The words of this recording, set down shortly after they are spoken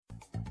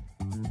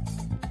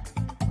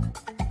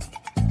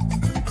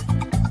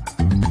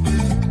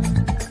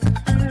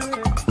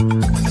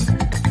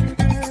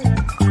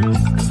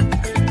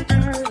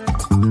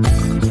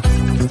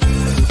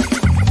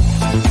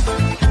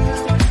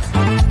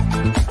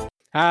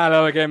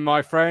Hello again,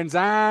 my friends,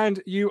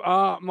 and you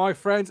are my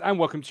friends, and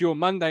welcome to your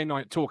Monday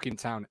night Talking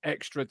Town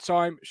Extra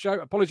Time show.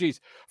 Apologies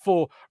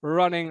for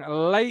running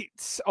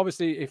late.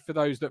 Obviously, if for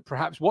those that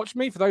perhaps watched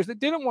me, for those that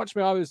didn't watch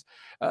me, I was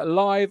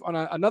live on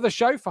another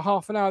show for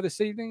half an hour this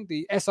evening,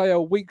 the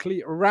SAL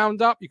Weekly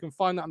Roundup. You can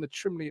find that on the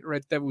Trimley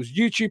Red Devils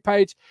YouTube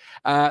page.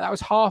 That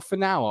was half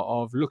an hour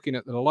of looking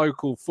at the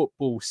local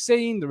football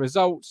scene, the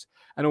results,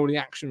 and all the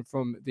action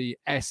from the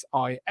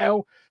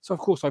SIL. So, of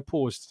course, I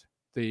paused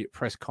the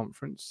press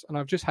conference and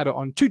I've just had it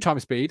on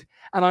 2x speed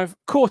and I've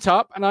caught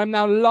up and I'm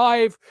now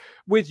live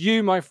with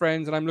you, my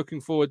friends, and I'm looking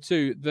forward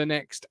to the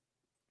next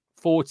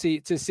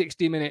 40 to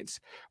 60 minutes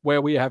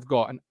where we have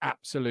got an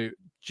absolute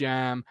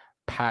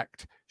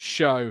jam-packed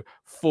show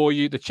for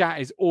you. The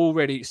chat is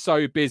already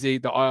so busy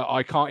that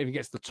I can't even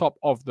get to the top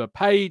of the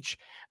page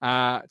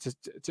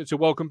to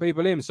welcome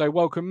people in. So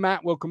welcome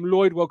Matt, welcome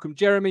Lloyd, welcome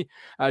Jeremy,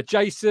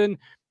 Jason.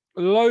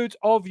 Loads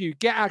of you.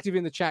 Get active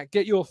in the chat.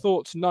 Get your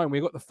thoughts known.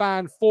 We've got the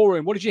fan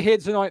forum. What did you hear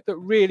tonight that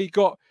really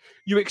got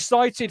you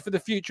excited for the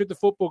future of the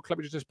football club?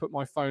 I just put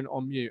my phone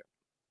on mute.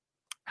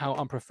 How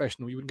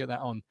unprofessional. You wouldn't get that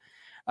on.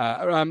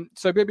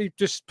 So maybe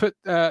just put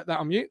that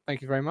on mute.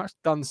 Thank you very much.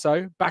 Done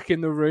so. Back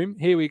in the room.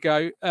 Here we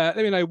go. Let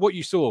me know what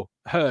you saw,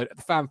 heard at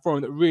the fan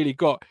forum that really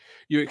got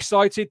you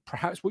excited.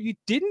 Perhaps what you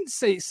didn't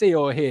see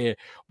or hear.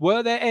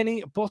 Were there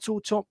any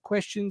bottle top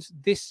questions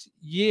this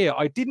year?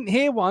 I didn't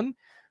hear one.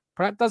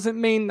 But that doesn't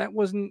mean that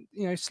wasn't,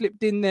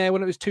 slipped in there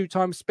when it was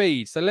 2x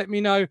speed. So let me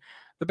know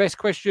the best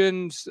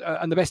questions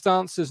and the best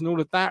answers and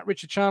all of that.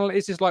 Richard Channel,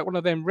 is this like one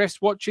of them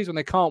rest watches when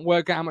they can't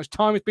work out how much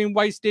time has been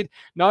wasted?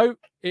 No,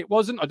 it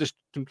wasn't. I just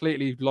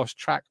completely lost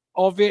track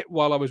of it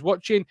while I was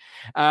watching.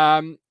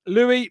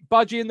 Louis,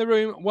 Budgie in the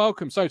room,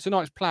 welcome. So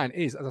tonight's plan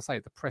is, as I say,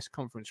 the press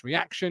conference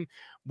reaction.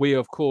 We,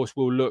 of course,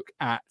 will look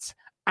at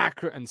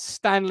Accurate and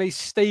Stanley.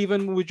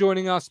 Stephen will be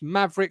joining us,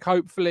 Maverick,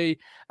 hopefully,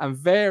 and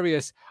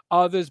various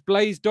others.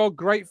 Blaze Dog,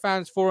 great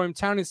fans forum,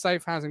 Town in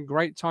safe hands and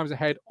great times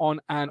ahead on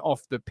and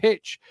off the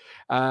pitch.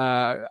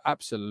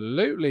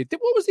 Absolutely.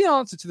 What was the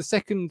answer to the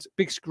second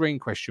big screen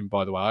question,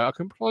 by the way? I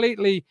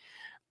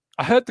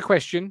heard the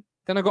question,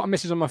 then I got a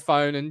message on my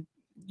phone, and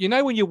you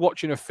know when you're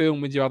watching a film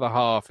with your other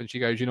half and she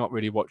goes, "You're not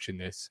really watching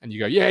this," and you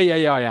go, yeah,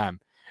 I am.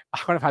 I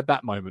kind of had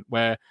that moment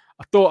where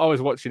I thought I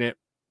was watching it,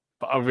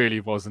 but I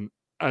really wasn't.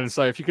 And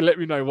so if you could let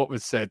me know what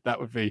was said, that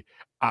would be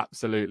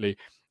absolutely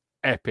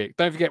epic.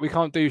 Don't forget, we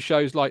can't do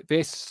shows like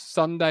this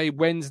Sunday,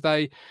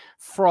 Wednesday,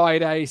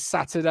 Friday,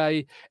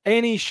 Saturday.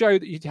 Any show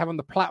that you have on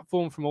the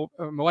platform, from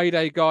Away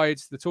Day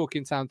Guides, the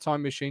Talking Town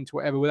Time Machine to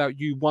whatever, without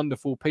you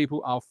wonderful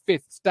people, our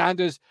fifth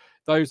standers,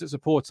 those that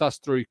support us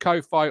through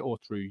Ko-Fi or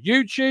through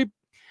YouTube.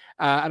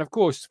 And of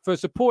course, for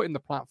supporting the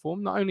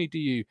platform, not only do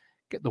you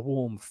get the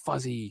warm,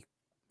 fuzzy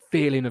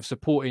feeling of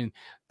supporting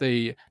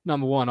the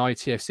number one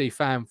ITFC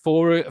fan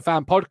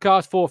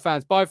podcast for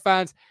fans by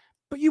fans,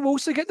 but you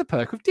also get the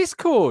perk of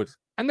Discord.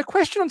 And the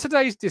question on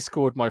today's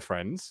Discord, my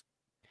friends,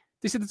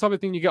 this is the type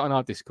of thing you get on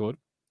our Discord.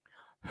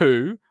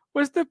 Who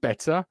was the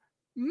better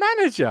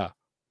manager,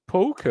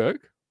 Paul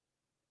Cook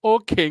or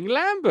King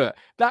Lambert?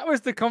 That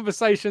was the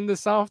conversation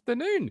this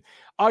afternoon.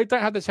 I don't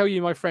have to tell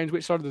you, my friends,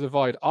 which side of the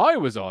divide I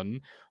was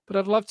on, but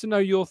I'd love to know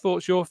your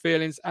thoughts, your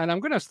feelings. And I'm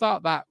going to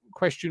start that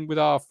question with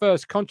our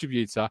first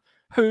contributor.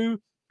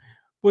 Who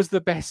was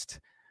the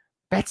better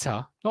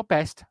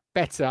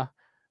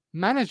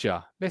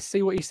manager? Let's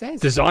see what he says.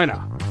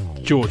 Designer,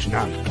 George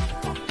Nunn.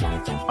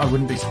 I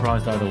wouldn't be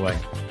surprised either way.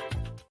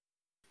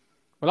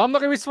 Well, I'm not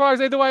going to be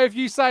surprised either way if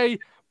you say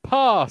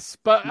pass.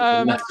 But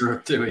lesser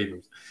of two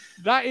evils.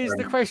 That is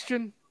the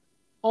question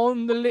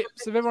on the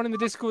lips of everyone in the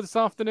Discord this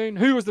afternoon.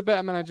 Who was the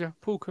better manager,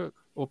 Paul Cook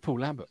or Paul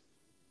Lambert?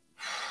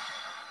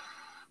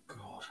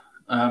 God.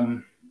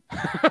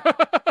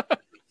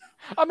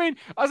 I mean,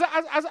 as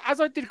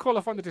I did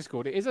qualify on the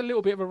Discord, it is a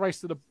little bit of a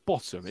race to the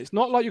bottom. It's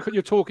not like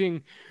you're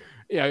talking,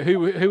 who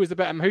was the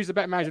better, who's the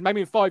better manager.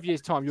 Maybe in 5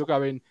 years' time, you're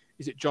going,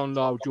 is it John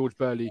Lyall, George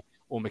Burley,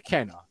 or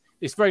McKenna?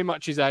 It's very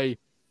much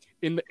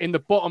in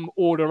the bottom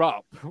order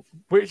up.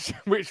 Which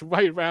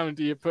way round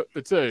do you put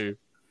the two?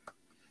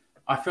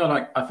 I feel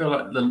like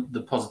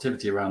the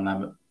positivity around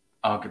them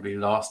arguably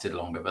lasted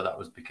longer, but that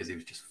was because he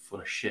was just full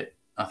of shit.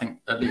 I think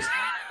at least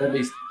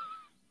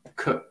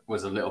Cook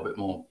was a little bit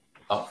more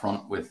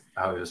upfront with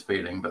how he was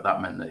feeling, but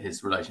that meant that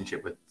his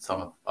relationship with some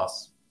of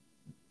us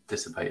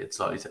dissipated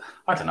slightly.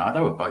 I don't know. They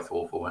were both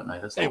awful, weren't they?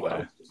 They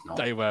were.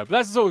 But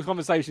that's the sort of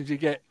conversations you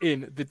get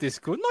in the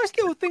Discord. Nice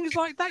little things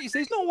like that. You see,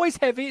 it's not always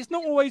heavy. It's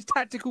not always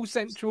tactical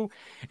central.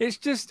 It's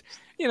just,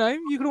 you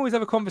can always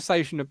have a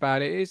conversation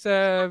about it. It's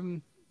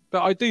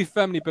but I do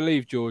firmly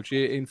believe, George,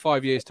 in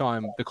 5 years'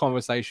 time, the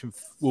conversation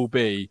will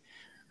be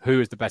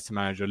who is the better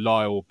manager,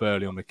 Lyall,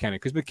 Burley, or McKenna?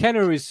 Because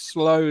McKenna is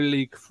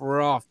slowly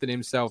crafting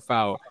himself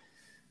out.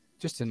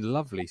 Just a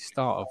lovely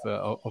start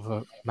of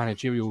a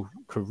managerial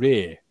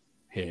career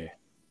here.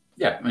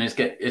 Yeah, I mean,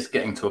 it's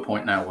getting to a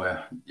point now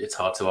where it's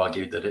hard to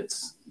argue that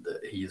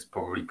he is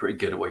probably pretty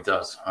good at what he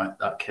does. Right?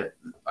 That kit,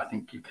 I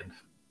think you can,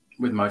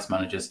 with most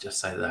managers,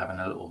 just say they're having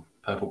a little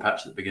purple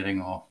patch at the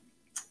beginning or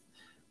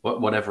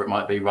whatever it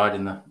might be,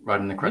 riding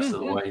the crest of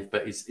the wave.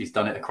 But he's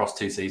done it across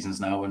 2 seasons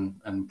now,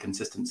 and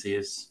consistency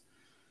is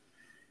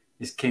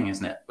king,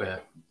 isn't it?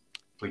 Where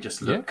we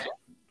just look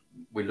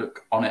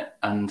on it,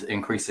 and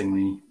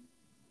increasingly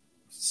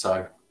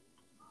so.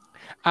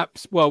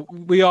 Well,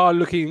 we are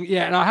looking,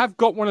 and I have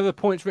got one of the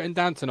points written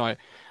down tonight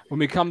when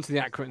we come to the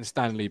Accrington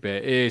Stanley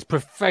bit is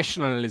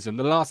professionalism.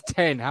 The last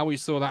 10, how we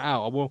saw that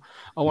out.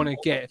 I want to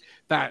get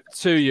that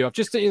to you. I've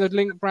just sent you the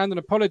link, Brandon.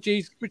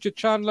 Apologies. Richard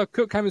Chandler.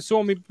 Cook came and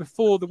saw me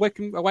before the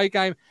Wycombe away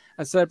game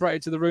and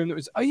celebrated to the room. That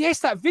was,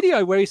 that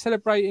video where he's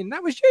celebrating.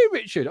 That was you,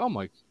 Richard. Oh,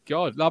 my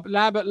God.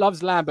 Lambert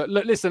loves Lambert.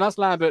 Look, listen, us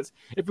Lamberts,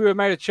 if we were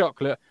made of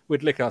chocolate,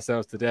 we'd lick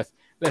ourselves to death.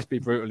 Let's be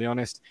brutally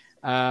honest.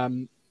 Do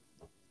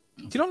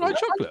you not like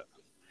chocolate?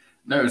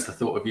 No, it's the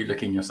thought of you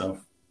licking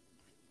yourself.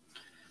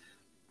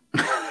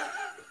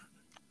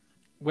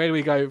 Where do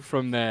we go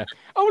from there?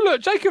 Oh, look,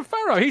 Jacob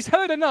Farrow. He's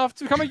heard enough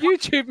to become a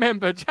YouTube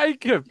member.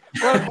 Jacob.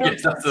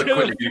 Yes, that's the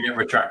quickly you get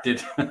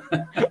retracted.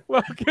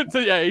 Welcome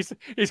to, he's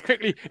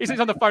sits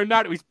on the phone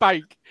now to his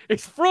bank.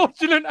 It's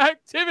fraudulent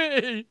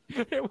activity.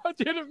 I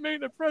didn't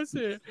mean to press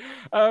it.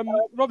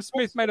 Rob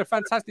Smith made a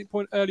fantastic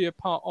point earlier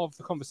part of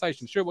the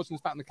conversation. Stuart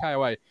Watson's back in the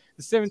KOA.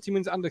 The 17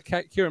 wins under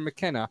Kieran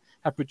McKenna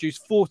have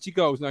produced 40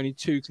 goals and only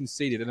 2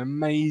 conceded. An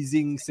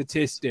amazing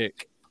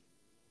statistic.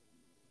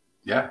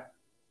 Yeah.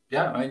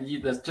 Yeah, I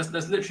mean,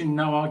 there's literally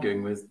no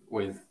arguing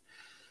with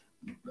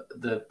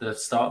the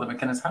start that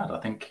McKenna's had. I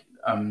think,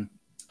 and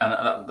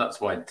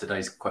that's why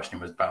today's question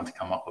was bound to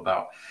come up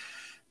about.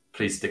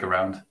 Please stick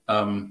around.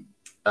 I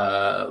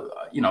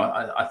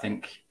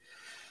think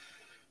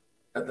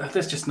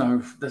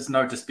there's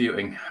no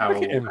disputing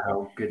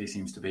how good he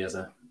seems to be as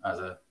a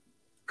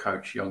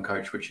coach, young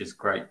coach, which is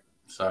great.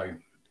 So,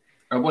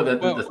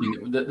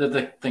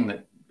 the thing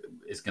that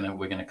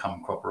we're gonna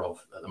come cropper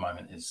of at the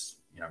moment is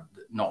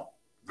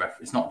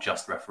it's not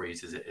just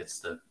referees, is it? It's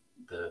the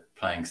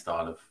playing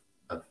style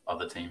of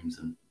other teams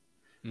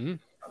and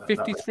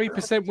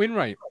 53% win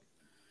rate.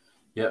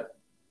 Yeah,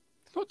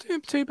 it's not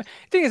too bad.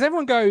 The thing is,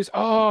 everyone goes,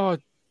 "Oh,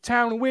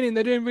 Town are winning.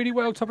 They're doing really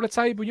well, top of the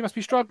table. You must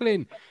be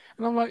struggling."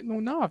 And I'm like,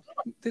 "No.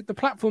 The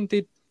platform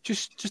did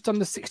just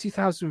under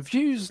 60,000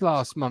 views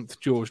last month,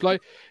 George.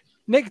 Like,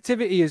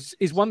 negativity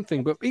is one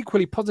thing, but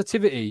equally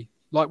positivity,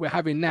 like we're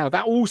having now,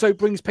 that also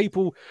brings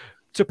people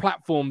to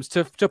platforms,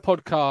 to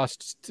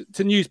podcasts,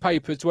 to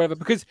newspapers, to whatever,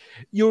 because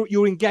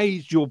you're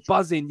engaged, you're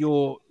buzzing,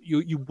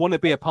 you want to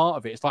be a part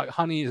of it. It's like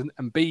honey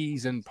and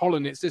bees and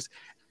pollen. It's just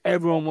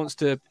everyone wants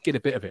to get a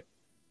bit of it.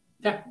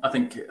 Yeah, I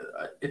think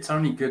it's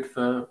only good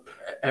for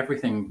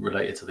everything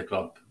related to the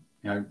club,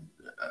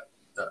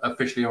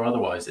 officially or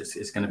otherwise.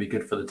 It's going to be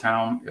good for the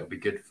town. It'll be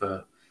good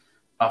for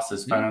us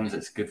as fans.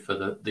 It's good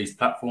for these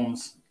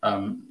platforms.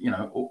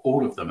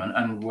 All of them,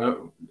 and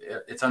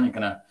it's only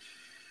going to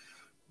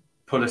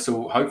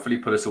hopefully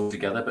put us all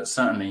together, but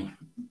certainly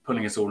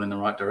pulling us all in the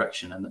right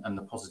direction. And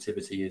the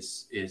positivity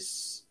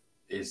is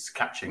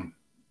catching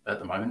at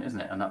the moment,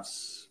 isn't it? And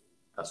that's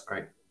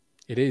great.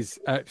 It is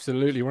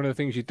absolutely one of the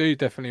things you do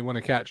definitely want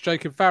to catch.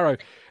 Jacob Farrow,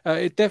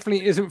 it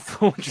definitely isn't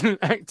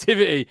fraudulent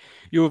activity.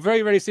 You'll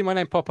very rarely see my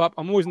name pop up.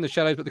 I'm always in the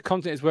shadows, but the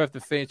content is worth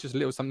the fee. It's just a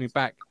little something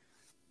back.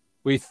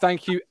 We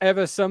thank you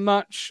ever so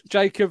much,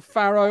 Jacob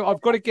Farrow.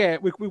 We've got to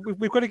get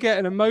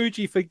an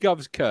emoji for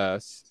Gov's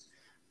curse.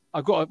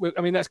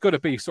 That's got to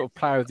be sort of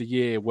player of the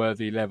year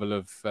worthy level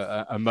of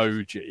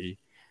emoji.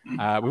 We've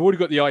already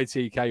got the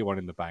ITK one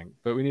in the bank,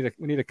 but we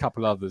need a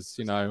couple others.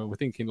 We're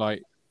thinking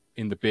like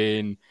in the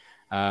bin.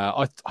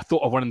 I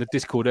thought of one in the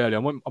Discord earlier.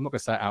 I'm not going to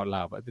say it out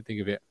loud, but I did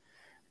think of it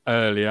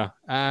earlier.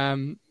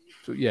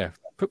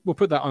 We'll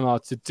put that on our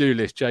to-do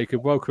list,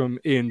 Jacob. Welcome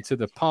into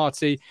the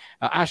party.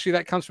 Ashley,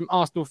 that comes from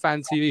Arsenal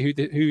Fan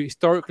TV, who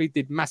historically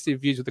did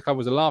massive views of the club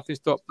was a laughing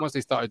stock. Once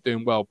they started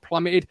doing well,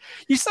 plummeted.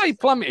 You say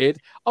plummeted.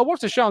 I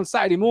watched a show on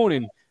Saturday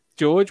morning,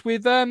 George,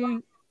 with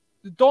Don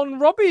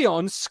Robbie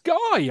on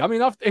Sky. I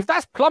mean, if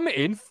that's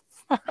plummeting,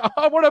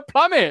 I want to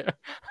plummet.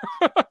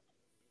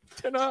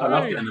 I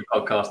love getting the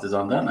podcasters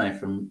on, don't they,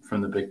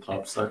 from the big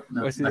clubs? So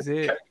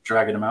they kept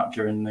dragging them out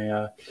during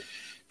the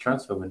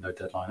transfer window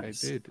deadline. They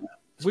did.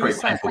 It's pretty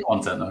painful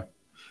content, though.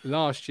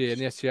 Last year, in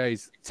the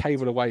SGA's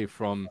table away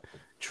from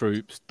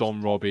Troops,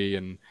 Don Robbie,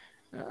 and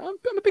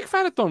I'm a big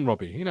fan of Don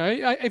Robbie.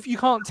 If you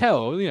can't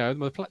tell,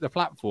 the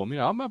platform.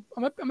 I'm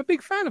a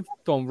big fan of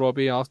Don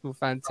Robbie, Arsenal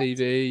Fan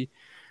TV.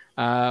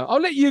 I'll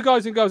let you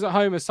guys and girls at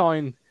home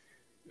assign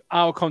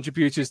our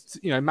contributors,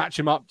 match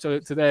them up to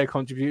their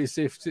contributors.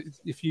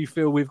 If you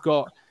feel we've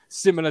got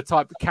similar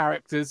type of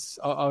characters,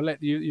 I'll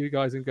let you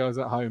guys and girls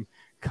at home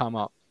come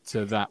up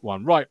to that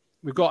one. Right,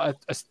 we've got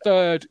a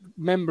third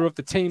member of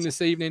the team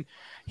this evening.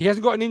 He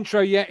hasn't got an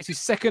intro yet. It's his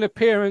second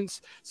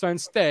appearance. So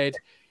instead,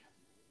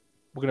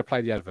 we're going to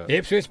play the advert.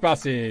 Ipswich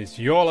Buses,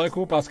 your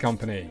local bus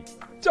company.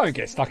 Don't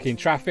get stuck in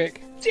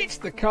traffic. Ditch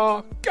the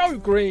car. Go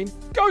green.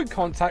 Go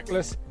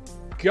contactless.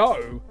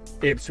 Go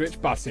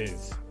Ipswich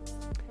Buses.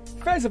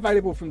 Fares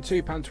available from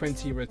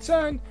 £2.20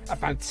 return, a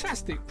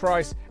fantastic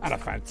price and a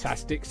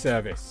fantastic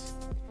service.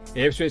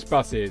 Ipswich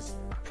Buses,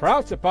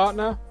 proud to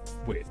partner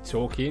with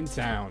Talking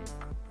Town.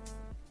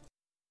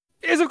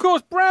 is, of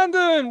course,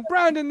 Brandon.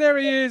 Brandon, there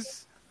he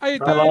is. How you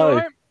doing? Hello. All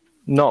right?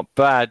 Not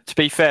bad. To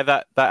be fair,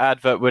 that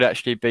advert would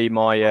actually be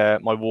my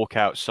my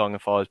walkout song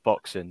if I was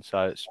boxing,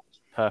 so it's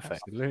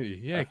perfect. Absolutely,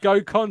 yeah.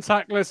 Go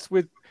contactless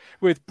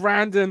with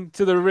Brandon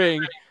to the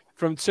ring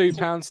from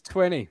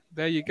 £2.20.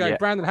 There you go, Yeah.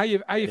 Brandon. How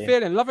you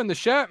feeling? Loving the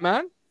shirt,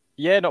 man.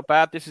 Yeah, not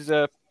bad. This is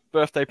a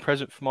birthday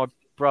present for my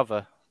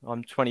brother.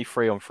 I'm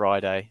 23 on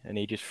Friday, and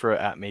he just threw it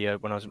at me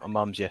when I was at my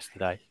mum's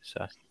yesterday.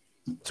 So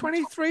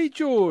 23,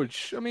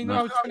 George. I mean,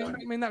 No.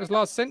 that was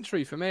last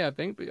century for me, I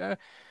think, but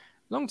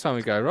long time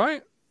ago,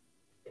 right?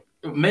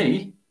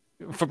 Me?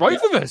 For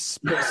both of us,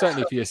 but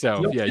certainly for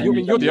yourself. Yeah,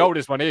 you're the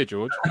oldest one here,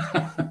 George.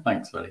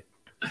 Thanks, buddy.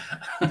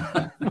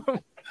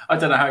 I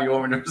don't know how you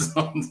want me to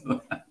respond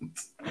to that.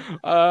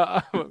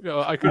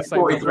 I could say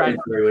Probably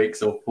 3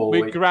 weeks or 4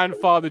 we weeks.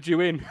 grandfathered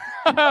you in.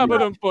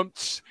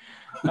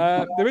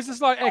 There is a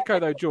slight echo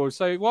though, George.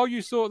 So while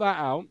you sort that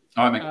out,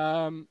 All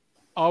right, mate.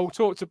 I'll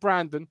talk to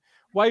Brandon.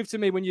 Wave to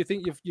me when you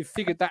think you've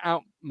figured that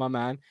out, my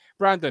man.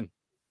 Brandon,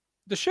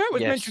 the shirt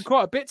was Yes. mentioned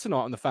quite a bit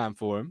tonight on the fan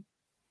forum.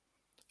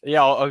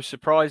 yeah, I was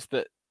surprised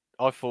that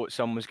I thought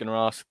someone was going to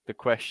ask the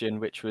question,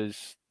 which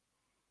was,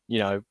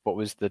 what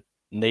was the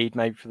need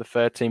maybe for the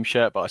third team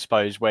shirt? But I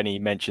suppose when he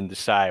mentioned the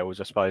sales,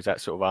 I suppose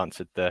that sort of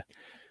answered the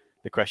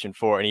question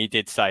for it. And he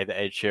did say that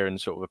Ed Sheeran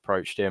sort of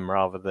approached him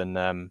rather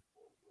than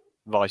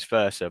vice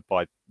versa.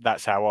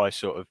 That's how I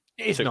sort of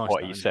It is took nice,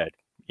 what though, he isn't said.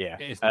 Yeah.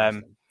 It is nice,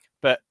 though.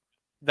 But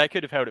they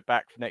could have held it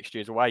back for next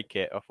year's away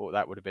kit. I thought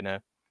that would have been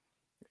a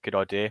good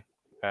idea.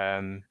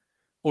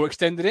 Or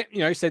extended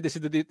it. Said this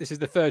is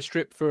the third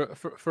strip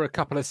for a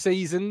couple of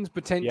seasons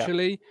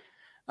potentially.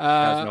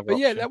 But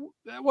yeah, that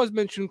was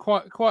mentioned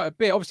quite a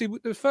bit. Obviously,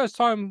 the first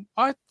time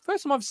I've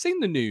seen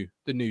the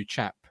new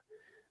chap.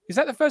 Is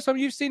that the first time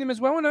you've seen him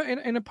as well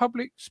in a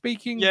public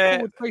speaking,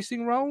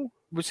 forward-facing role?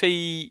 Was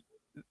he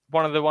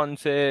one of the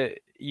ones that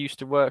used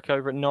to work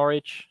over at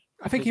Norwich?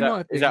 I think might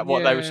have been. Is that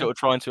what they were sort of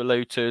trying to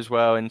allude to as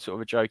well, in sort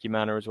of a jokey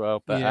manner as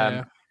well?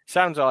 But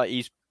sounds like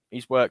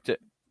he's worked at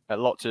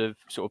lots of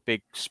sort of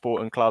big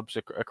sporting clubs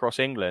across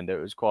England. It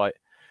was quite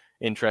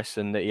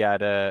interesting that he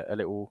had a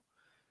little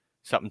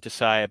something to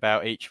say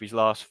about each of his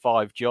last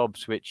 5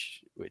 jobs,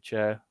 which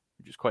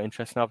was quite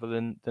interesting, other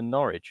than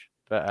Norwich.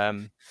 But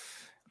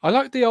I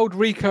like the old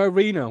Rico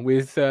Arena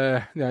with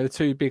the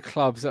 2 big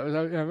clubs. That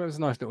was a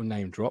nice little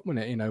name drop,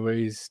 wasn't it? Where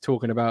he's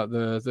talking about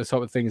the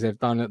sort of things they've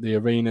done at the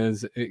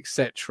arenas,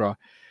 etc.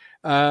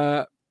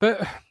 But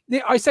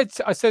yeah, I said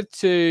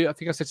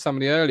to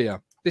somebody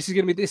earlier, this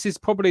is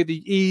probably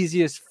the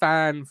easiest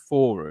fan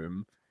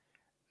forum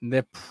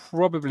they're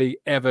probably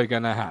ever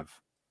going to have.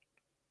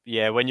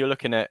 Yeah, when you're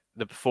looking at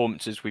the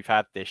performances we've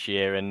had this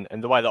year, and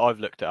the way that I've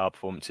looked at our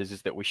performances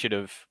is that we should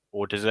have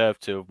or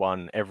deserved to have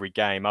won every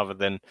game, other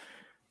than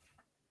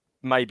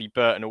maybe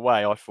Burton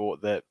away. I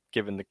thought that,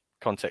 given the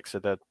context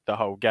of the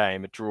whole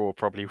game, a draw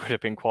probably would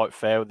have been quite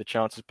fair with the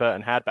chances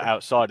Burton had. But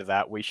outside of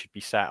that, we should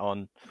be sat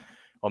on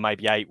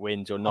maybe 8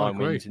 wins or 9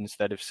 wins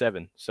instead of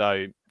 7.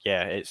 So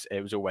yeah,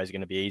 it was always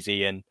going to be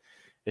easy, and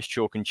it's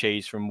chalk and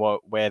cheese from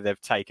where they've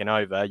taken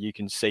over. You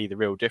can see the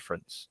real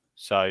difference.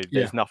 So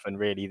there's nothing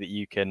really that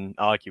you can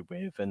argue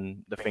with,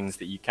 and the things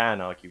that you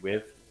can argue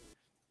with,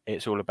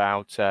 it's all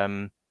about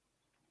they're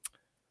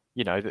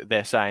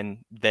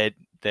saying they're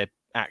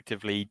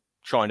actively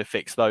trying to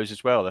fix those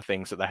as well, the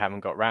things that they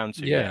haven't got round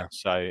to yet.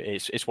 So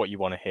it's what you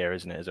want to hear,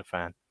 isn't it, as a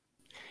fan?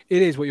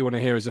 It is what you want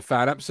to hear as a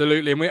fan,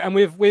 absolutely. And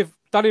we've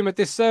done him a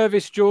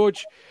disservice,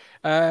 George.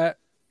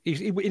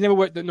 He never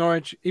worked at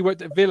Norwich. He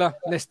worked at Villa,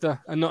 Leicester,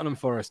 and Nottingham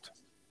Forest.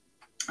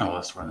 Oh,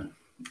 that's right.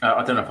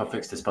 I don't know if I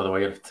fixed this, by the way.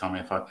 You have to tell me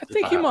if I. I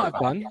think you might have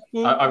done.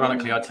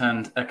 Ironically, I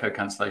turned echo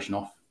cancellation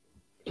off.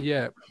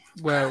 Yeah.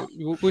 Well,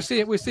 we'll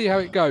see. We'll see how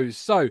it goes.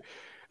 So,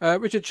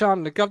 Richard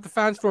Chandler, the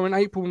fans from in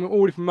April when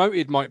already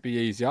promoted might be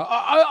easier.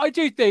 I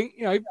do think,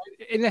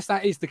 unless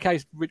that is the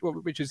case,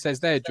 what Richard says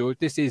there, George,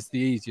 this is the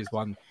easiest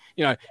one.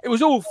 It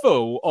was all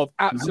full of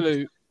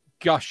absolute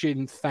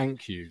gushing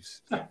thank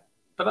yous. Yeah,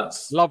 but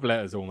that's love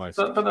letters almost.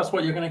 But that's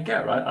what you're going to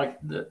get, right?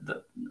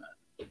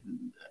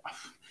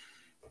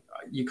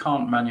 You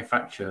can't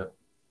manufacture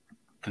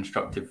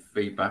constructive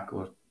feedback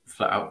or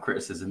flat out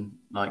criticism.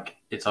 Like,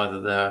 it's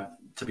either there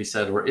to be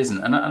said or it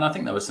isn't. And I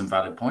think there were some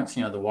valid points.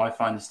 The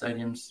Wi-Fi in the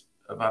stadium's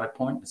a valid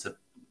point. It's a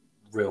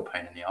real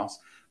pain in the arse.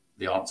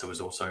 The answer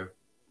was also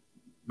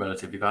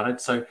relatively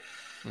valid. So,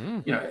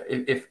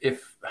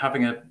 if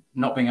having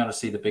not being able to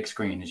see the big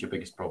screen is your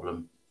biggest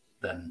problem,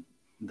 then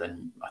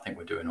I think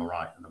we're doing all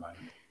right at the moment.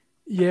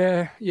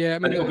 Yeah. I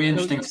mean, it'll be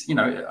interesting,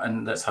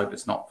 and let's hope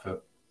it's not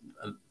for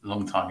a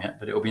long time yet,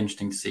 but it'll be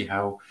interesting to see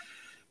how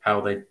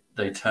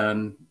they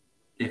turn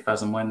if,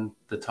 as and when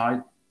the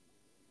tide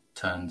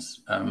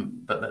turns.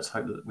 But let's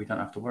hope that we don't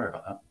have to worry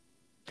about that.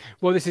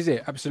 Well, this is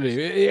it.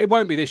 Absolutely, it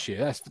won't be this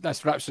year. That's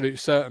for absolute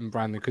certain,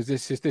 Brandon, because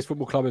this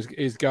football club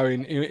is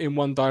going in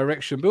one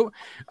direction. But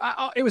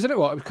it was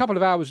a couple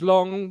of hours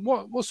long.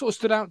 What sort of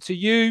stood out to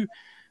you?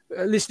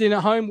 Listening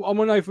at home, I want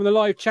to know from the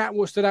live chat,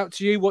 what stood out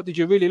to you? What did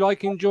you really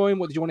like enjoying?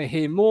 What did you want to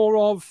hear more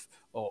of?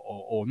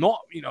 or not?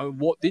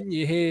 What didn't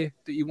you hear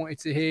that you wanted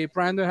to hear?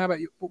 Brandon, how about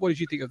you? What did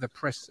you think of the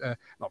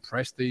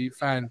the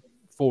fan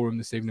forum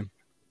this evening?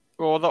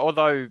 Well,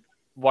 although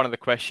one of the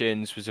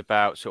questions was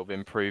about sort of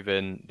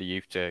improving the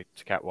youth to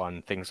Cat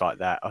 1, things like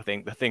that. I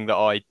think the thing that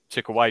I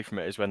took away from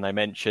it is when they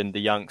mentioned the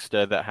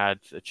youngster that had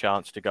a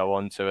chance to go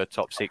on to a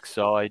top 6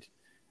 side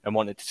and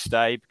wanted to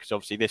stay, because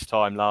obviously this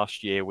time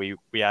last year we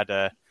had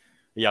a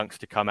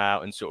youngster come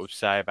out and sort of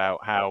say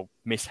about how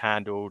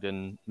mishandled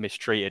and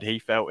mistreated he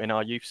felt in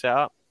our youth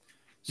setup.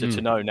 So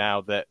to know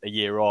now that a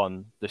year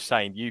on, the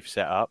same youth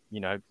setup,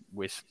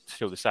 we're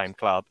still the same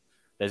club,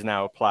 there's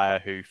now a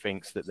player who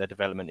thinks that their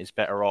development is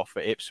better off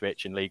at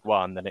Ipswich in League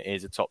One than it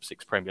is a top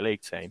 6 Premier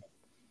League team.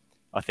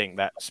 I think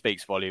that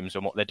speaks volumes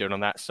on what they're doing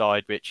on that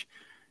side, which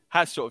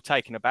has sort of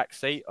taken a back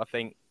seat. I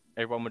think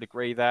everyone would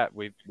agree that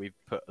we've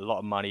put a lot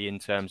of money in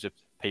terms of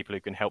people who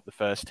can help the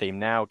first team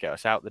now, get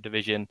us out the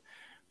division.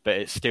 But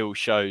it still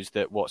shows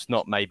that what's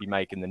not maybe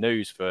making the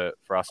news for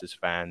us as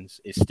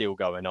fans is still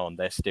going on.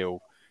 They're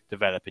still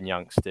developing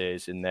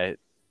youngsters and they're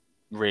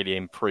really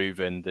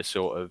improving the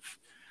sort of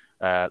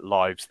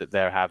lives that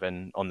they're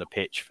having on the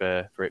pitch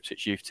for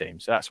Ipswich youth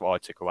team. So that's what I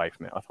took away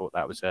from it. I thought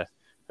that was a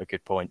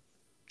good point.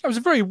 That was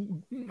a very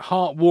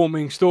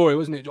heartwarming story,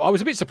 wasn't it? I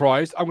was a bit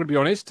surprised, I'm going to be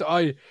honest.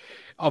 I've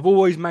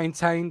always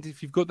maintained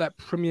if you've got that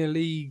Premier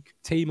League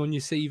team on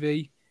your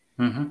CV,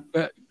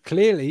 but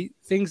clearly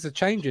things are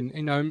changing,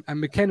 and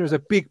McKenna is a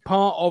big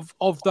part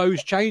of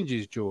those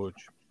changes, George.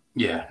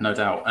 Yeah, no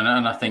doubt. And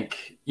I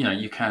think,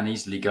 you can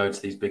easily go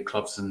to these big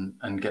clubs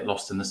and get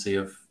lost in the sea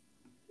of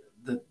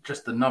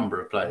just the number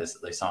of players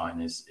that they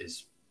sign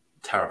is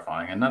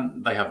terrifying. And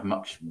then they have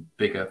much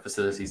bigger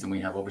facilities than we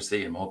have,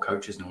 obviously, and more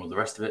coaches and all the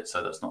rest of it.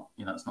 So that's not,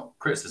 it's not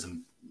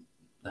criticism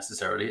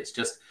necessarily. It's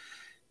just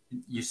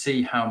you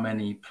see how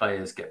many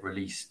players get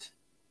released,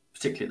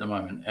 particularly at the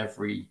moment,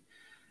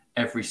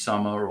 every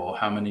summer, or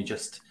how many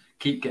just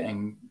keep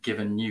getting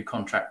given new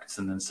contracts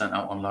and then sent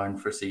out on loan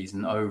for a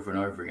season over and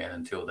over again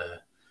until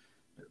they're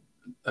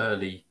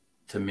early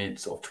to mid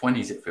sort of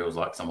 20s, it feels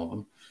like, some of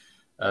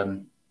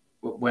them.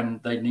 When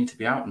they need to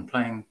be out and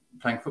playing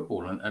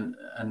football,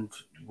 and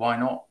why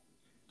not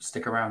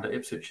stick around at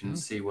Ipswich and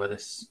see where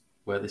this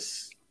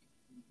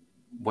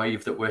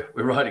wave that we're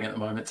riding at the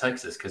moment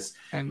takes us? Because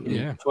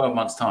in 12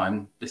 months'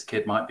 time, this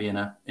kid might be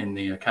in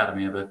the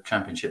academy of a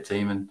championship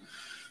team, and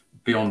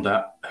beyond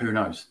that, who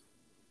knows?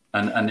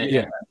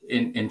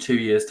 In 2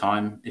 years'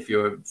 time, if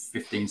you're a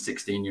 15,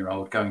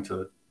 16-year-old going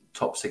to a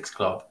top 6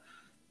 club,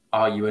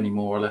 are you any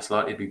more or less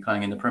likely to be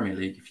playing in the Premier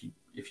League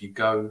if you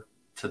go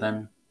to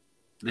them?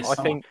 I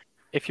think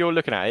if you're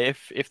looking at it,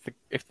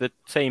 if the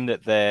team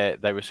that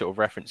they were sort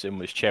of referencing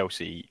was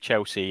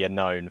Chelsea are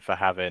known for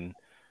having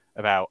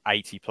about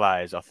 80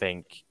 players, I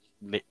think,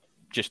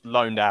 just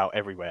loaned out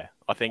everywhere.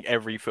 I think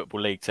every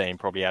Football League team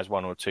probably has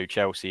 1 or 2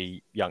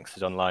 Chelsea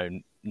youngsters on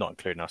loan, not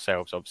including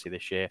ourselves, obviously,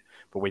 this year.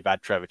 But we've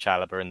had Trevor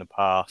Chalobah in the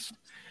past.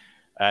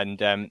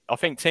 And I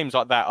think teams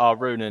like that are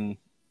ruining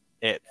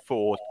it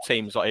for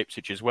teams like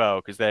Ipswich as well,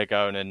 because they're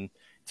going and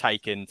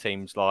taking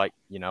teams like,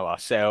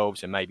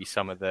 ourselves and maybe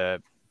some of the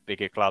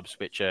bigger clubs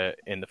which are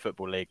in the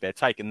Football League. They're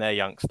taking their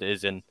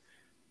youngsters, and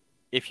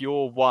if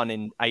you're 1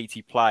 in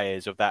 80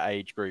 players of that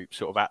age group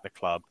sort of at the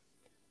club,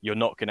 you're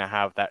not going to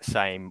have that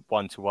same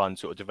one-to-one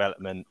sort of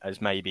development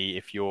as maybe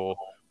if you're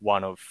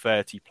 1 of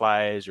 30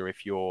 players, or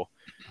if you're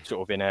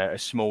sort of in a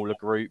smaller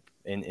group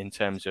in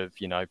terms of,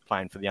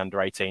 playing for the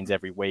under-18s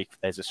every week.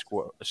 There's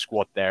a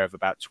squad there of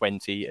about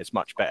 20. It's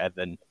much better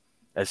than,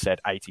 as said,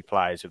 80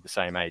 players of the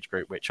same age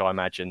group, which I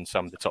imagine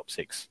some of the top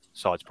 6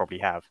 sides probably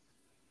have.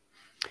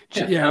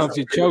 Yeah,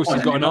 obviously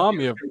Chelsea's got an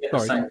army of...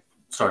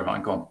 Sorry,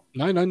 Mike, go on.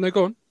 No,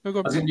 go on.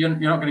 You're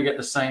not going to get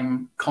the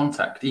same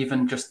contact,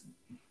 even just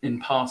in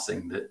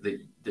passing,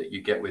 that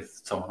you get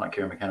with someone like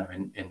Kieran McKenna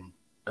in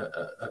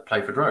at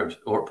Playford Road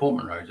or at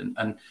Portman Road.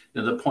 And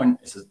the point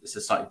is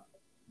a slightly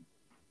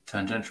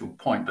tangential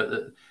point, but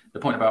the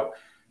point about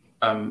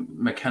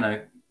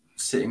McKenna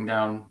sitting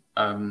down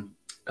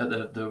at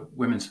the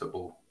women's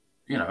football,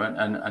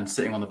 and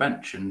sitting on the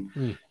bench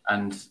and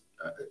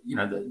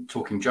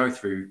talking Joe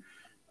through.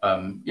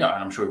 And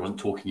I'm sure he wasn't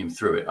talking him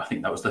through it. I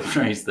think that was the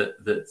phrase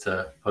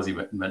that Posy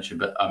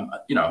mentioned. But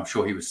I'm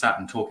sure he was sat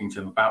and talking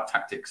to him about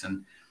tactics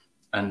and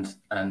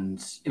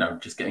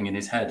just getting in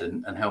his head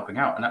and helping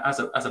out. And as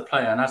a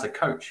player and as a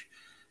coach,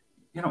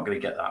 you're not going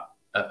to get that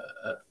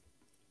at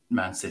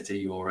Man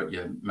City or at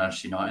your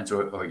Manchester United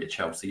or at your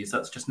Chelsea. So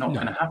that's just not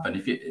going to happen.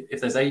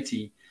 If there's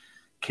 80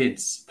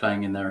 kids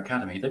playing in their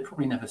academy, they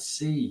probably never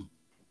see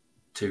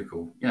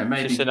Tuchel.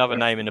 Maybe it's just another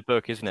name in the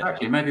book, isn't it?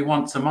 Exactly. Maybe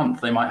once a month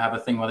they might have a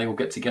thing where they all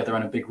get together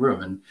in a big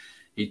room and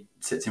he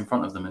sits in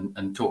front of them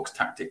and talks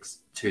tactics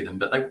to them.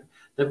 But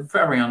they're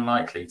very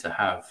unlikely to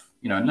have,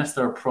 unless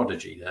they're a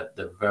prodigy,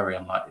 they're very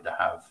unlikely to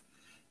have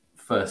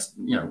first,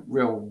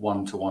 real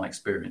one-to-one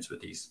experience with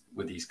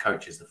these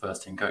coaches, the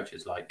first team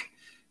coaches, like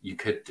you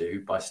could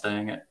do by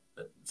staying at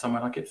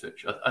somewhere like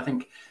Ipswich. I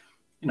think,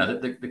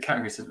 the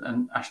category system,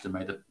 and Ashton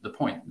made the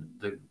point,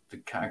 the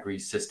category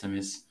system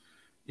is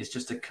is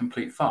just a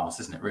complete farce,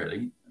 isn't it?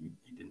 Really,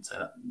 he didn't say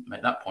that,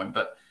 make that point.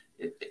 But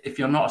if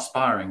you're not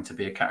aspiring to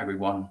be a Category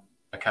 1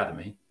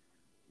 academy,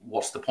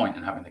 what's the point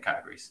in having the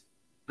categories?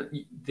 But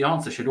the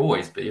answer should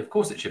always be, of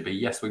course, it should be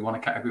yes, we want a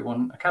Category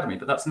 1 academy,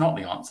 but that's not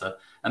the answer,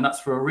 and that's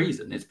for a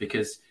reason. It's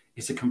because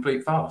it's a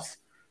complete farce.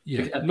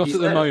 Yeah, not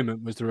at the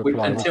moment was the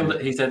reply.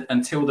 He said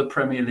until the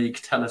Premier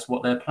League tell us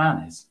what their plan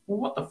is.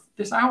 Well,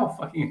 this our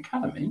fucking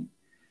academy?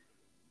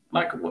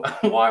 Like,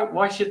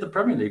 why should the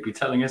Premier League be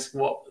telling us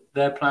what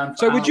their plan?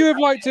 So, would you have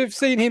liked to have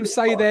seen him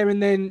say there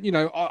and then,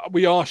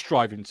 we are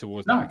striving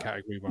towards that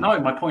Category 1? No,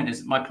 my point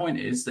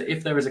is that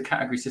if there is a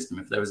category system,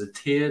 if there is a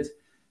tiered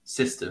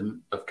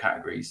system of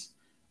categories,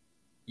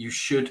 you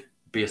should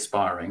be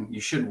aspiring. You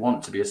should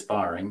want to be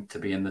aspiring to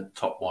be in the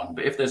top 1.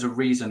 But if there's a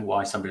reason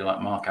why somebody like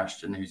Mark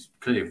Ashton, who's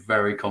clearly a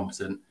very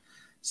competent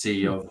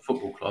CEO of a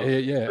football club,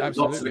 with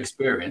lots of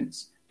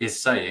experience, is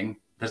saying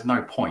there's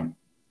no point,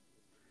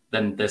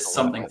 then there's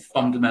something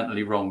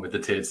fundamentally wrong with the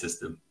tiered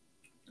system.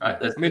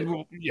 Right?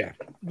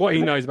 What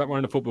he knows about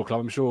running a football club,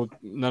 I'm sure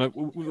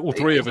all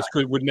three of us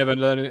would never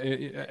learn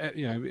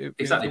it.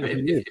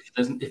 Exactly.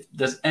 But if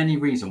there's any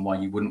reason why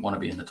you wouldn't want to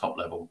be in the top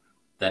level,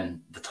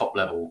 then the top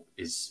level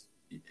is,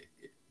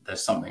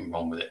 there's something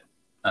wrong with it.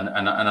 And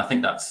I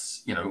think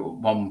that's,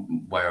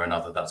 one way or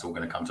another, that's all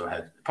going to come to a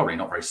head. Probably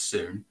not very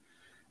soon,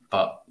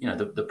 but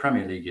the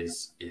Premier League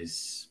has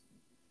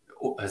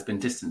been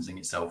distancing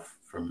itself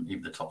from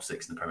even the top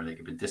 6 in the Premier League.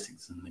 Have been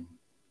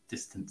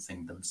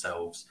distancing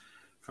themselves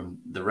from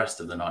the rest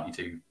of the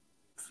 92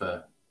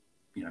 for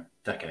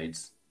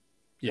decades.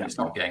 Yeah, it's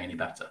not getting any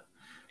better.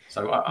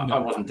 So I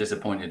wasn't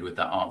disappointed with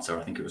that answer.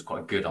 I think it was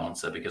quite a good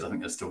answer, because I think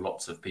there's still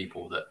lots of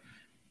people that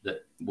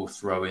will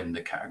throw in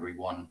the Category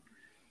 1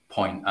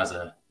 point as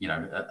a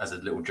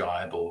little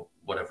jibe or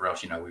whatever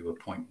else. We were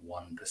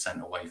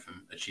 0.1% away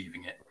from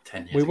achieving it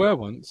 10 years ago. We were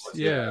once,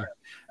 yeah.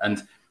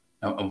 And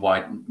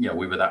why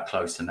we were that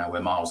close and now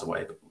we're miles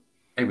away. But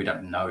hey, we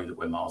don't know that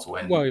we're miles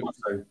away.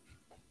 So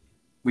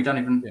we don't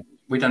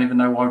even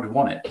know why we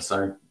want it.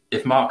 So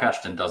if Mark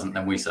Ashton doesn't,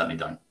 then we certainly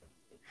don't.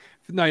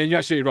 No, you're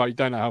absolutely right. You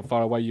don't know how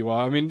far away you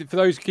are. I mean, for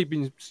those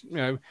keeping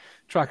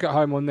track at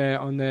home on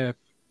their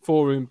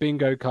forum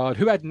bingo card,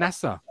 who had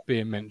NASA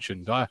being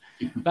mentioned?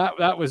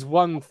 That was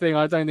one thing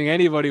I don't think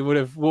anybody would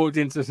have walked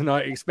into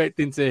tonight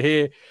expecting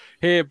to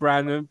hear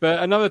Brandon.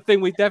 But another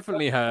thing we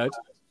definitely heard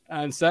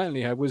and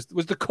certainly heard was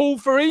the call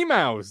for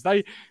emails.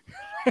 They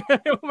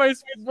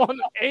almost want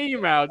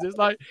emails. It's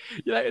like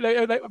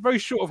they were very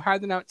short of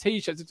handing out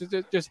T-shirts.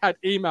 Just had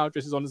email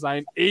addresses on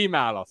saying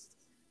email us,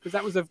 because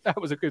that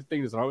was a good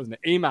thing as well, wasn't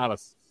it? Email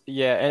us.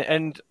 Yeah,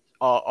 and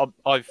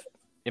I've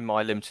in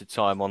my limited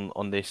time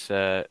on this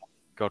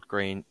God's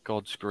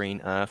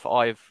green earth,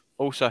 I've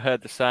also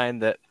heard the saying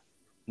that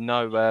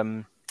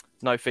no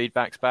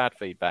feedback's bad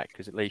feedback,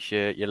 because at least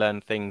you learn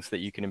things that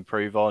you can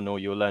improve on, or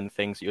you'll learn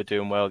things that you're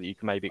doing well that you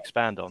can maybe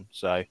expand on.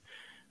 So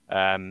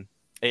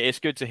it's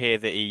good to hear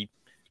that he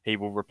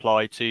will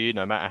reply to you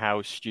no matter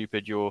how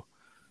stupid your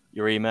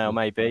email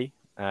may be.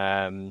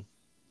 So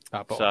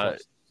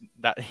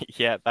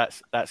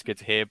that's good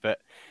to hear. But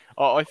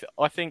I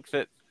think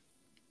that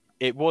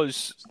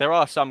there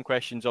are some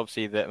questions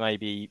obviously that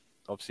maybe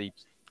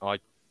I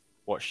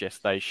watched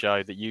yesterday's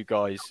show that you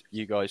guys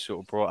sort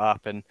of brought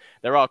up, and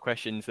there are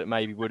questions that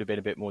maybe would have been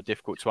a bit more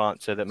difficult to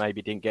answer that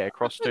maybe didn't get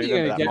across to them.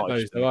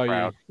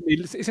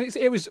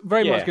 It was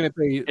very much going to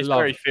be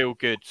very feel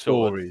good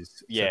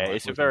stories.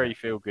 It's a very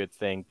feel good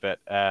thing. But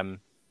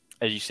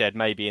as you said,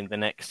 maybe in the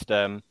next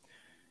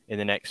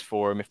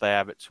forum, if they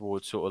have it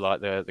towards sort of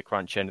like the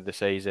crunch end of the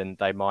season,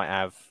 they might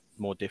have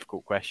more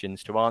difficult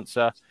questions to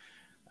answer.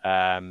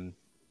 I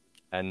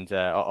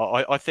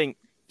think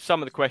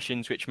some of the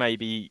questions which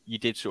maybe you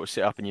did sort of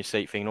sit up in your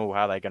seat thinking, oh,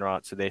 how are they going to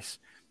answer this?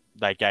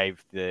 They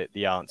gave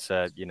the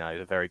answer,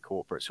 the very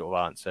corporate sort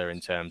of answer in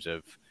terms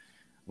of,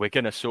 we're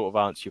going to sort of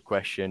answer your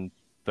question,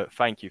 but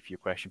thank you for your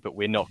question, but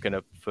we're not going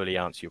to fully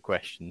answer your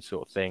question,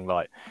 sort of thing.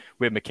 Like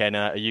with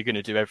McKenna, are you going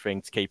to do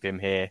everything to keep him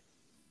here?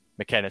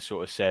 McKenna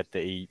sort of said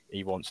that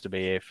he wants to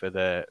be here for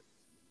the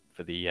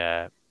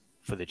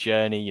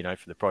journey,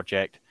 for the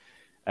project.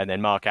 And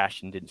then Mark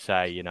Ashton didn't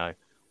say,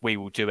 we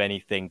will do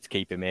anything to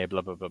keep him here, blah,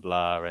 blah, blah,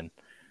 blah.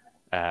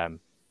 And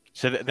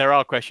so there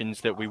are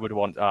questions that we would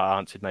want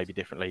answered maybe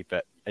differently.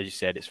 But as you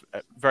said, it's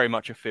very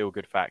much a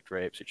feel-good factor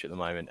at Ipswich at the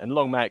moment. And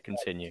long may it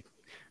continue.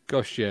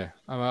 Gosh, yeah.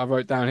 I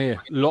wrote down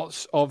here,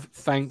 lots of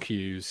thank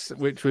yous,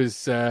 which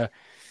was...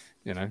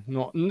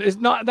 it's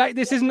not that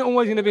this isn't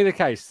always going to be the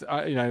case.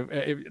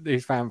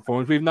 These fan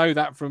forums, we know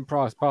that from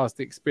past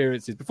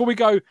experiences. Before we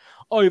go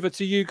over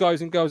to you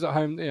guys and girls at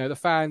home, the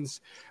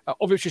fans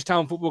of Ipswich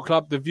Town Football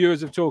Club, the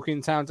viewers of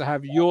Talking Town, to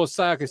have your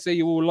say. I can see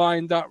you all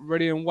lined up,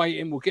 ready and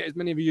waiting. We'll get as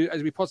many of you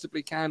as we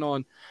possibly can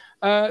on.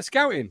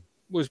 Scouting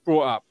was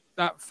brought up,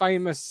 that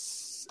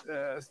famous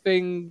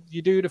thing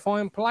you do to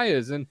find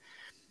players, and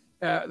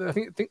I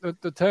think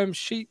the term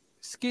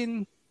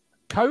sheepskin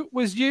coat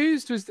was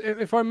used?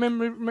 If I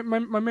remember,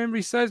 my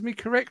memory serves me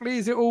correctly,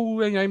 is it all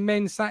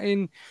men sat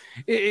in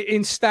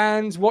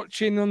stands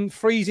watching on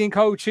freezing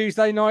cold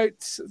Tuesday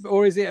nights,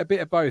 or is it a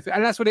bit of both?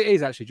 And that's what it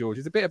is actually, George.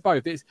 It's a bit of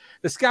both. It's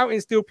the scouting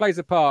still plays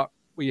a part,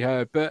 we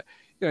heard, but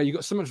you've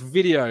got so much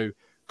video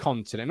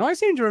content, and I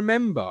seem to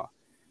remember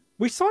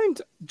we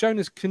signed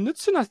Jonas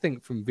Knudsen, I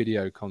think, from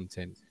video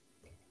content.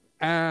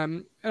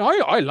 And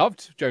I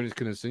loved Jonas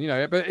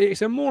Knudsen, but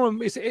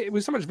it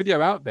was so much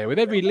video out there with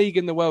every league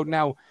in the world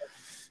now,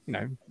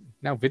 now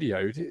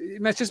videoed.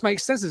 It just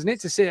makes sense, doesn't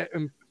it, to sit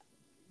and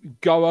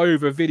go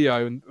over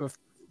video and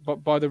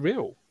by the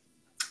reel.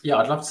 Yeah,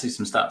 I'd love to see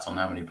some stats on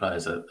how many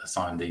players are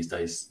signed these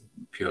days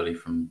purely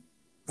from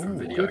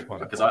video,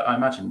 because I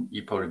imagine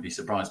you'd probably be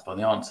surprised by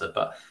the answer.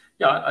 But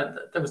yeah,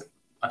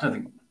 I don't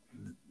think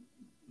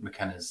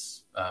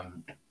McKenna's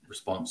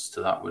response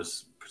to that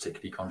was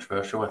particularly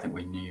controversial. I think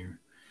we knew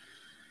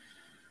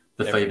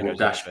the fabled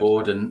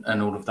dashboard and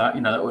all of that.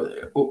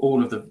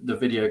 All of the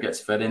video gets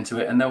fed into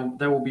it, and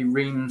there will be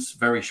reams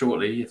very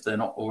shortly, if they're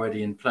not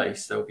already in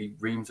place. There will be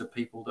reams of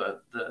people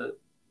that are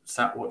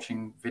sat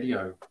watching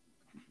video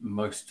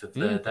most of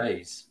their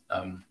days,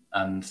 and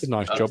it's a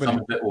nice job. Some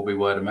of it will be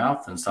word of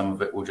mouth, and some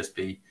of it will just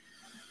be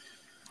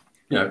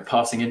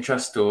passing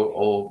interest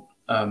or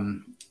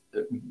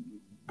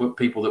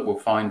people that will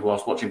find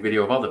whilst watching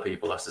video of other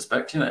people, I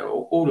suspect.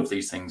 All of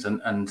these things,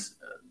 and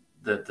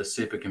the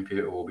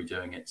supercomputer will be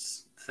doing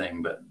its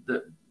thing. But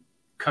the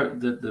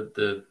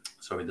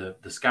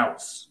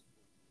scouts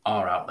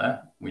are out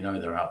there. We know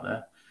they're out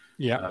there.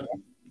 Yeah.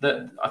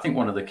 I think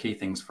one of the key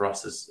things for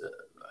us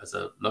as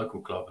a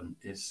local club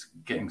is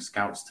getting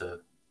scouts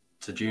to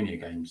junior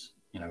games.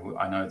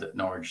 I know that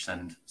Norwich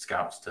send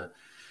scouts to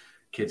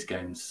kids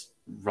games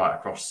right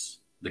across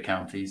the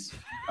counties.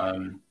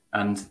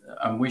 And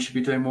we should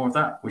be doing more of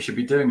that. We should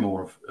be doing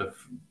more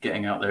of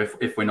getting out there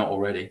if we're not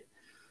already,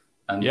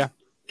 and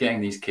getting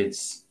these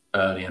kids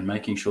early and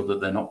making sure that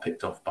they're not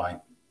picked off by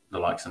the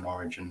likes of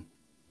Norwich and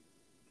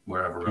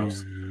wherever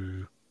else.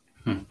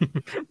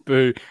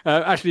 Boo.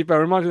 Actually, Bo,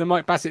 reminds me of the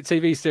Mike Bassett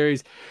TV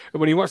series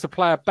when he watched a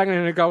player banging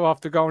in a goal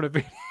after goal in a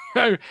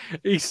video.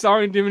 He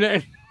signed him and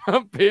ended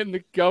up being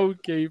the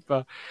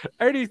goalkeeper.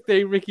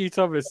 Anything Ricky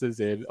Thomas is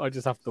in, I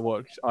just have to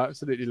watch. I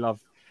absolutely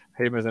love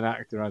him as an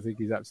actor. I think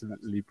he's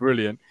absolutely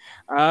brilliant.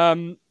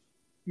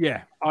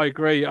 Yeah, I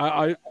agree.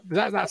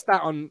 That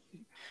stat on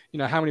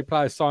how many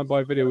players signed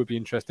by video would be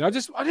interesting. I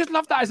just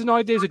love that as an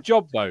idea, as a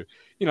job though.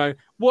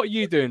 What are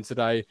you doing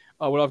today?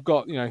 Oh well, I've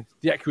got the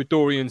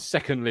Ecuadorian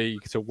second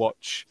league to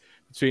watch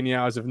between the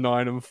hours of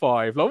 9 and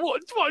 5. Like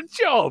what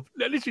job?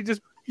 Literally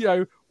just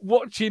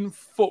watching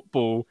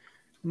football,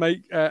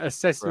 make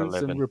assessments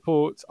and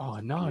reports. Oh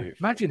no,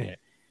 imagine it.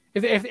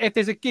 If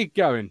there's a gig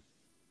going,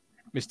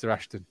 Mr.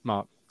 Ashton,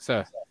 Mark,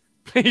 sir,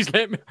 please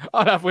let me.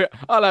 I'll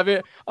have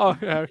it.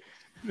 Oh,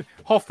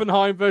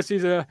 Hoffenheim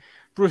versus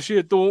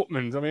Borussia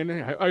Dortmund. I mean,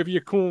 over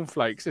your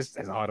cornflakes.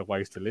 There's harder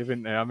ways to live,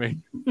 isn't there? I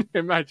mean,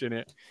 imagine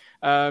it.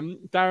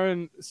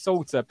 Darren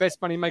Salter, best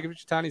money maker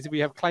for town is if we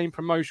have claim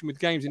promotion with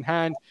games in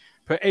hand.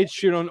 Put Ed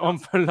Sheeran on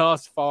for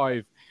last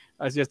 5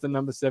 as just the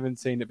number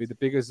 17. It'd be the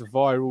biggest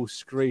viral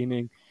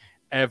screening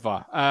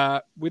ever.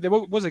 There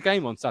was a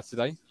game on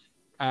Saturday.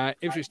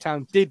 Ipswich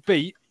Town did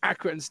beat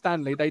Accrington and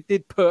Stanley. They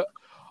did put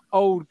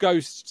old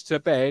ghosts to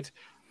bed.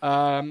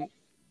 I'll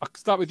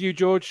start with you,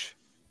 George.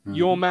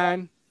 Your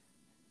man,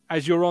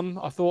 as you're on,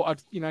 I thought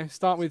I'd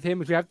start with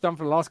him, as we have done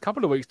for the last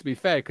couple of weeks, to be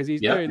fair, because he's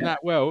doing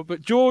that well.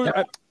 But George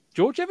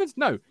Evans?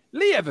 No,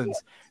 Lee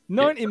Evans.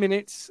 90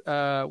 minutes,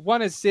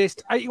 1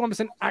 assist,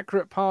 81%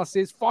 accurate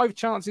passes, 5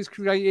 chances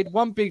created,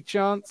 1 big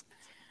chance.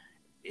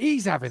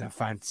 He's having a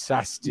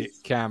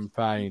fantastic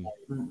campaign.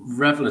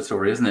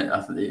 Revelatory, isn't it?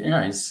 I think,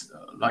 he's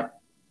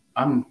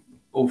I'm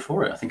all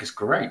for it. I think it's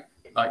great.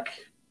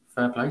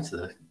 Fair play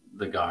to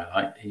the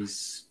guy.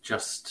 He's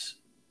just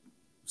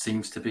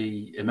seems to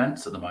be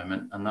immense at the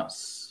moment, and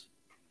there's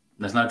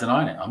no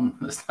denying it.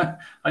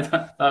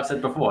 I've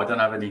said before, I don't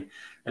have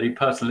any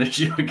personal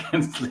issue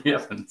against Lee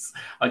Evans.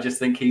 I just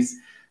think he's,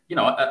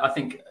 I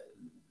think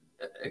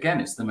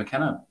again, it's the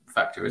McKenna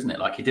factor, isn't it?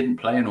 He didn't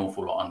play an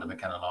awful lot under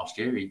McKenna last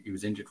year. He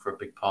was injured for a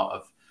big part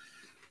of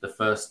the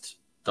first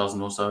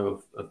dozen or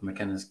so of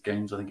McKenna's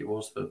games, I think it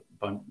was,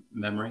 by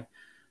memory.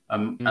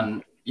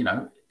 And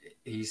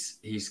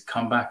he's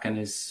come back and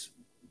is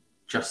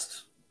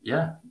just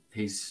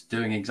he's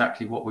doing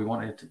exactly what we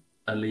wanted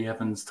a Lee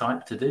Evans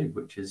type to do,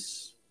 which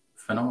is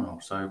phenomenal.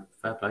 So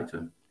fair play to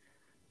him.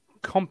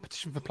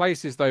 Competition for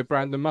places, though,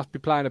 Brandon, must be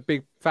playing a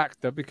big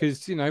factor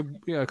because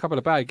a couple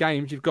of bad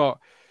games. You've got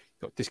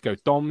Disco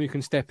Dom who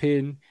can step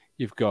in.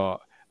 You've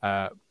got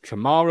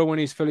Kamara when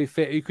he's fully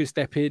fit who could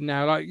step in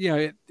now.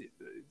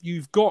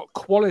 You've got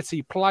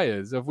quality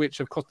players of which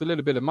have cost a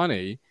little bit of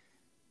money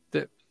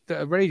that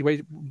are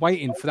really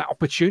waiting for that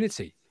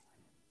opportunity.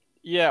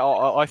 Yeah,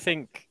 I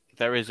think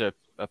there is a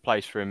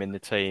place for him in the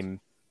team.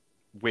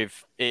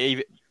 With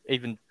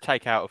even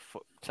take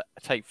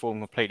form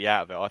completely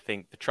out of it. I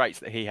think the traits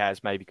that he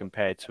has, maybe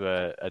compared to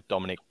a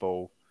Dominic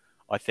Ball,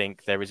 I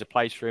think there is a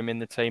place for him in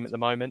the team at the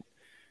moment.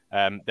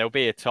 There'll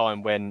be a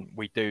time when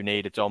we do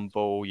need a Dom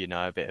Ball,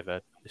 a bit of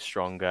a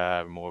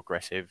stronger, more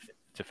aggressive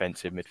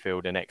defensive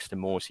midfielder next to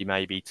Morsey,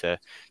 maybe to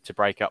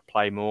break up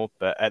play more.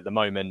 But at the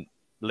moment,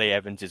 Lee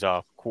Evans is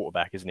our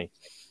quarterback, isn't he?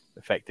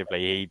 Effectively,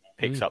 he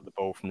picks up the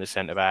ball from the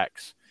centre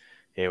backs.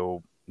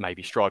 He'll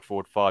maybe stride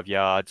forward 5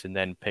 yards and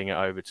then ping it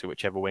over to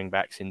whichever wing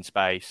back's in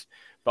space.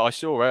 But I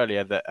saw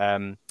earlier that I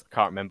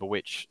can't remember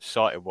which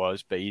site it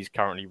was, but he's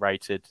currently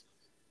rated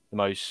the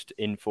most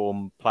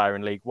informed player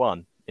in League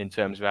One in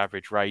terms of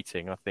average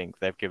rating. I think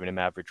they've given him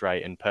average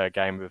rating per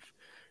game of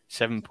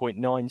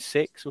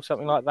 7.96 or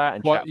something like that.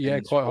 And quite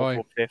high.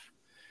 Or fifth.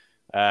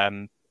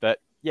 But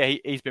yeah,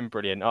 he's been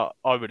brilliant.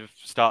 I would have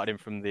started him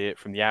from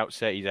the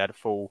outset. He's had a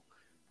full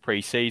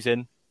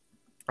pre-season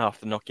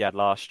after the knock he had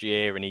last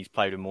year, and he's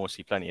played with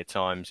Morsey plenty of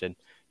times. And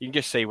you can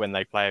just see when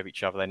they play with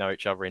each other, they know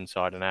each other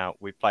inside and out.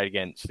 We've played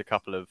against a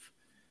couple of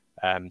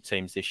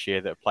teams this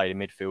year that have played in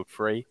midfield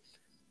three.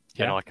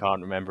 Yeah. And I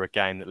can't remember a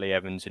game that Lee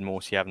Evans and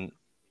Morsey haven't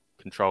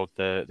controlled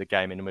the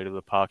game in the middle of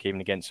the park,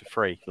 even against a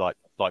free, like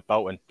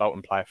Bolton.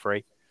 Bolton play a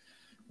free,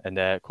 and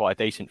they're quite a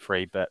decent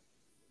free, but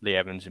Lee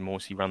Evans and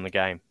Morsey run the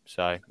game.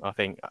 So I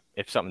think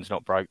if something's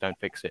not broke, don't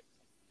fix it.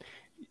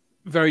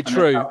 Very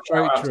true.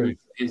 Very true.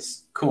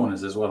 His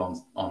corners as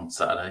well on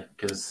Saturday,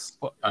 because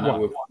I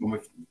know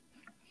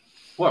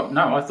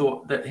I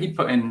thought that he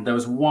put in. There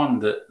was one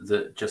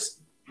that just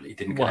he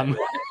didn't get it,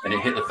 and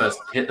it hit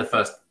the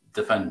first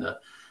defender.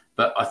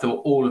 But I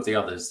thought all of the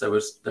others, there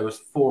was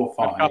 4 or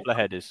 5. A couple of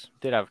headers.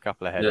 Did have a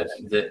couple of headers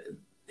that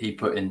he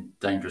put in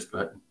dangerous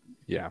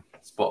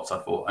spots, I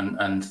thought,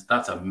 and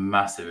that's a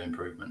massive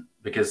improvement,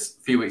 because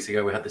a few weeks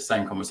ago we had the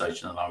same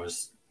conversation and I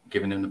was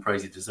giving him the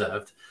praise he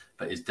deserved,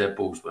 but his dead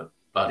balls were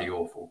bloody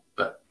awful.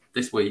 But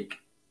this week,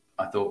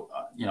 I thought,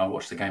 I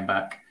watched the game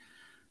back,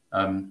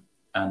 I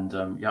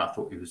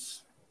thought he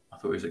was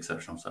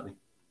exceptional Saturday.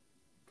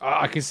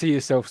 I can see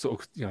yourself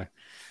sort of,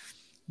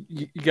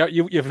 you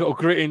have little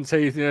gritting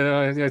teeth,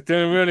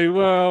 doing really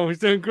well. He's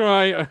doing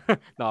great.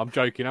 No, I'm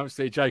joking. I'm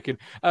absolutely joking.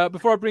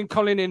 Before I bring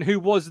Colin in, who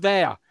was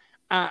there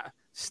at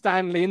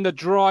Stanley in the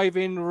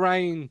driving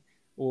rain,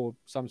 or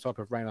some type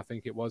of rain, I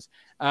think it was.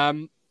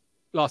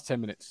 Last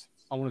 10 minutes.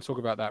 I want to talk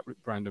about that,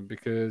 Brandon,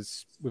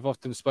 because we've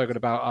often spoken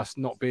about us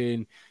not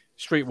being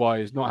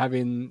streetwise, not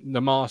having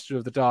the master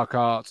of the dark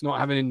arts, not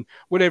having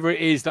whatever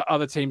it is that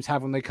other teams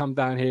have when they come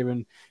down here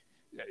and,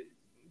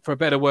 for a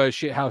better word,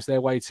 shithouse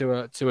their way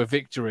to a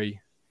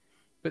victory.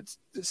 But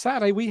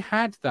Saturday, we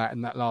had that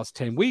in that last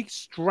 10. We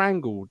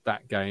strangled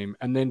that game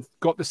and then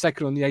got the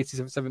second on the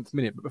 87th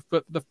minute.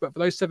 But for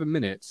those 7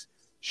 minutes,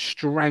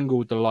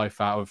 strangled the life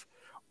out of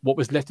what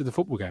was left of the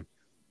football game.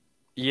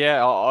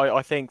 Yeah,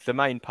 I think the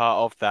main part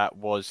of that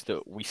was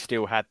that we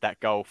still had that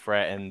goal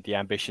threat and the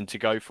ambition to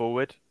go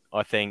forward.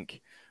 I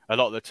think a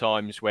lot of the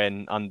times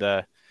when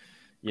under,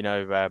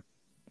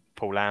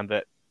 Paul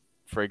Lambert,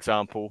 for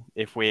example,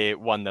 if we're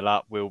 1-0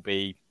 up, we'll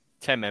be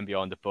 10 men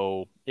behind the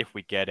ball. If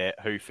we get it,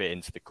 hoof it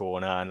into the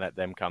corner and let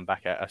them come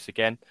back at us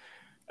again.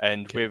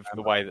 And with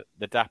the way that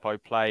the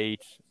Dapo played,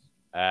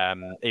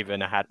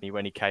 even Ahadney,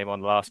 when he came on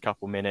the last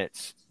couple of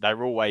minutes, they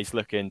were always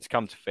looking to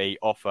come to feet,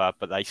 offer,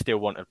 but they still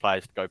wanted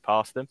players to go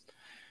past them.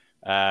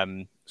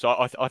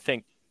 So I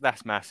think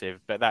that's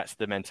massive, but that's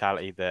the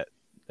mentality that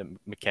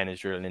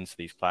McKenna's drilling into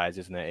these players,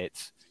 isn't it?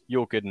 It's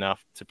you're good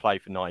enough to play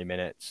for 90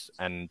 minutes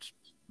and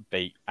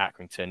beat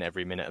Accrington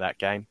every minute of that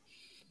game.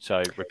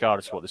 So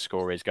regardless of what the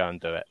score is, go and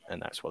do it,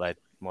 and that's what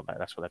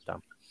they've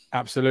done.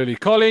 Absolutely,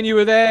 Colin, you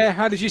were there.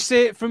 How did you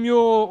see it from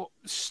your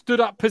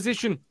stood-up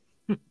position?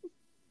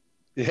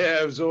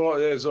 Yeah, it was all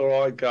right. It was all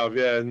right, Gav.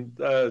 Yeah, and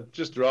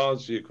just to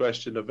answer your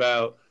question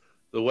about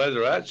the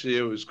weather, actually,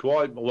 it was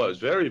it was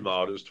very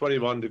mild. It was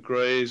 21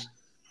 degrees.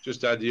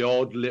 Just had the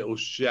odd little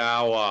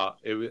shower.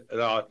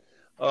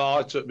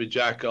 I took my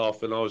jacket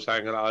off and I was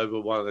hanging over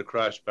one of the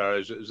crash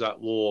barriers. It was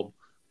that warm.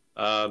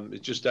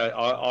 It just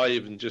I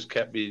even just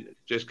kept my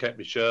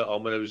shirt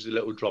on when it was a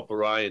little drop of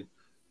rain.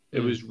 It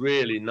was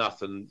really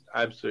nothing,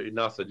 absolutely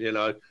nothing.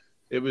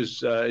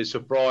 It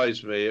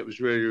surprised me. It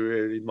was really,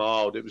 really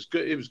mild. It was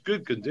good. It was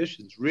good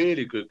conditions,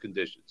 really good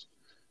conditions,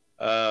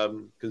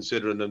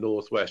 considering the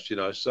northwest.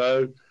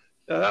 So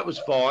that was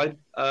fine.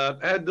 How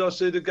did I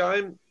see the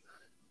game?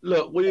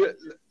 Look, we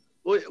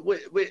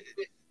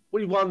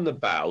won the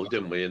battle,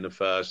 didn't we, in the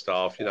first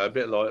half? A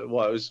bit like it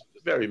was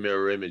a very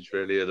mirror image,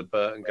 really, of the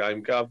Burton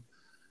game, Gov.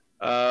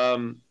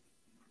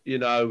 We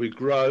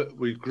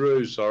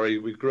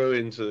grew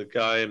into the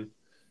game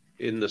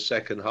in the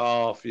second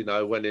half.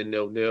 Went in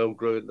 0-0,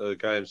 grew into the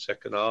game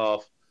second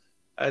half,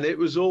 and it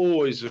was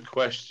always a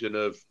question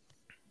of,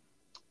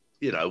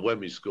 when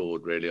we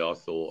scored. Really, I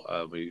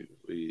thought we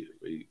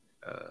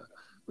I'm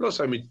not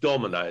saying we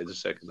dominated the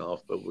second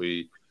half, but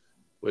we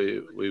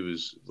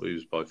was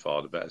by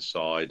far the better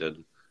side,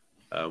 and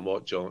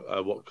what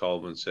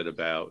Coleman said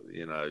about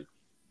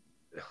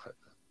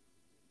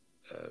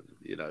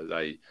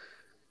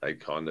they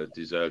kind of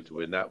deserved to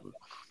win. That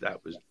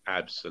was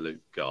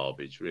absolute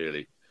garbage,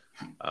 really.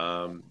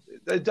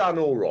 They've done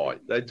all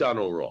right.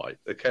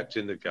 They kept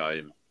in the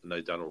game and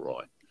they've done all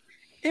right.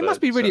 It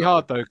must be really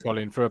hard though,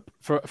 Colin, for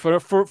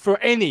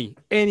any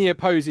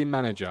opposing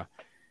manager.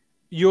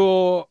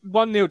 You're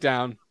 1-0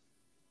 down,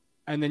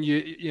 and then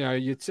you're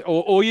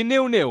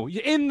 0-0.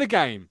 You're in the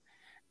game,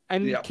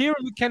 and Kieran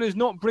McKenna's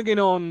not bringing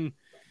on.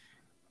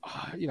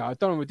 I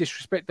don't want to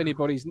disrespect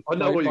anybody's. I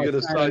know what you're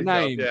going to say.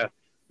 Name.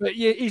 But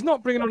he's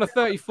not bringing on a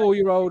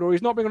 34-year-old, or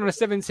he's not bringing on a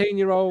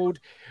 17-year-old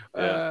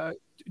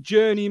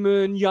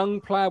journeyman, young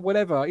player,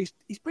 whatever. He's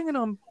bringing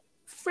on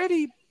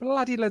Freddie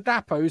bloody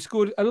Ladapo, who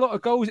scored a lot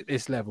of goals at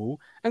this level,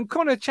 and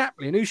Connor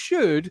Chaplin, who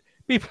should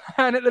be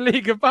playing at the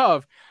league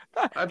above.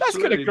 That's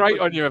going to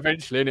grate on you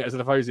eventually, isn't it, as an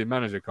opposing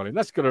manager, Colin?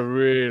 That's going to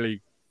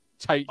really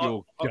take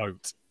your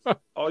goat.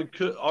 I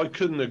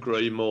couldn't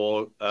agree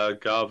more,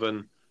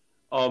 Gavin.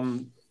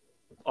 I'm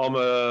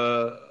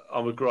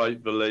a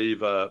great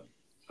believer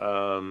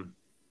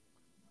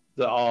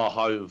that our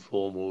home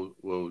form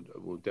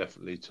will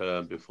definitely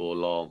turn before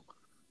long.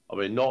 I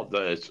mean, not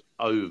that it's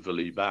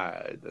overly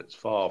bad. It's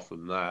far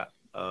from that.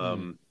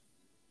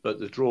 But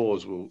the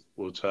draws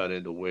will turn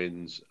into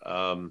wins.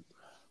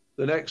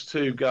 The next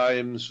two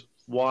games,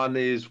 one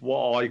is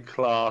what I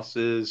class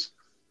as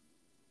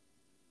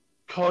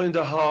kind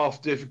of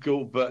half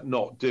difficult, but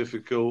not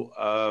difficult.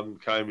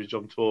 Cambridge,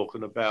 I'm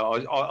talking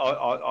about.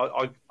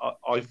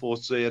 I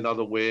foresee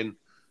another win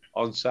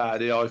on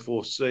Saturday. I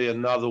foresee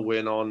another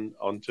win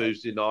on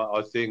Tuesday night.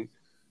 I think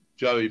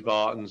Joey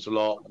Barton's a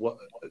lot.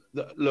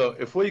 Look,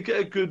 if we get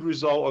a good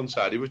result on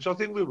Saturday, which I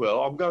think we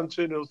will, I'm going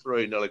 2-0,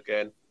 3-0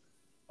 again.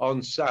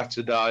 On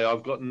Saturday,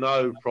 I've got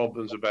no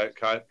problems about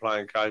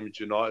playing Cambridge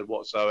United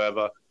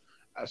whatsoever,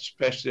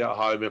 especially at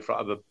home in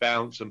front of a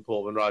bouncing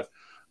Portman Road.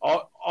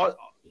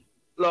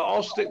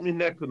 I'll stick my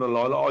neck on the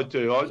line like I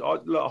do.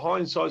 Look,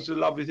 hindsight's a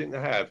lovely thing to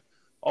have.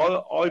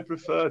 I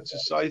prefer to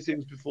say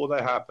things before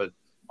they happen.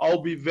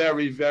 I'll be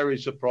very, very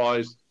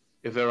surprised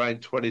if there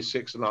ain't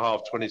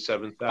 26,500,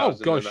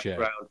 27,000 in that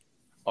ground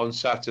on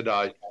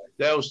Saturday.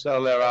 They'll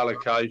sell their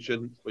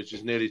allocation, which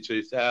is nearly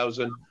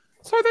 2,000.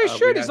 So they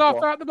should. It's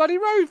half out the bloody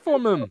road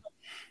from them.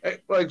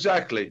 Well,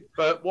 exactly.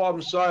 But what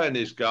I'm saying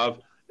is,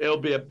 Gov, it'll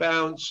be a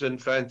bounce and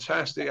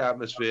fantastic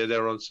atmosphere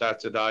there on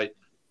Saturday.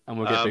 And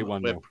we'll get big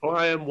one. We're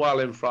playing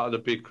well in front of the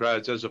big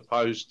crowds as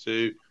opposed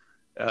to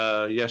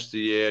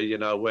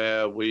yesteryear,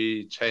 where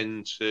we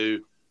tend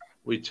to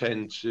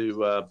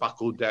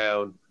buckle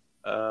down,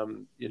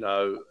 and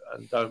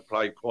don't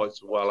play quite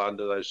so well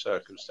under those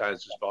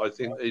circumstances. But I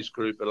think these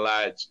group of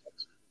lads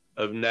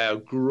have now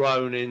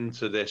grown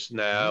into this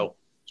now,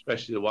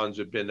 especially the ones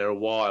who've been there a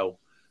while.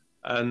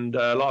 And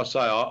like I say,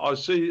 I'll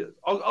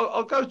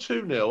go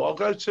 2-0. I'll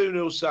go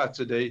 2-0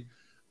 Saturday.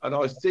 And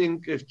I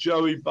think if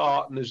Joey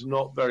Barton is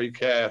not very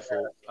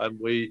careful and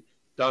we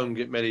don't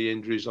get many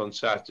injuries on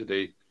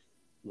Saturday,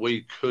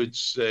 we could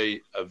see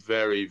a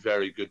very,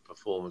 very good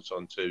performance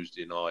on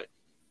Tuesday night.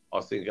 I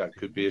think that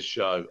could be a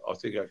show. I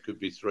think that could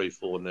be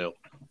 3-4-0.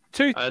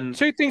 Two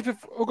things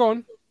before.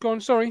 Go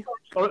on. Sorry,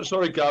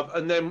 Gov.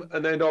 And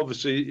then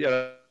obviously,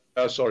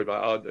 sorry, mate.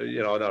 I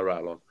know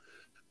rattle on.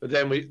 But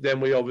then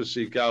we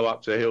obviously go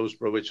up to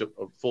Hillsborough, which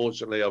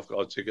unfortunately I've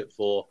got a ticket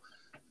for,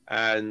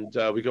 and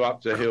we go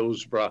up to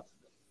Hillsborough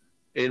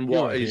in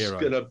what is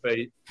going to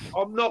be.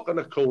 I'm not going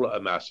to call it a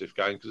massive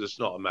game because it's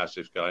not a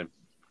massive game.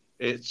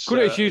 It's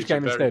a huge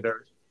game instead.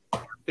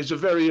 It's a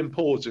very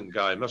important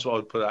game. That's what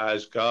I'd put it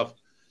as, Gov.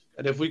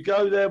 And if we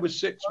go there with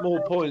 6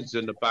 more points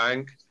in the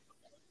bank,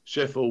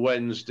 Sheffield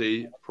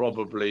Wednesday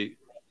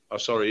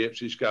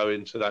Ipswich go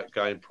into that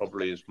game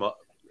probably as much.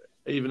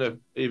 Even if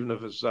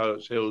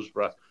it's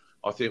Hillsborough,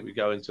 I think we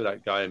go into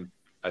that game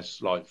as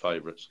slight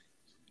favourites.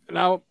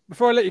 Now,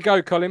 before I let you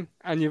go, Colin,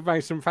 and you've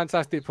made some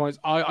fantastic points,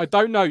 I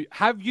don't know.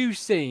 Have you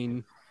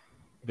seen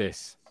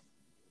this?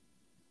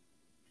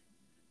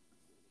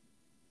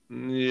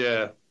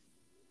 Yeah,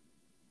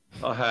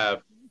 I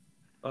have.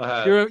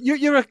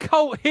 You're a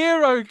cult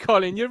hero,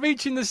 Colin. You're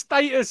reaching the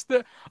status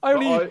that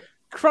only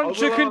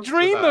Cruncher can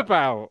dream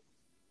about.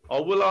 I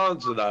will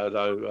answer that,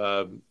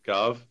 though,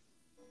 Gov.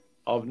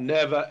 I've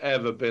never,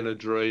 ever been a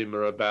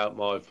dreamer about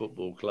my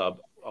football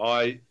club.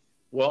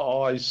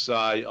 What I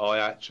say, I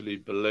actually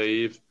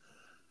believe.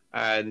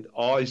 And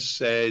I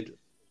said,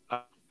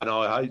 and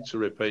I hate to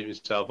repeat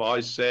myself, I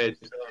said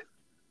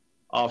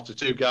after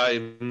 2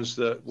 games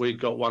that we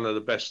got one of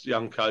the best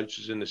young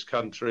coaches in this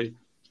country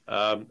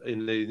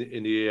in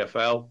the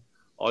EFL.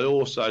 I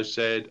also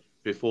said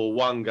before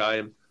 1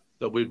 game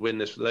that we'd win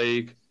this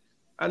league.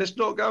 And it's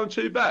not going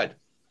too bad.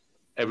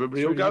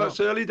 Everybody will go, it's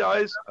early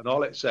days, and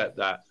I'll accept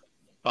that.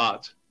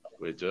 But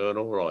we're doing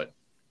all right.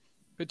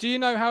 But do you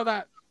know how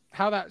that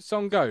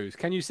song goes?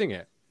 Can you sing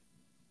it?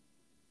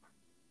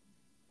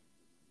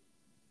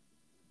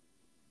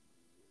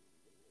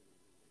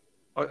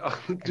 I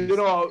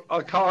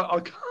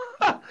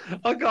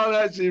can't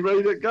actually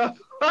read it, Gav.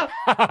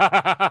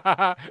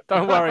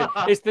 Don't worry.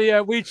 It's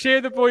the We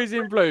Cheer the Boys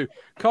in Blue.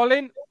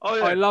 Colin,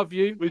 I love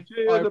you. We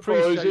cheer the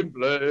boys in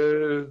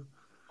blue.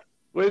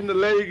 Win the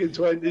league in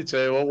 22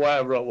 or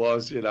whatever it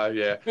was,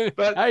 yeah.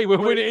 But hey, we'll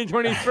win it in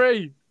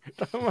 23.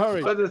 Don't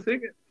worry. But the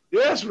thing,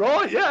 yes,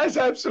 right, yeah, it's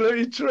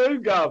absolutely true,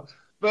 Gov.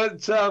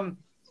 But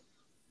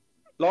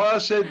like I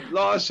said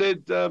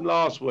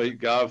last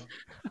week, Gov.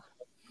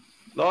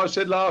 Like I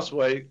said last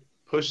week,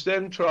 push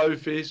them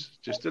trophies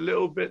just a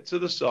little bit to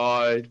the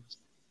side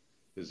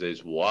because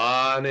there's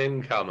one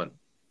incoming.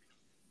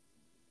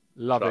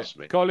 Love Trust it.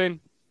 me. Colin,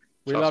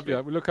 we Trust love me.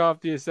 you. Look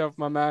after yourself,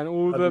 my man.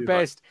 All Love the you,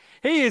 best.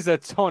 He is a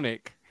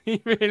tonic.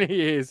 He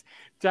really is.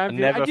 I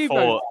Champion. never And you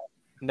thought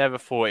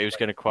he was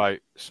going to quote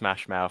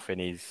Smash Mouth in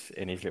his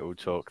little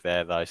talk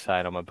there, though,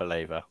 saying I'm a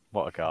believer.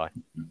 What a guy!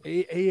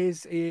 He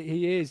is.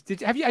 He is.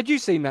 Had you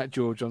seen that,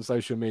 George, on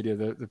social media?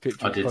 The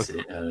picture. I did see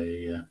it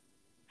earlier. Yeah.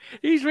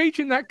 He's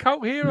reaching that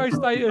cult hero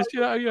status.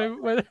 You know,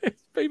 where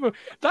people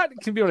that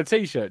can be on a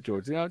T-shirt,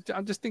 George. You know,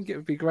 I just think it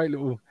would be a great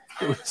little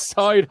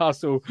side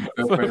hustle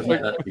Feel free to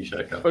make that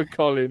t-shirt go. for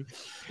Colin.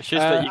 It's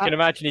just that you can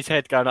imagine his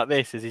head going like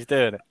this as he's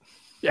doing it.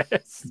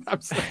 Yes,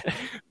 absolutely.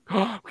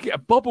 We get a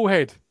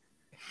bobblehead.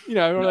 You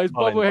know, one of those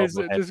Colin bobbleheads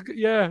that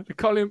bobblehead. the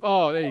Colin.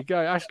 Oh, there you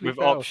go, Ashley. With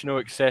Bell. optional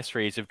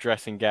accessories of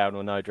dressing gown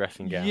or no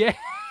dressing gown. Yeah.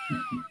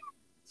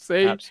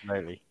 See,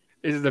 Absolutely.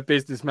 this is the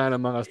businessman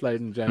among us,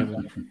 ladies and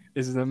gentlemen.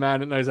 This is the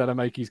man that knows how to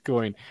make his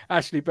coin.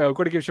 Ashley Bell,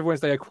 got to give Sheffield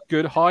Wednesday a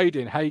good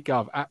hiding. Hey,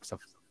 Gov,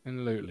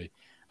 absolutely.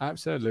 I've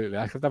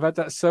had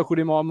that circled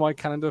in on my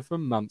calendar for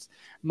months.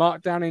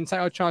 Mark Downing,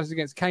 take our chances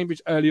against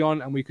Cambridge early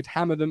on, and we could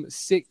hammer them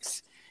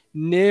 6-0.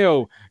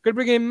 Going to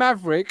bring in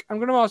Maverick. I'm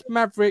going to ask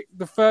Maverick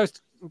the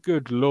first.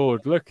 Good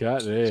Lord, look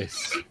at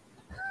this.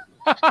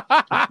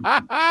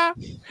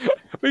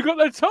 We've got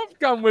the Top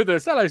Gun with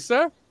us. Hello,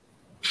 sir.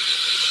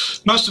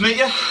 Nice to meet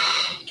you.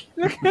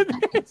 Look at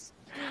this.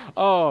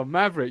 Oh,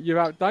 Maverick, you've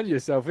outdone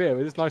yourself here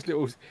with this nice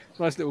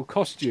little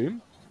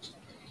costume.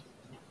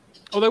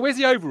 Although, where's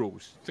the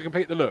overalls to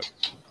complete the look?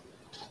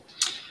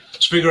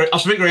 I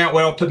was figuring out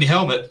where I'll put my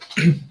helmet.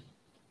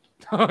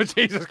 Oh,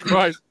 Jesus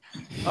Christ.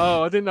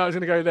 Oh, I didn't know I was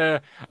going to go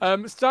there.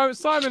 So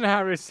Simon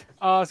Harris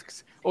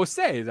asks, or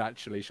says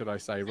actually, should I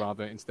say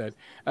rather instead,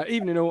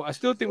 even in all, I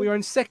still think we are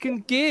in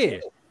second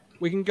gear.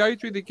 We can go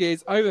through the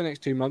gears over the next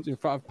 2 months in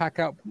front of Pack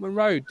Out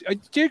Road.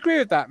 Do you agree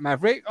with that,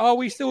 Maverick? Are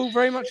we still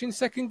very much in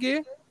second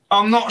gear?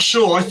 I'm not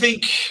sure. I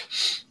think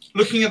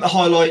looking at the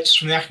highlights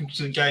from the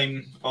Accrington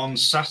game on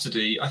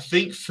Saturday, I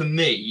think for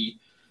me,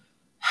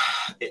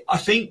 I'm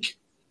saying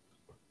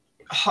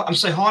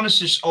Harness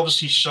has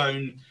obviously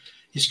shown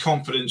his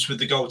confidence with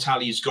the goal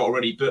tally he's got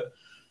already, but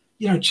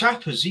you know,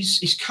 Chappers,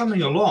 he's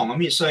coming along. I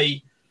mean, it's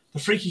the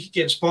free kick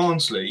against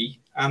Barnsley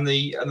and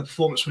the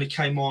performance when he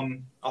came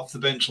on off the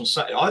bench on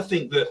Saturday. I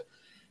think that,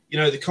 you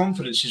know, the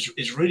confidence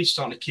is really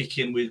starting to kick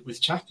in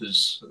with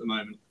Chappers at the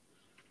moment.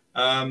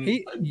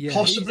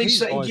 Possibly he's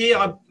second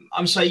gear.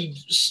 I'm saying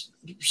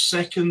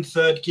second,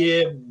 third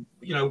gear.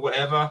 You know,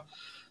 whatever.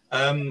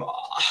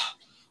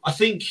 I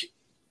think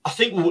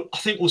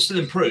we'll still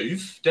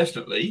improve.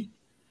 Definitely.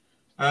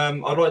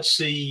 I'd like to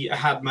see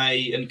Ahad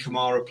and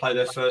Kamara play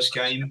their first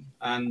game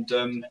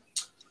and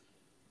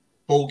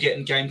Ball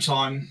getting game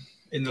time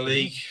in the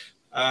league.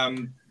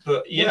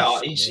 But yeah,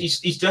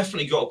 he's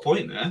definitely got a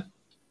point there.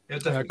 Yeah,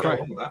 definitely got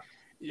on with that.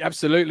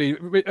 Absolutely.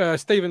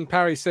 Stephen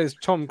Parry says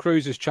Tom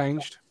Cruise has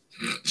changed.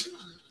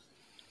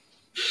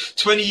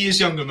 20 years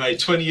younger, mate.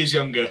 20 years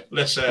younger.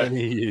 Let's say.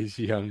 20 years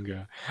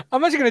younger.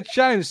 I'm actually going to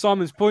challenge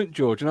Simon's point,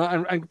 George,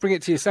 and bring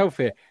it to yourself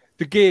here.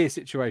 The gear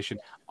situation.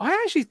 I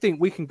actually think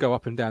we can go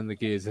up and down the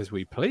gears as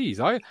we please.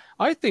 I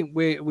think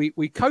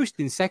we coast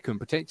in second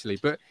potentially,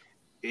 but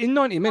in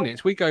 90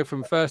 minutes we go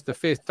from first to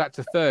fifth, back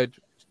to third,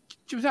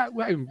 without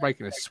even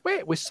breaking a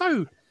sweat. We're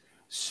so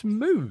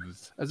smooth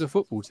as a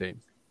football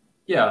team.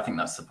 Yeah, I think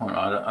that's the point.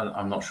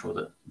 I'm not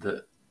sure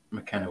that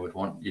McKenna would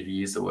want you to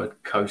use the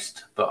word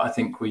coast, but I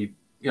think we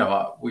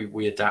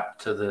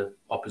adapt to the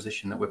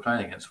opposition that we're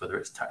playing against, whether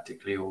it's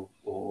tactically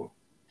or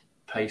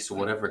pace or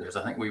whatever it is.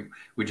 I think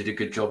we did a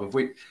good job of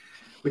we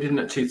didn't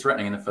look too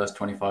threatening in the first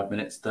 25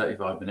 minutes,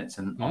 35 minutes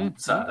on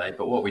Saturday,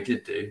 but what we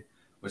did do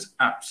was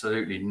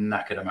absolutely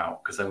knackered them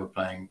out because they were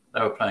playing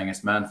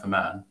us man for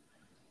man,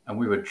 and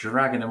we were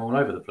dragging them all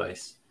over the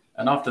place.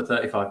 And after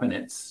 35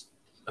 minutes,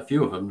 a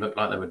few of them looked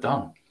like they were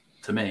done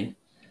to me.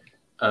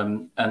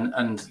 And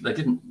they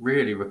didn't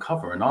really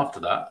recover. And after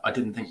that, I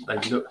didn't think they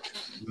looked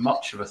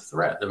much of a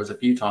threat. There was a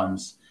few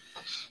times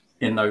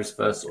in those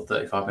first sort of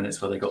 35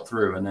 minutes where they got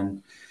through,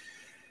 and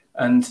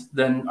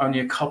then only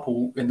a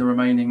couple in the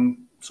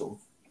remaining sort of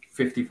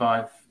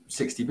 55,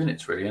 60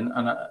 minutes really. And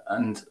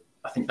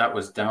I think that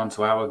was down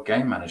to our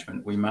game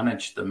management. We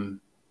managed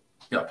them,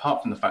 you know,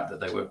 apart from the fact that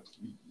they were,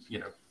 you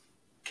know,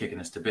 kicking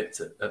us to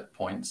bits at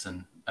points,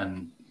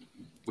 and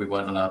we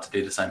weren't allowed to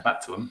do the same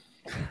back to them.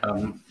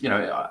 You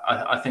know,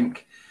 I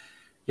think,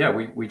 yeah,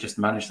 we just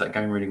managed that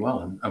game really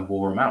well and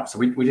wore them out. So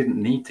we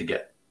didn't need to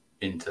get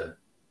into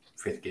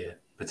fifth gear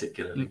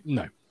particularly.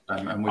 No.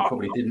 And we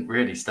probably didn't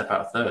really step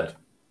out of third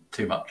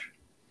too much.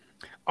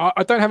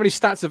 I don't have any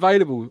stats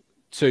available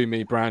to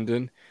me,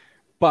 Brandon,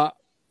 but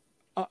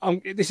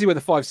this is where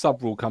the 5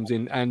 sub rule comes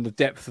in and the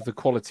depth of the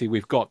quality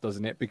we've got,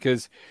 doesn't it?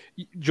 Because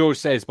George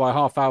says by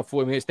half hour,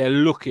 40 minutes, they're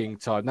looking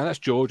tired. Now, that's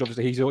George.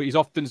 Obviously, he's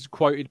often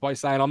quoted by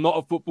saying, I'm not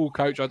a football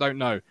coach, I don't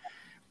know.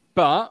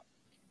 But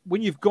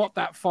when you've got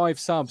that 5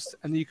 subs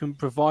and you can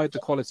provide the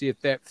quality of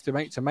depth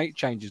to make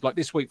changes, like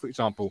this week, for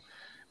example,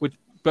 with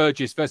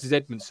Burgess versus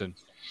Edmondson,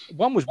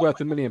 one was worth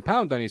 £1 million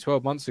only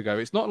 12 months ago.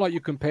 It's not like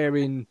you're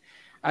comparing,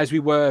 as we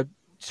were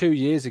 2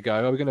 years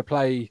ago, are we going to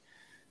play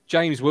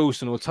James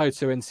Wilson or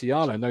Toto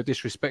Enciano? No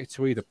disrespect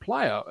to either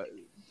player.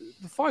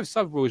 The 5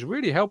 sub rule is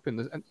really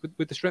helping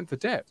with the strength of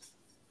depth.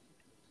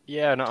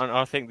 Yeah, and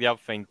I think the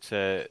other thing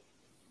to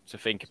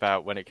think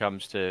about when it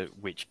comes to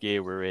which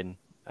gear we're in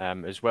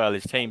as well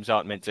is teams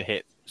aren't meant to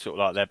hit sort of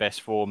like their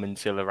best form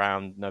until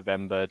around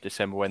November,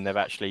 December, when they've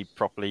actually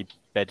properly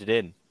bedded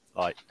in.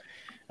 Like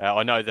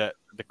I know that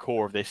the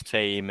core of this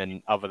team,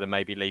 and other than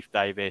maybe Leif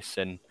Davis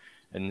and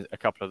a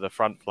couple of the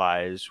front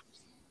players,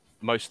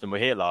 most of them were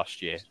here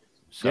last year.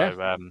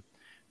 So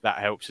that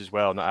helps as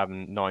well, not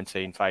having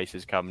 19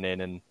 faces coming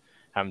in and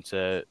having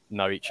to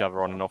know each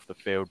other on and off the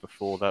field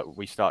before that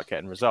we start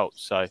getting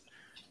results. So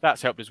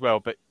that's helped as well.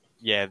 But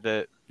yeah,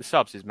 the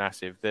subs is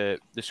massive. The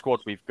squad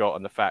we've got,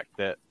 and the fact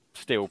that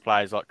still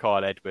players like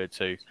Kyle Edwards,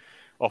 who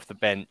off the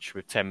bench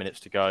with 10 minutes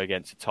to go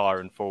against a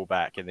tyrant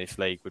fullback in this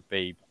league would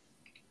be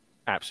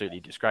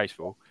absolutely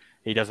disgraceful.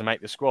 He doesn't make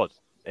the squad.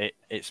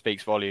 It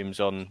speaks volumes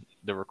on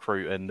the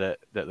recruiting that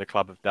the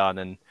club have done,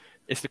 and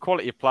it's the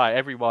quality of play.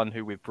 Everyone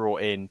who we've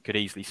brought in could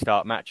easily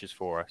start matches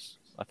for us.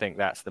 I think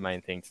that's the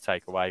main thing to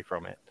take away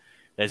from it.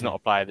 There's not a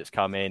player that's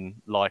come in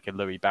like a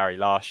Louis Barry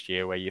last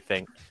year where you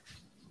think,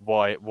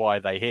 why are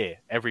they here?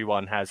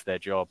 Everyone has their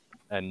job.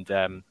 And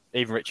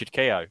even Richard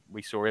Keogh,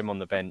 we saw him on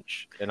the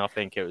bench, and I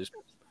think it was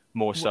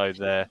more so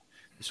the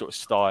sort of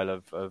style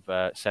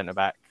of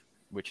centre-back,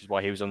 which is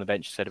why he was on the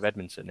bench instead of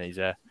Edmondson. He's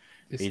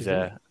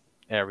a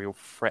aerial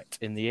threat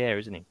in the air,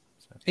 isn't he?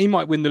 So. He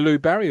might win the Lou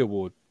Barry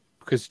Award.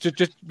 Because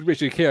just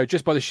Richard Keogh,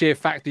 just by the sheer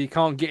fact that he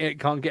can't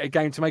get a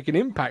game to make an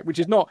impact, which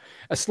is not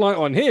a slight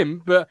on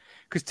him, but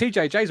because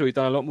TJJ's already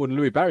done a lot more than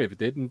Louis Barry ever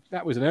did, and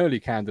that was an early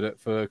candidate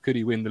for could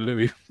he win the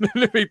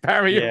Louis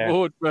Barry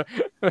Award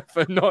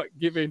for not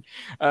giving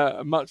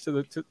much to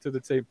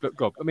the team. But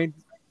God, I mean,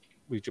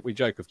 we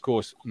joke, of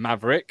course,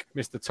 Maverick,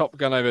 Mr. Top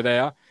Gun over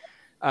there,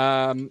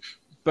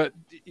 but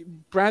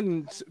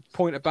Brandon's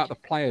point about the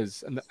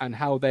players and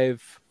how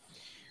they've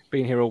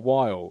been here a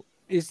while.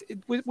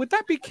 Would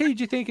that be key,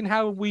 do you think, in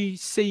how we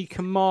see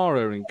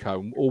Kamara and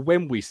co, or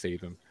when we see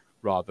them,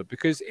 rather?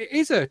 Because it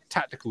is a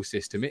tactical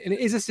system, and it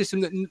is a system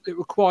that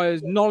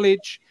requires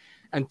knowledge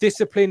and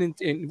discipline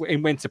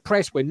in when to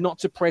press, when not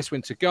to press,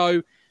 when to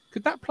go.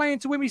 Could that play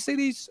into when we see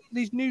these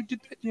new,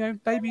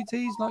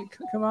 debutees like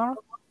Kamara?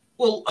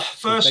 Well,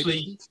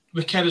 firstly,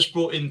 McKenna's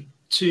brought in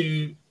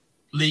 2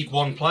 League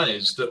One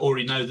players that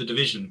already know the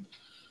division.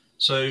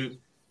 So,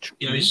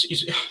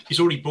 he's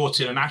already brought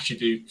in an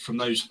attribute from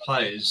those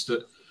players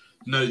that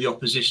know the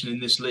opposition in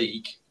this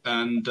league,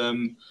 and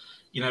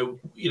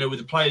with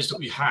the players that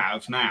we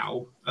have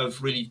now, have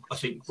really, I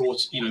think,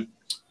 brought into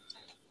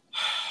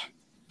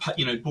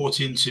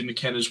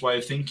McKenna's way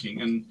of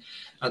thinking. And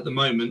at the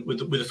moment, with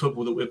the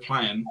football that we're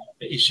playing,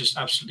 it's just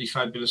absolutely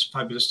fabulous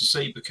to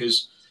see.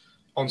 Because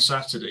on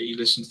Saturday,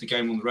 listening to the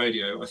game on the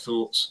radio, I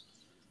thought,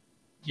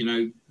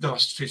 the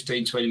last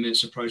 15, 20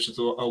 minutes approach, I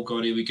thought, oh,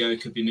 God, here we go.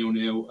 It could be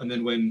 0-0. And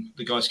then when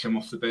the guys came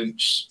off the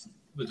bench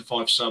with the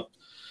 5 sub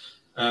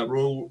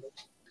rule,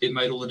 it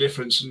made all the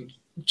difference. And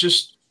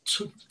just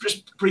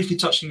briefly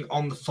touching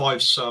on the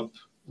 5 sub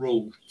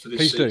rule for this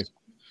season. Please do.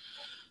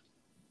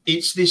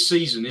 It's this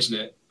season, isn't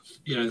it?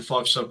 The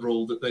 5 sub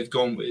rule that they've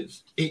gone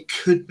with. It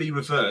could be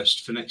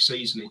reversed for next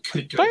season. It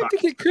could go back. I don't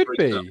think it could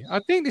be.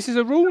 I think this is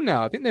a rule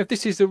now. I think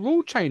this is a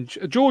rule change.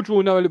 George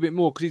will know a little bit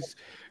more because he's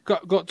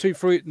got 2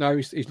 fruit. No,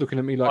 he's looking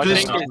at me like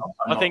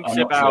I think it's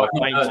about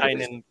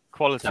maintaining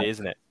quality,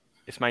 isn't it?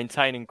 It's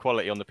maintaining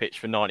quality on the pitch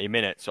for 90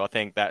 minutes. So I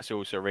think that's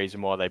also a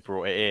reason why they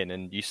brought it in.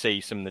 And you see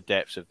some of the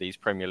depths of these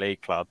Premier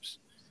League clubs.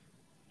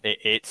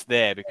 It's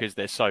there because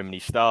there's so many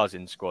stars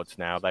in squads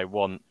now. They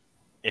want,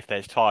 if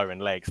there's tiring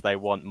legs, they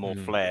want more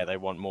flair. They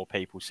want more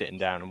people sitting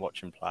down and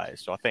watching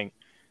players. So I think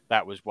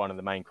that was one of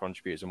the main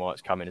contributors and why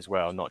it's coming as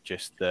well, not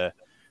just the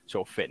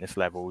sort of fitness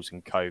levels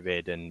and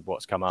COVID and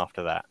what's come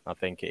after that. I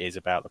think it is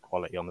about the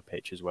quality on the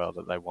pitch as well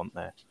that they want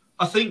there.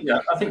 I think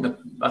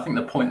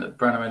the point that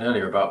Brandon made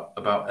earlier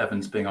about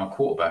Evans being our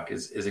quarterback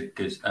is a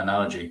good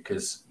analogy,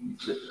 because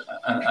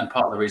and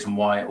part of the reason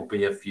why it will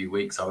be a few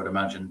weeks, I would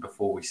imagine,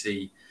 before we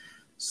see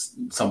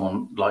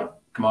someone like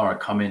Kamara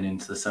come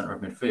into the centre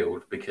of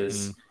midfield,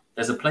 because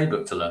there's a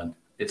playbook to learn.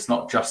 It's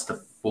not just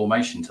a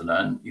formation to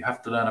learn. You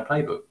have to learn a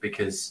playbook,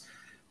 because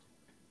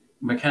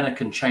McKenna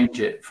can change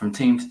it from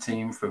team to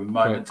team, from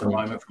moment to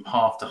moment, from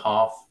half to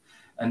half.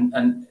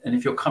 And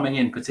if you're coming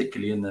in,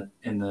 particularly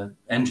in the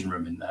engine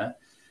room in there,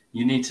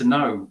 you need to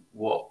know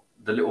what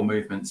the little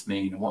movements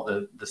mean and what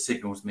the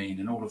signals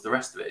mean and all of the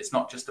rest of it. It's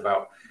not just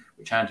about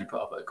which hand you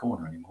put up at a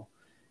corner anymore.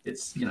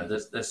 It's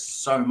there's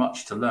so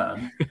much to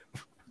learn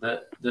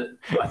that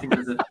I think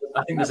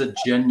there's a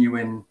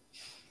genuine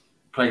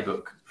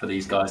playbook for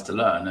these guys to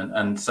learn,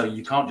 and so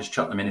you can't just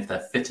chuck them in if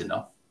they're fit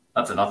enough.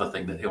 That's another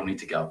thing that he'll need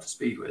to get up to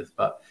speed with,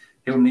 but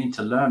he'll need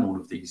to learn all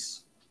of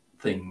these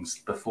things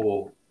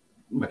before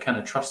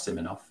McKenna trusts him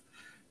enough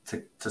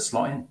to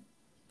slot in.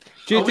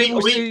 Do you think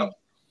we'll see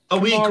Are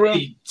we Kamara?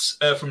 agreed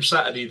from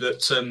Saturday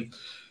that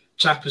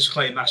Chappers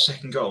claimed that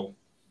second goal?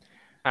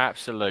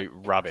 Absolute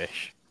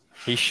rubbish.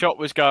 His shot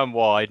was going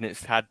wide and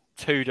it's had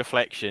 2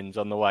 deflections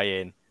on the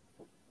way in.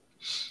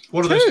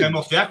 One of those came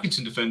off the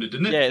Accrington defender,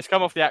 didn't it? Yeah, it's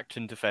come off the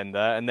Acton defender,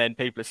 and then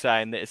people are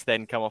saying that it's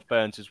then come off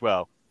Burns as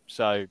well.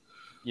 So,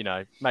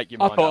 make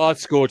your I mind thought up. I'd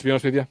score, to be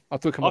honest with you. I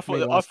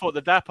thought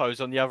the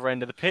Dapo's on the other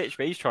end of the pitch,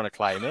 but he's trying to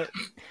claim it.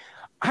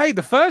 Hey,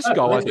 the first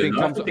goal, I think,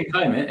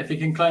 If he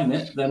can claim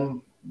it, then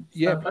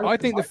I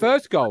think the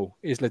first goal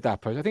is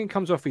Ladapo's. I think it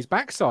comes off his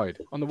backside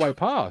on the way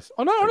past.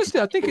 Oh no, honestly,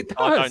 I think it does.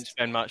 I don't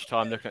spend much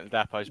time looking at the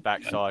Dapo's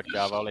backside,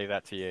 Gav. I'll leave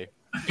that to you.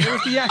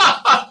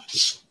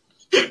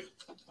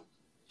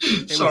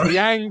 It was the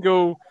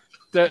angle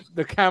that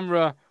the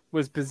camera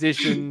was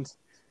positioned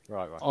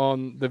Right.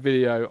 on the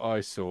video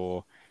I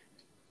saw.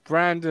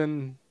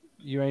 Brandon,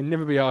 you ain't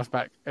never be asked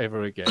back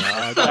ever again.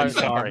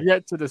 Sorry. I'm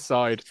yet to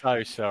decide.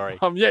 So sorry.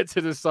 I'm yet to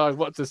decide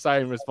what to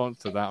say in response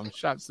to that. I'm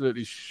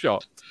absolutely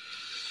shocked.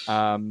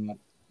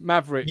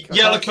 Maverick.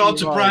 Yellow card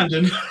to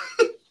Brandon.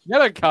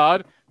 Yellow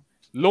card.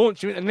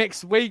 Launch him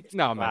next week.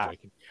 No, I'm not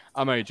joking.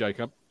 I'm only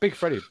joking. I'm big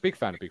fan of Big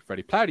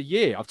Freddie. Player of the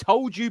year. I've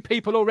told you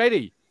people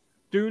already.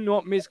 Do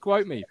not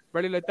misquote me.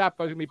 Freddie Ladapo's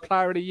going to be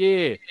player of the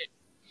year.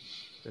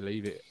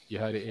 Believe it. You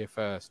heard it here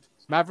first.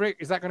 Maverick,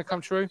 is that going to come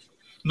true?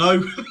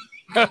 No.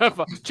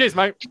 Cheers,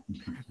 mate.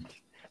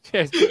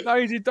 Cheers. No,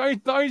 you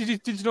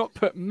did not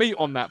put meat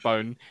on that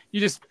bone.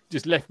 You just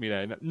left me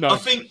there. No.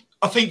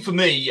 I think for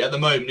me at the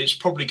moment it's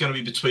probably going to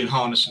be between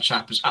Harness and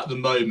Chappers at the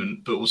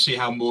moment, but we'll see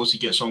how Morsey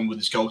gets on with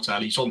his goal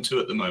tally. He's on 2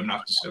 at the moment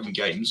after 7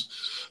 games,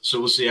 so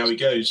we'll see how he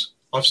goes.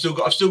 I've still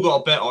got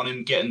a bet on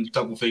him getting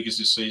double figures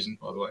this season,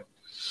 by the way.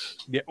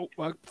 Yeah,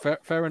 well,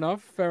 fair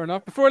enough.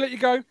 Before I let you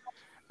go,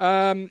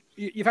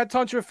 you've had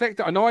time to reflect.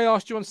 I know I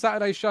asked you on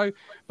Saturday's show,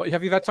 but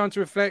have you had time to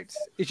reflect?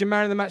 Is your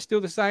man of the match still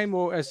the same,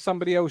 or has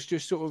somebody else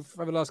just sort of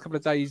over the last couple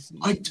of days?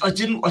 I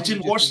didn't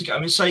watch the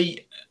game.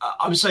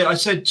 I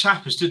said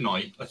Chappers, didn't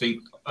I? I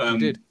think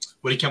did.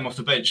 When he came off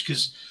the bench,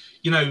 because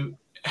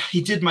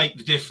he did make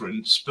the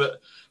difference.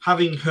 But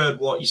having heard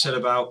what you said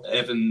about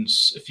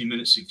Evans a few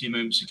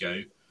moments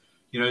ago,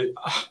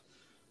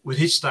 with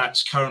his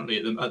stats currently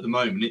at the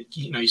moment,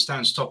 he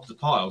stands top of the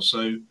pile.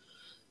 So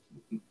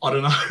I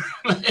don't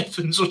know,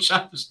 Evans or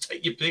Chappers,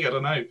 take your pick. I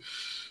don't know.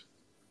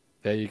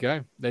 There you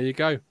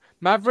go.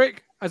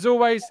 Maverick, as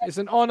always, it's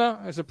an honour,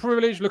 it's a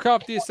privilege. Look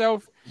after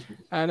yourself,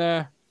 and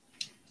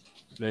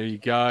there you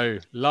go.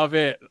 Love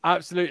it.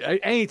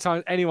 Absolutely.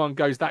 Anytime anyone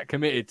goes that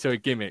committed to a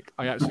gimmick,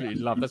 I absolutely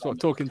love. That's what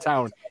Talking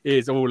Town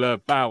is all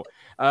about.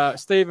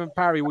 Stephen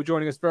Parry will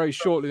join us very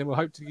shortly, and we'll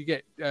hope to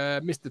get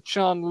Mr.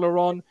 Chandler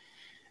on.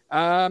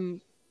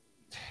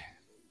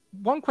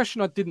 One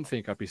question I didn't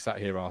think I'd be sat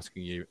here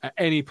asking you at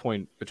any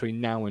point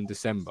between now and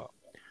December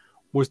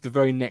was the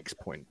very next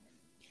point.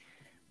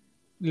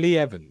 Lee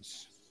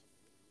Evans.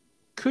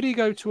 Could he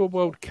go to a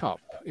World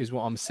Cup, is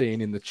what I'm seeing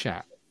in the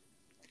chat.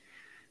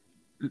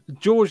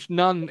 George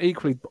Nunn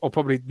equally, or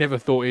probably never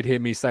thought he'd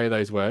hear me say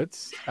those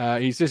words.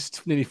 He's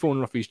just nearly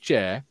fallen off his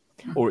chair,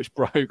 or it's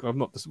broke. I'm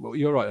not. Well,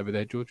 you're right over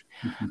there, George.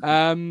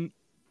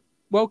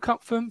 World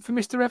Cup for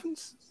Mr.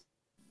 Evans?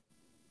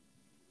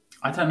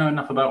 I don't know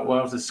enough about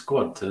Wales'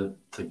 squad to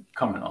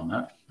comment on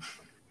that,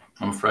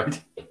 I'm afraid.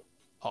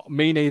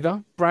 Me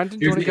neither. Brandon,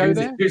 do you want to go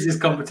there? Who's his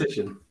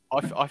competition?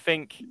 I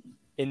think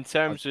in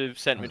terms of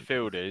centre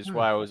midfielders,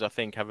 Wales, I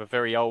think, have a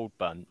very old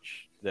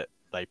bunch that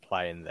they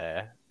play in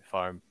there, if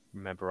I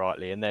remember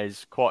rightly. And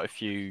there's quite a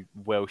few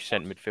Welsh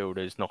centre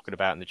midfielders knocking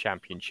about in the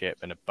Championship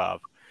and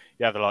above.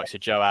 You have the likes of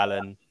Joe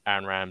Allen,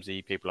 Aaron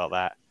Ramsey, people like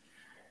that.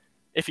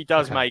 If he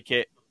does make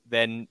it,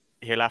 then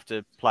he'll have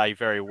to play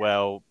very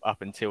well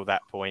up until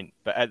that point.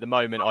 But at the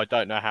moment, I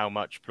don't know how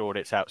much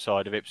plaudits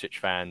outside of Ipswich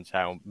fans,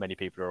 how many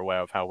people are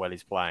aware of how well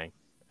he's playing.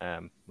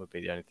 Would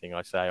be the only thing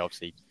I say.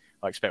 Obviously,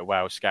 I expect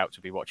Wales scouts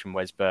to be watching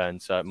Wes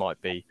Burns, so it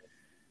might be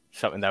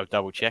something they'll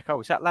double check.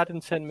 Oh, is that lad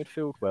in centre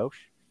midfield Welsh?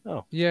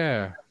 Oh,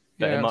 yeah,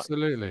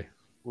 absolutely.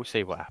 We'll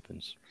see what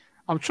happens.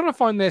 I'm trying to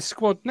find their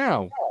squad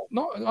now.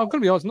 I'm going to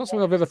be honest, not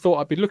something I've ever thought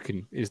I'd be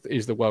looking is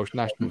the Welsh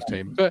nationals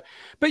team.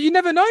 But you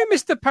never know,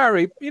 Mr.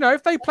 Parry.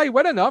 If they play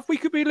well enough, we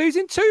could be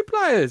losing 2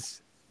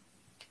 players.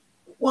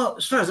 Well,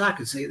 as far as I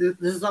can see,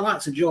 there's the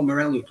likes of Joe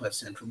Morel who plays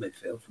central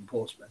midfield from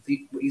Portsmouth.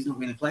 He's not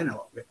really playing a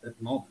lot at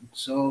the moment.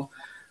 So,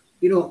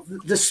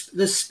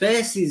 the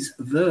space is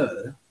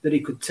there that he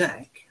could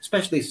take,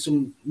 especially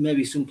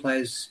maybe some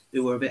players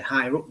who are a bit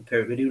higher up the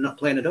pyramid who are not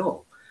playing at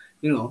all.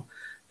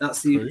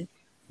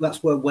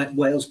 That's where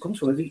Wales comes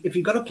from. If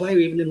you've got a player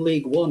even in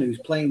League One who's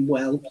playing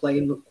well,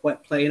 playing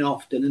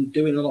often, and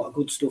doing a lot of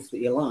good stuff that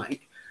you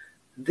like,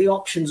 the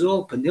option's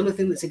open. The only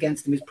thing that's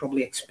against him is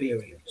probably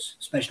experience,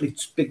 especially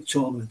big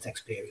tournament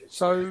experience.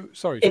 So,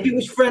 sorry. If it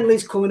was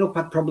friendlies coming up,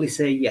 I'd probably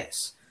say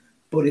yes,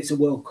 but it's a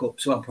World Cup,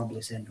 so I'd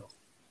probably say no.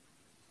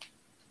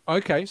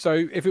 Okay, so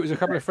if it was a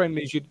couple of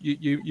friendlies,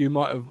 you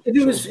might have.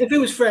 If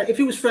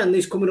it was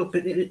friendlies coming up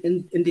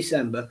in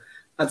December,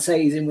 I'd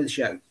say he's in with a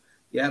shout.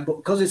 Yeah, but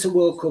because it's a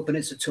World Cup and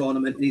it's a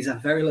tournament, and he's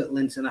had very little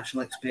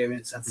international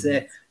experience, I'd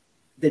say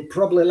they'd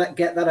probably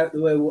get that out of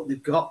the way, what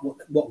they've got,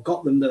 what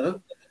got them there,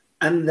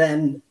 and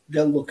then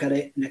they'll look at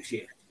it next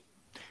year.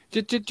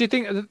 Do you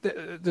think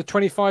the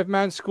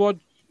 25-man squad,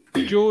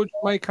 George,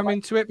 may come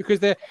into it? Because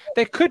there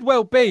could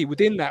well be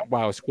within that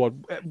Wales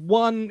squad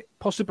one,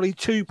 possibly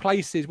two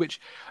places which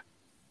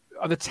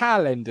are the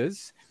tail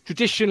enders,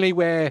 traditionally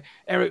where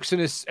Ericsson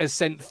has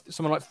sent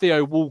someone like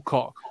Theo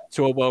Walcott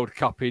to a World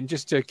Cup in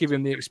just to give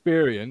him the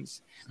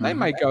experience. They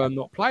may go and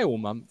not play all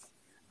month.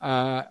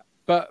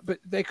 But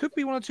there could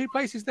be one or two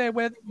places there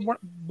where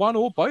one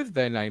or both of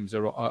their names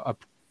are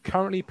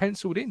currently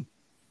penciled in.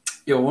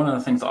 Yeah, one of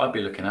the things that I'd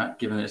be looking at,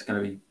 given that it's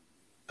going to be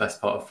best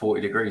part of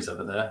 40 degrees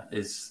over there,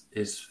 is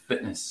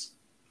fitness.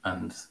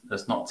 And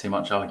there's not too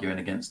much arguing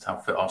against how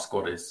fit our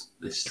squad is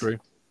this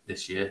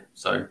year.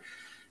 So,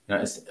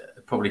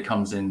 it probably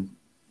comes in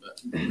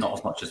not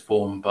as much as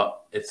form,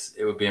 but it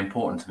would be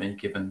important to me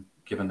given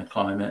the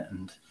climate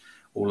and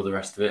all of the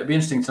rest of it. It'd be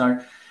interesting to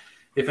know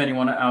if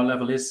anyone at our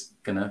level is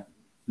going to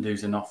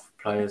lose enough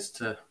players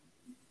to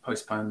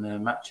postpone their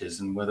matches,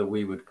 and whether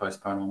we would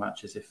postpone our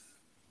matches if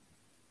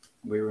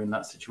we were in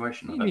that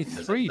situation. You need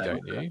 3,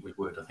 don't you? We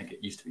would. I think it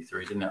used to be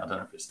 3, didn't it? I don't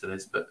know if it still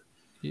is, but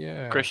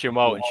yeah. Christian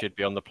Walton should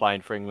be on the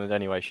plane for England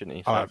anyway, shouldn't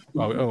he? So.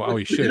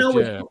 He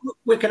should.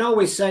 We can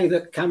always say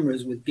that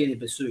cameras with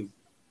Guinea-Bissau.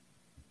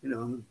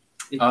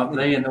 Are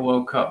they in the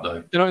World Cup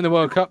though? They're not in the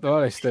World Cup though,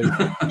 are they, Steve?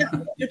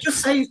 You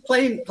just say he's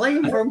playing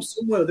from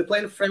somewhere. They're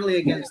playing a friendly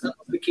against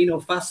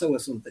Burkina Faso or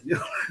something.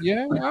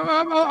 Yeah,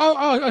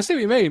 I see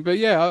what you mean, but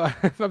yeah,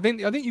 I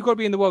think you've got to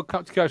be in the World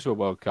Cup to go to a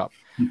World Cup.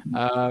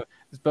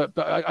 But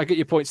I get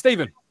your point,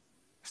 Stephen.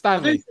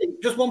 Stanley.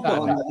 Just one point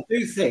on that. I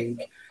do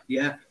think,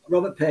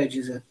 Robert Page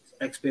is an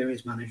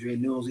experienced manager. He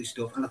knows his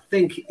stuff, and I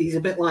think he's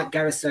a bit like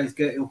Gareth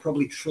Southgate. He'll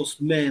probably trust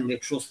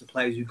the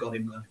players who got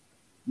him there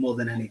more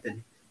than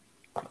anything.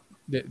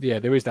 Yeah,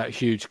 there is that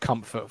huge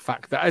comfort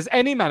factor, as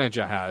any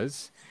manager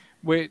has,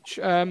 which,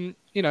 in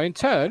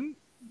turn,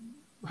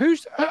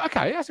 who's...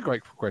 Okay, that's a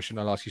great question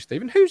I'll ask you,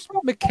 Stephen. Who's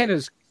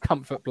McKenna's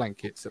comfort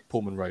blankets at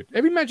Pullman Road?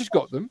 Every manager's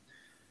got them.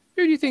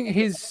 Who do you think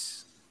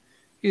his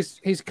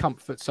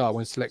comforts are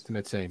when selecting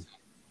a team?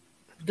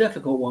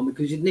 Difficult one,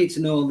 because you'd need to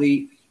know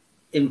the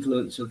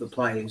influence of the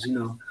players,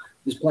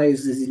 There's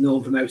players that he's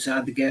known from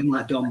outside the game,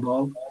 like Don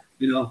Ball.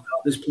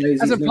 There's players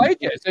hasn't played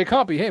yet, so it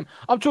can't be him.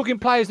 I'm talking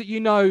players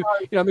that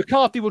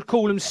McCarthy would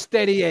call them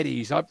steady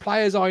eddies, like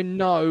players I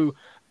know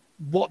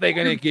what they're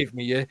going to give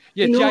me. Yeah,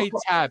 Jay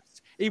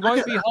Tabs. He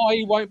won't be high,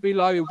 he won't be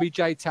low. He'll be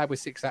Jay Tab with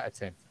 6 out of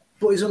 10.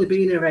 But he's only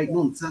been here 8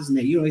 months, hasn't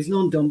he? He's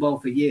known Don Ball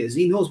for years.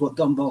 He knows what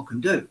Don Ball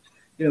can do.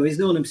 He's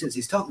known him since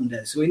his Tottenham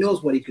days, so he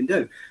knows what he can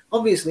do.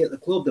 Obviously, at the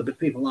club, there'll be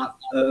people like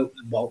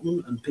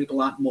Walton and people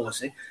like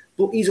Morsey,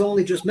 but he's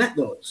only just met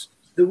those.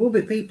 There will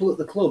be people at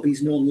the club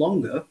he's known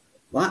longer,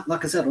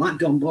 like I said, like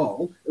Don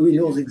Ball, who he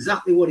knows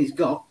exactly what he's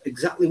got,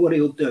 exactly what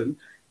he'll do,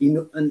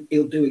 and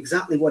he'll do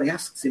exactly what he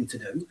asks him to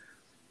do,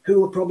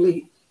 who are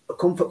probably a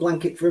comfort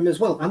blanket for him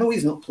as well. I know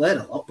he's not played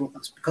a lot, but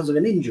that's because of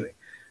an injury.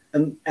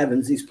 And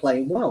Evans is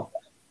playing well.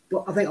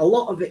 But I think a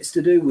lot of it's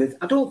to do with,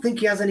 I don't think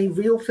he has any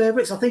real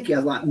favourites. I think he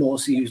has like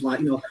Morsey, who's like,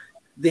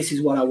 this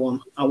is what I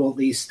want. I want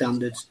these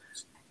standards.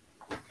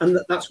 And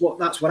that's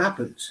what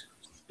happens.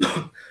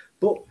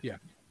 But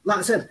like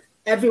I said,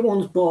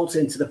 everyone's bought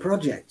into the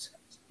project.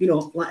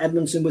 Like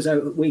Edmondson was out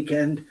at the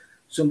weekend,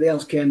 somebody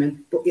else came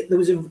in, but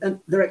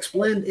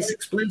it's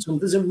explained to them.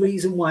 There's a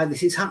reason why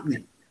this is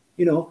happening.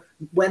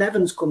 When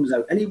Evans comes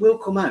out, and he will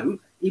come out,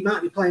 he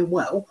might be playing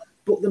well,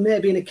 but there may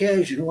be an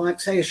occasion,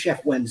 like say a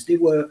Chef Wednesday,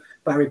 where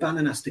Barry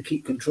Bannon has to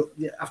keep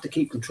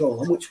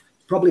control on, which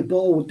probably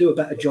Ball would do a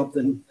better job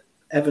than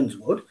Evans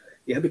would,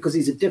 because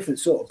he's a different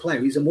sort of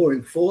player. He's a more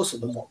enforcer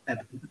than what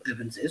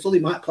Evans is. Or he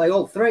might play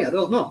all 3. I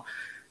don't know.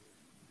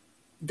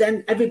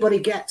 Then everybody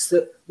gets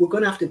that we're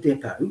going to have to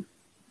dip out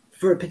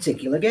for a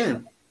particular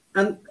game.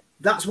 And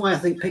that's why I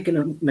think picking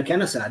a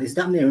McKenna side is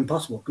damn near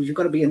impossible, because you've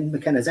got to be in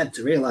McKenna's head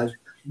to realise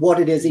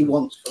what it is he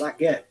wants for that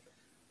game.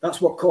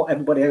 That's what caught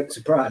everybody out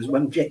surprised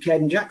when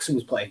Caden Jackson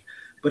was playing.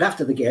 But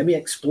after the game, he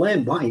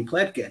explained why he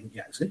played Caden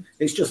Jackson.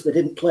 It's just they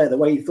didn't play the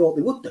way he thought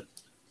they would do.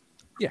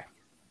 Yeah.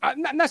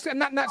 And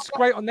that's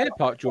great on their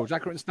part, George.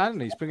 Accurate and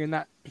Stanley's bringing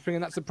that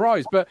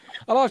surprise. But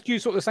I'll ask you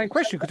sort of the same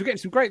question, because we're getting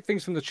some great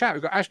things from the chat.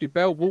 We've got Ashley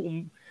Bell,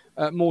 Walton,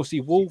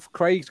 Morsey, Wolf.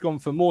 Craig's gone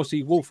for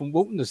Morsey, Wolf, and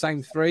Walton, the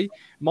same 3.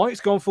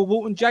 Mike's gone for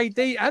Walton,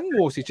 JD, and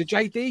Morsey. So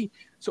JD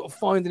sort of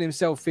finding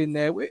himself in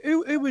there.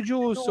 Who would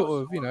your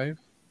sort of,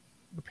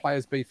 the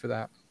players be for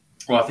that?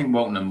 Well, I think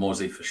Walton and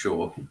Morsey for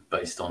sure,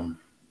 based on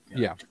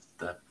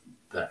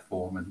their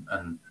form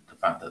and the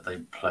fact that they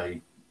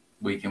play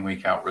week in,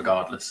 week out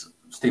regardless.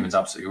 Stephen's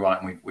absolutely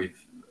right, and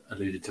we've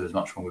alluded to as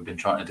much when we've been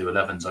trying to do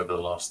 11s over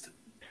the last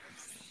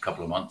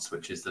couple of months,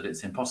 which is that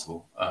it's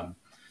impossible.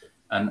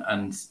 And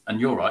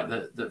you're right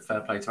that fair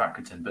play to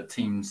Accrington, but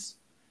teams,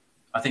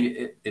 I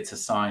think it's a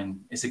sign.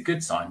 It's a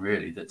good sign,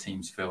 really, that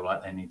teams feel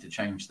like they need to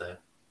change their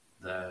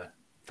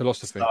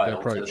philosophy, their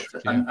approach.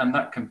 And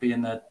that can be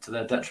to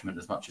their detriment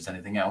as much as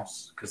anything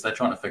else, because they're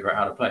trying to figure out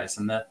how to play us,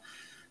 and they're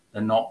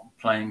not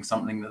playing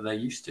something that they're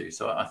used to.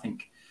 So I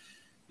think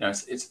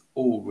it's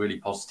all really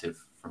positive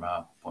from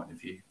our point of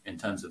view in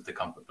terms of the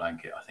comfort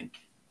blanket. I think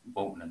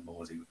Bolton and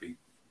Morsey would be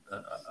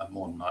a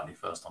more than likely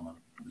first on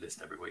the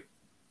list every week.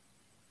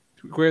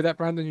 Do you agree with that,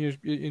 Brandon?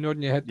 You're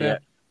nodding your head there.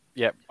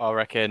 Yep. I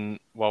reckon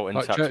Walton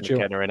Like tucks Churchill.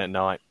 McKenna in at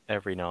night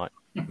every night.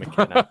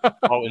 McKenna,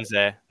 Walton's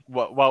there.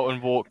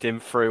 Walton walked him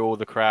through all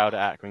the crowd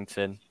at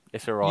Accrington.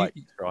 It's all right.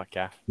 It's all right,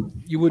 Gaff.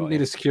 You wouldn't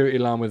need a security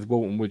alarm with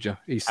Walton, would you?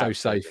 He's so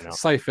safe. Not.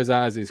 Safe as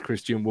ours is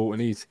Christian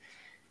Walton.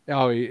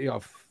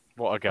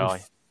 What a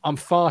guy. I'm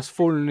fast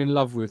falling in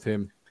love with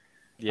him.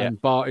 Yeah.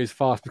 And Bart is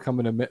fast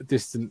becoming a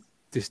distant,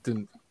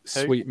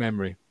 sweet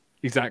memory.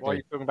 Exactly. What are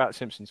you talking about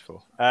Simpsons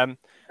for? No,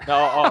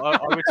 I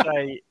would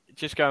say,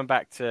 just going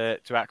back to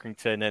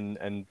Accrington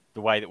and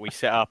the way that we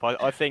set up,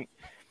 I think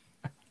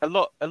a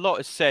lot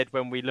is said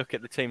when we look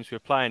at the teams we're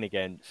playing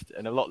against,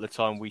 and a lot of the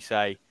time we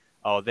say,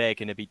 oh, they're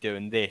going to be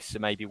doing this, so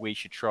maybe we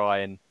should try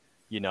and,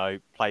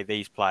 play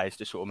these players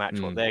to sort of match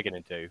what they're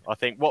going to do. I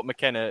think what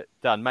McKenna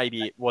done,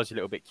 maybe it was a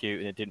little bit cute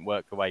and it didn't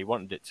work the way he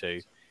wanted it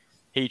to.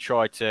 He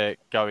tried to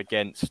go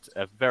against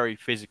a very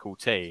physical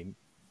team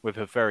with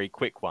a very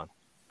quick one.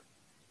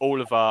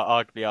 All of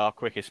arguably our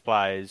quickest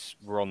players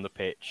were on the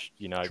pitch.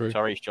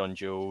 Tyrese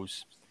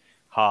John-Jules,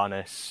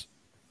 Harness,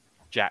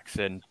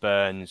 Jackson,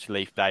 Burns,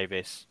 Leif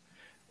Davis.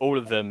 All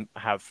of them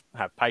have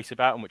pace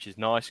about them, which is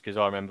nice, because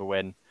I remember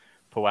when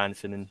Paul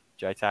Anderson and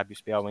Jay Tab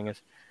used to be our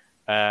wingers.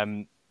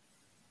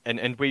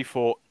 And we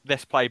thought,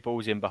 let's play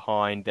balls in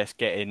behind. Let's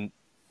get in,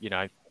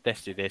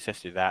 let's do this,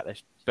 let's do that.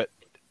 But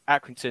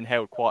Accrington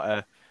held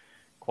quite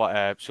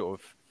a sort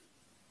of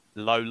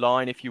low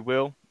line, if you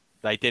will.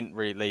 They didn't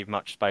really leave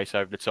much space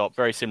over the top.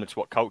 Very similar to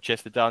what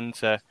Colchester done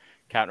to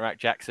counteract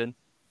Jackson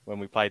when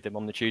we played them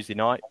on the Tuesday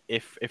night.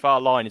 If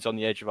our line is on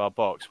the edge of our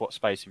box, what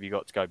space have you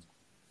got to go?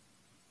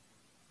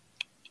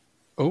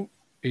 Oh,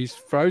 he's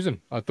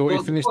frozen. I thought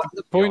he finished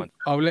the point.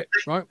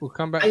 We'll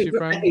come back to you,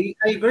 Frank.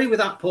 I agree with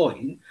that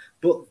point,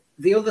 but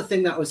the other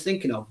thing that I was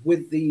thinking of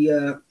with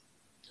the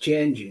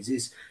changes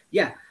is,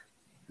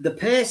 the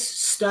pace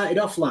started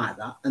off like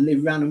that, and they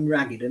ran them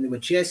ragged, and they were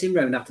chasing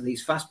round after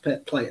these fast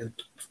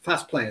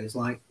players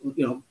like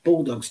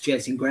bulldogs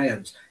chasing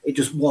greyhounds. It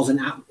just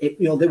wasn't. They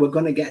were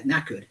going to get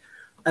knackered,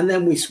 and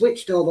then we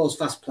switched all those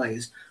fast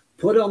players,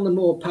 put on the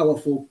more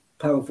powerful,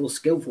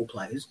 skillful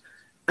players,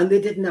 and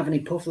they didn't have any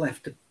puff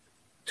left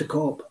to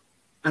cope.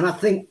 And I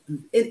think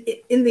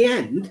in the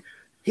end,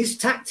 his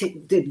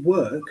tactic did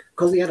work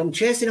because he had them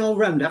chasing all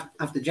round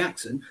after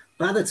Jackson.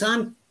 By the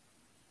time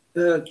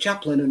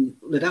Chaplin and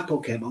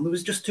Ladapo came on, there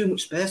was just too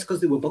much space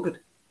because they were buggered.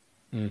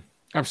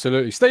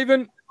 Absolutely.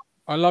 Stephen,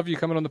 I love you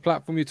coming on the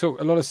platform. You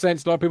talk a lot of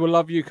sense. A lot of people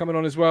love you coming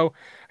on as well.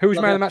 Who was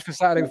man of the match for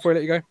Saturday before I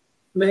let you go?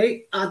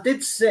 Me, I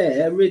did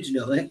say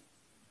originally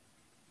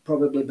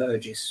probably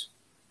Burgess,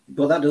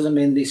 but that doesn't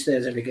mean he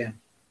stays every game.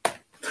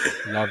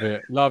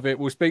 Love it.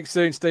 We'll speak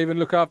soon, Stephen.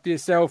 Look after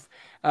yourself.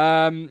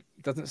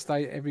 Doesn't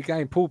stay every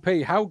game. Paul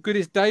P, how good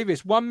is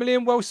Davis? 1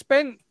 million well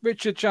spent,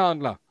 Richard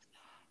Chandler.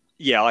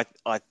 Yeah,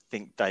 I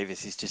think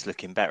Davis is just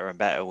looking better and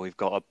better. We've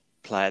got a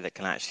player that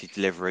can actually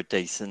deliver a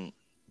decent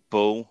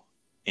ball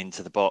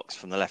into the box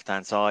from the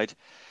left-hand side.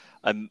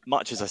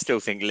 Much as I still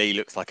think Lee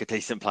looks like a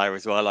decent player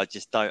as well, I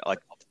just don't.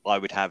 I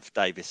would have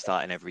Davis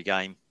starting every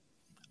game.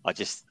 I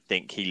just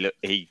think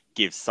he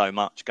gives so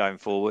much going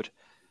forward,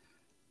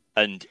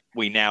 and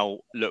we now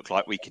look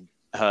like we can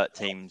hurt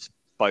teams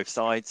both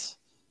sides.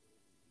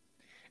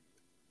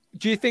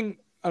 Do you think?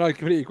 And I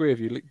completely agree with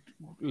you.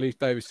 Leif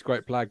Davis is a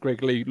great player.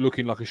 Greg Lee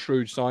looking like a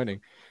shrewd signing.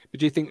 But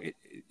do you think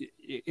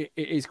it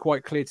is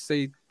quite clear to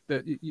see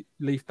that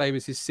Leif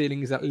Davis's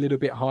ceiling is a little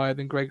bit higher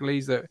than Greg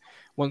Lee's? That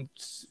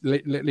once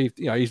Leif,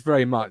 he's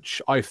very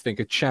much, I think,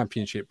 a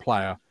championship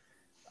player,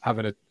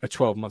 having a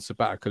 12-month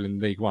sabbatical in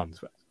League One.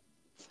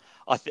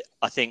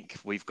 I think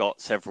we've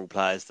got several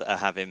players that are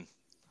having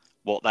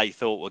what they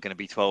thought were going to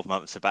be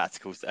 12-month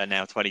sabbaticals are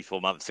now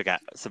 24-month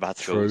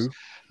sabbaticals. True.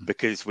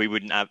 Because we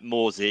wouldn't have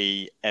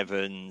Morsey,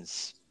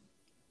 Evans,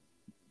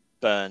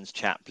 Burns,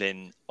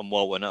 Chaplin, and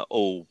Walton are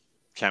all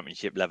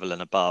championship level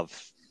and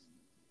above.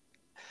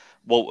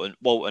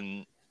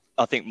 Walton,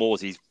 I think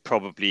Morsey's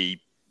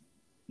probably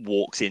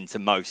walks into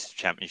most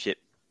championship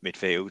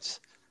midfields.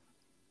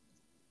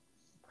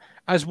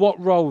 As what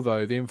role,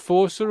 though? The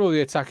enforcer or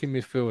the attacking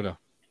midfielder?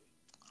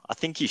 I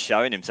think he's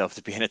showing himself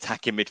to be an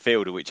attacking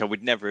midfielder, which I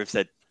would never have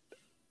said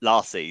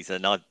last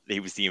season.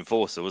 He was the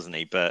enforcer, wasn't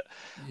he? But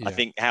yeah. I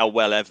think how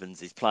well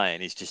Evans is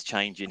playing is just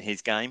changing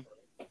his game.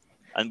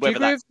 And whether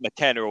that's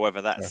McKenna or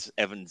whether that's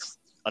Evans,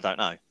 I don't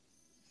know.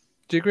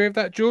 Do you agree with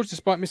that, George,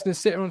 despite missing a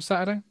sitter on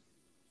Saturday?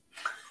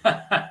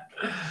 Let's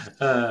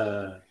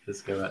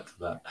go back to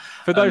that.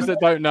 For those that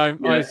don't know,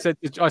 I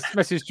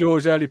messaged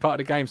George early part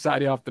of the game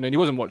Saturday afternoon. He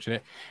wasn't watching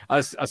it.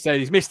 I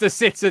said he's missed a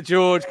sitter,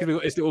 George, because we've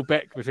got this little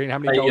bet between how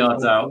many 8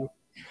 yards out.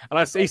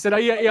 And he said,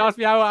 he asked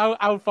me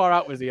how far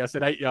out was he? I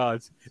said 8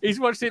 yards. He's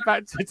watched it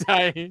back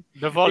today.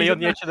 The volley on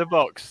the edge of the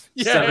box.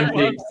 Yeah,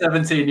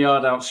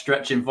 17-yard out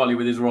stretching volley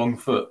with his wrong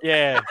foot.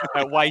 Yeah,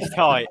 at waist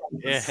height.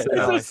 Yeah, it's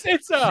a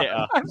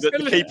sitter.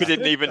 The keeper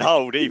didn't even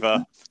hold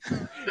either.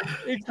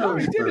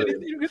 Exactly. He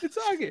didn't even hit the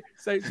target.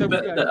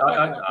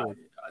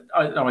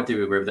 I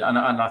do agree with it, and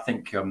I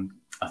think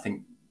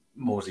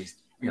Morsey's,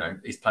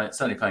 he's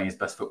certainly playing his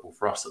best football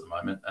for us at the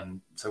moment,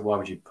 and so why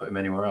would you put him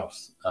anywhere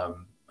else?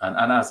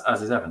 And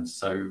as is Evans,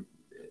 so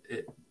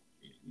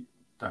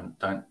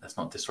let's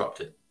not disrupt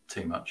it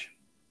too much.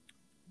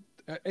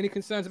 Any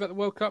concerns about the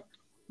World Cup,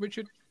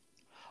 Richard?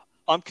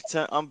 I'm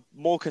concerned. I'm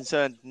more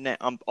concerned now.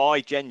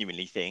 I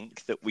genuinely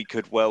think that we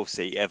could well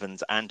see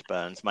Evans and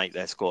Burns make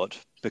their squad,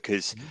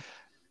 because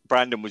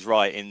Brandon was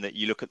right in that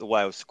you look at the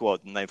Wales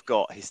squad and they've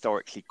got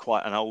historically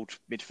quite an old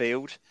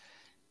midfield.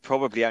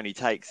 Probably only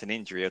takes an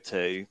injury or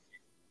two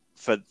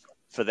for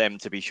them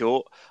to be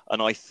short.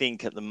 And I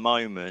think at the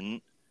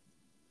moment,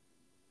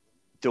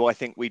 do I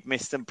think we'd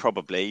miss them?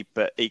 Probably.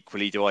 But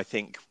equally, do I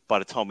think by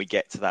the time we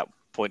get to that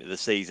point of the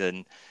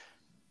season,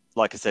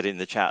 like I said in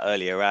the chat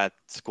earlier, our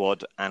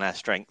squad and our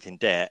strength in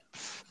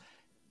depth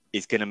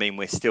is going to mean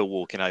we're still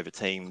walking over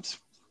teams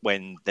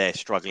when they're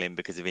struggling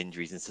because of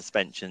injuries and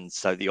suspensions.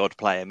 So the odd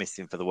player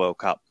missing for the World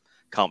Cup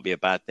can't be a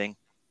bad thing,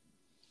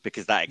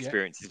 because that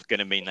experience is going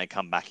to mean they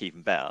come back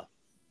even better.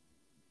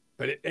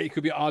 But it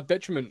could be our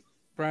detriment,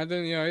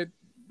 Brandon.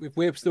 If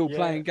we're still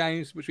playing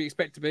games, which we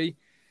expect to be.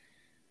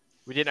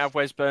 We didn't have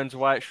Wes Burns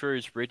away at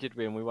Shrewsbury, did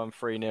we? And we won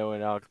 3-0,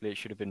 and arguably it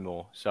should have been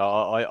more. So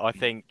I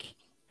think,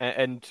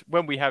 and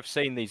when we have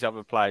seen these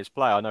other players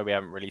play, I know we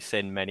haven't really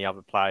seen many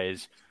other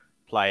players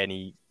play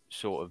any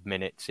sort of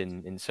minutes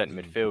in centre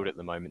midfield at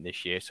the moment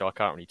this year, so I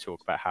can't really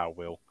talk about how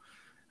we'll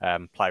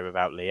play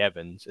without Lee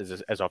Evans.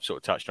 As I've sort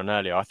of touched on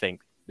earlier, I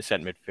think the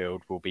centre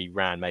midfield will be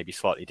ran maybe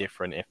slightly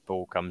different if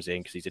Ball comes in,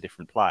 because he's a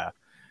different player.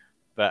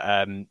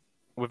 But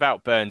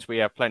without Burns, we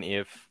have plenty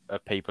of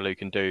people who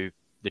can do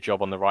the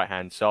job on the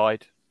right-hand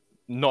side.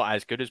 Not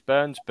as good as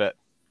Burns, but,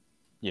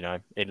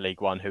 in League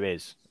One, who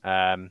is?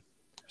 I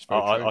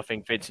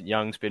think Vincent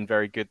Young's been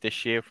very good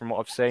this year from what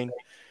I've seen.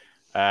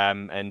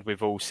 And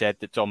we've all said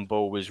that Dom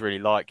Ball was really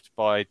liked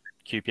by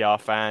QPR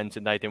fans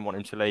and they didn't want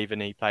him to leave,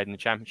 and he played in the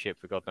Championship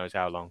for God knows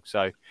how long.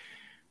 So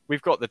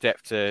we've got the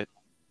depth to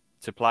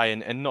play,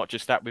 and not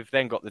just that, we've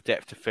then got the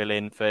depth to fill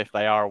in for if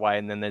they are away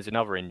and then there's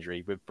another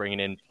injury. We're bringing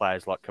in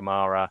players like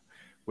Kamara.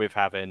 We're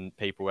having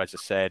people, as I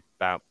said,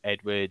 about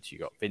Edwards.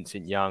 You've got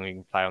Vincent Young who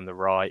can play on the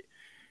right.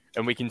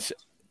 And we can...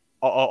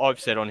 I've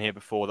said on here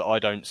before that I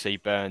don't see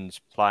Burns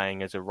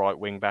playing as a right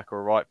wing back or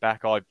a right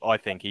back. I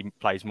think he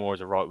plays more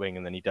as a right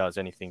winger than he does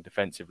anything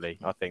defensively.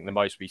 I think the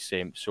most we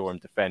saw him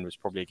defend was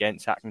probably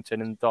against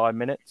Accrington in the dire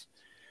minutes.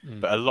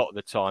 But a lot of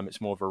the time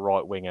it's more of a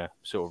right winger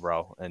sort of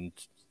role, and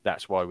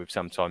that's why we've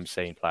sometimes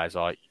seen players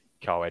like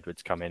Carl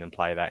Edwards come in and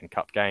play that in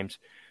cup games.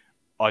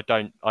 I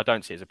don't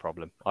see it as a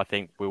problem. I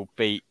think we'll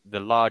beat the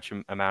large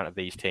amount of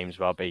these teams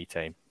with our B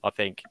team. I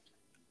think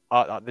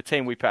the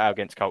team we put out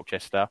against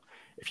Colchester,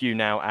 if you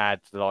now add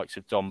the likes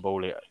of Dom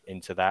Ball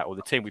into that, or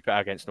the team we put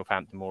out against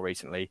Northampton more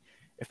recently,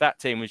 if that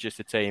team was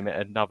just a team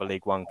at another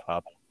League One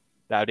club,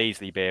 that would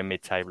easily be a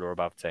mid-table or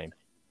above team.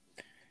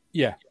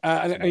 Yeah,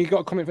 and you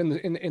got a comment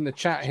in the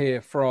chat here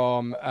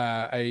from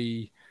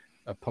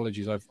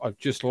apologies, I've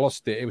just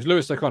lost it. It was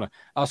Lewis O'Connor.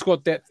 Our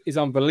squad depth is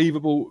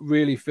unbelievable.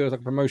 Really feels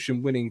like a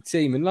promotion-winning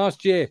team. And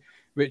last year,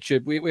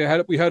 Richard, we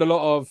heard a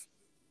lot of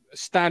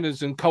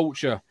standards and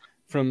culture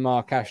from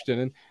Mark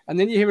Ashton. And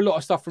then you hear a lot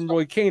of stuff from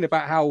Roy Keane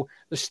about how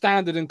the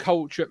standard and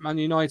culture at Man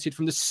United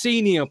from the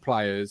senior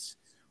players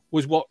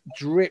was what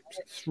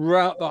dripped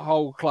throughout the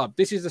whole club.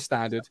 This is the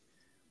standard.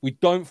 We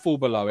don't fall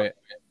below it.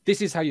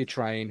 This is how you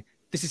train.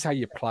 This is how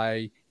you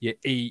play, you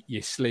eat,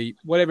 you sleep,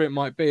 whatever it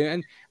might be.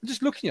 And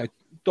just looking,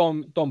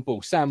 Dom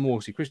Ball, Sam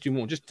Morsey, Christian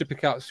Warne, just to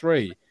pick out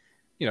three,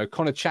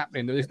 Connor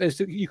Chaplin.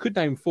 You could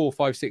name 4,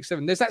 5, 6,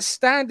 7. There's that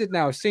standard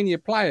now of senior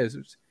players,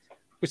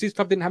 which this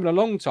club didn't have in a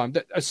long time,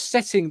 that are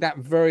setting that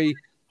very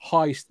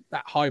high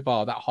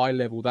bar, that high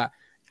level, that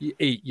you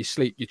eat, you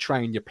sleep, you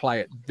train, you play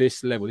at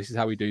this level. This is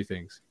how we do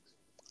things.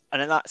 And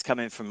then that's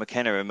coming from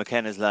McKenna, and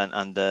McKenna's learned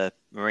under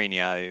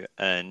Mourinho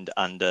and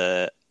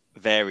under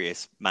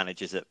various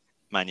managers at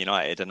Man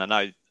United. And I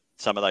know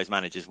some of those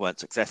managers weren't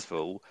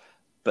successful,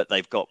 but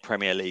they've got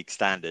Premier League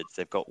standards,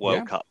 they've got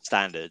World Cup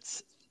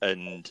standards,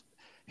 and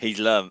he's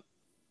learned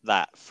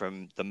that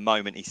from the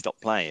moment he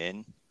stopped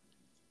playing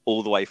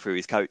all the way through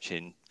his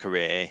coaching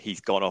career.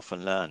 He's gone off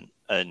and learned,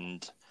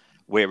 and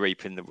we're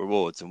reaping the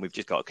rewards, and we've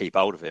just got to keep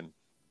hold of him.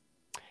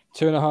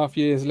 2.5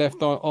 years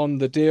left on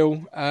the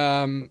deal.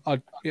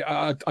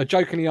 I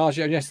jokingly asked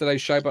you on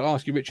yesterday's show, but I'll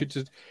ask you,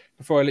 Richard,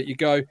 before I let you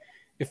go,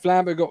 if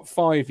Lambert got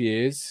 5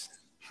 years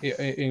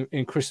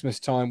in Christmas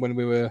time when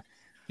we were,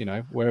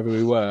 wherever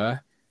we were,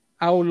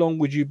 how long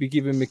would you be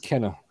giving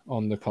McKenna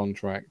on the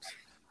contract?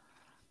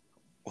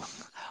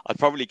 I'd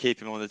probably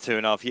keep him on the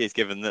 2.5 years,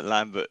 given that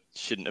Lambert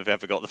shouldn't have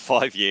ever got the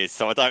 5 years.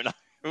 So I don't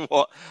know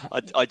what.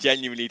 I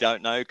genuinely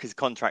don't know, because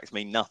contracts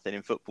mean nothing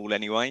in football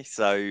anyway.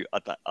 So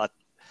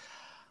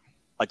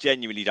I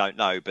genuinely don't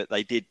know, but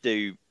they did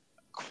do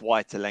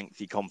quite a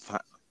lengthy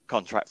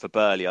contract for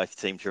Burley, I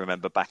seem to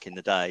remember, back in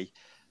the day.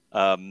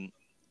 And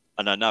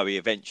I know he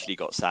eventually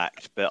got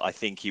sacked, but I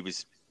think he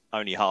was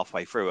only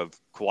halfway through a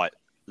quite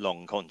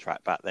long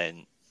contract back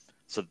then.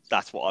 So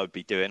that's what I would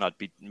be doing. I'd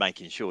be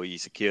making sure you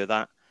secure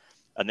that.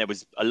 And there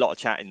was a lot of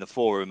chat in the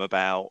forum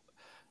about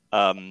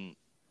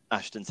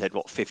Ashton said,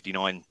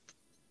 59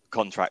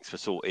 contracts were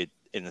sorted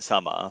in the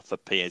summer for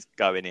Piers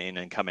going in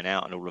and coming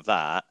out and all of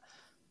that.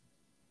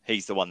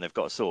 He's the one they've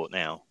got to sort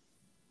now.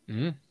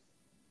 Mm.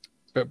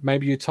 But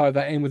maybe you tie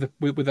that in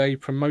with a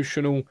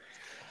promotional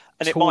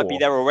and it might be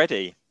there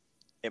already.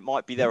 It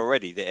might be there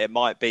already. That it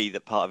might be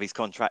that part of his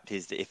contract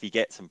is that if he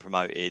gets them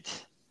promoted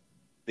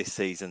this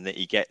season, that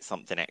he gets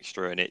something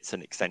extra and it's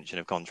an extension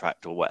of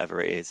contract or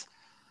whatever it is.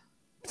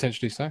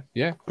 Potentially so.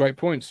 Yeah, great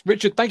points.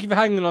 Richard, thank you for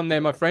hanging on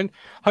there, my friend.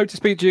 Hope to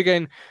speak to you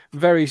again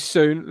very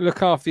soon.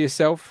 Look after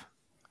yourself.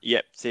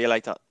 Yep. See you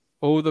later.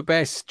 All the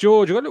best.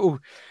 George, I've got a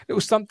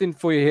little something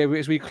for you here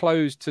as we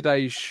close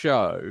today's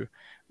show,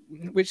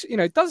 which,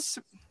 does...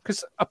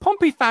 Because a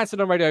Pompey fan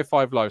said on Radio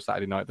 5 Live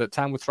Saturday night that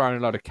Town were throwing a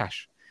lot of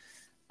cash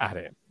at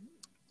it.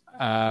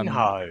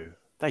 No,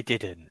 they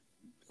didn't.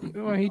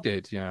 Well, he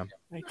did, yeah.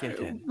 They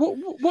didn't.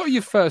 What are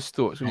your first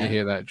thoughts when you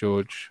hear that,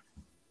 George?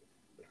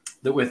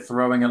 That we're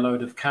throwing a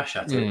load of cash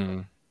at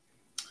it.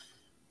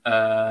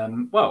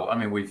 Well, I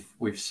mean,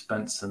 we've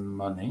spent some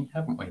money,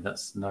 haven't we?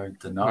 That's no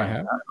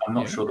denying that. I'm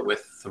not sure that we're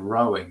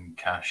throwing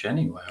cash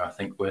anywhere. I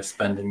think we're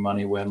spending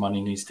money where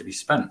money needs to be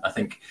spent. I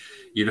think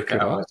you look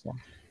at our,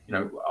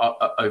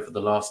 over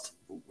the last,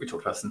 we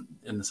talked about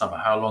in the summer,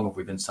 how long have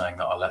we been saying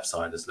that our left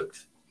side has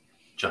looked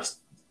just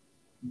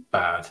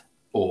bad,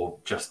 or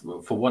just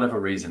for whatever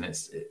reason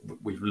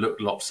we've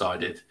looked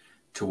lopsided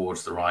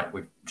towards the right.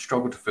 We've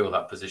struggled to fill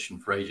that position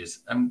for ages.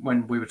 And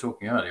when we were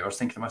talking earlier, I was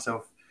thinking to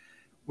myself,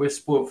 we're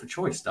spoilt for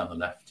choice down the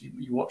left.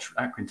 You watch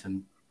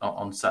Accrington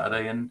on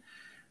Saturday,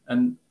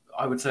 and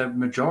I would say a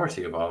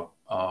majority of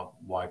our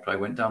wide play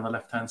went down the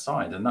left-hand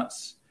side, and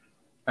that's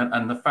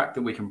and the fact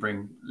that we can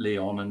bring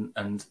Leon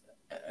and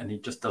he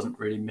just doesn't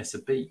really miss a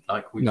beat.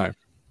 Like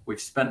we've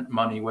spent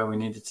money where we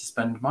needed to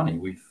spend money.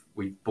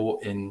 We've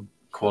bought in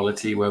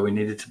quality where we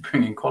needed to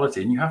bring in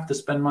quality, and you have to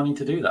spend money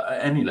to do that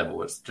at any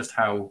level. It's just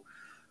how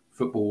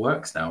football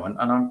works now, and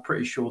I'm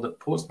pretty sure that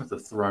Portsmouth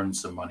have thrown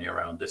some money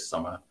around this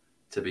summer.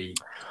 To be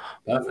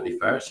perfectly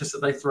fair, it's just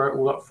that they throw it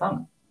all up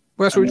front.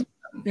 Well, that's hope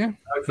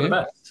for the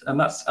best, and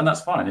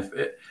that's fine. If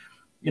it,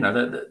 they're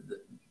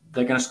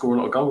going to score a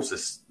lot of goals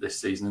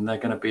this season, and they're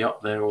going to be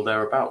up there or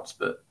thereabouts.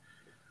 But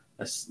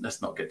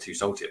let's not get too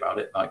salty about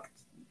it. Like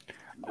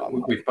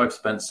we've both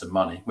spent some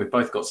money, we've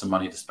both got some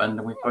money to spend,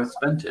 and we've both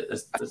spent it.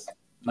 There's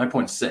no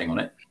point sitting on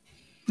it.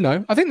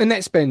 No, I think the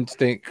net spend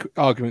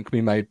argument can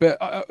be made,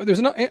 but there's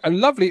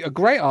a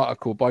great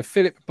article by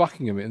Philip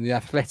Buckingham in The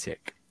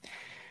Athletic.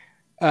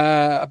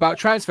 About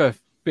transfer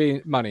being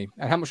money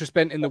and how much was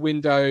spent in the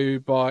window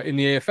in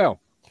the EFL,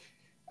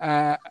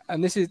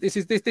 and this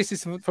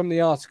is from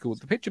the article.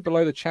 The picture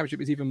below the Championship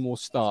is even more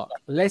stark.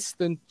 Less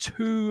than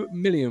 2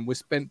 million was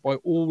spent by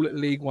all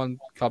League One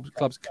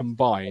clubs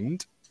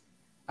combined,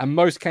 and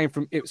most came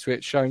from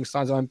Ipswich, showing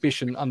signs of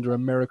ambition under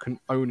American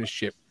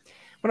ownership.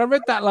 When I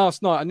read that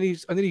last night, I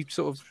nearly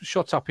sort of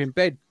shot up in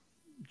bed,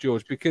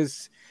 George,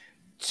 because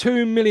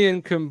 2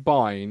 million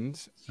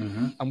combined.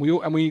 Mm-hmm.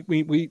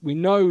 And we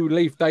know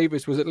Leif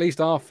Davis was at least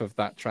half of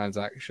that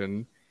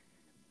transaction.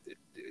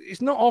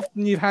 It's not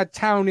often you've had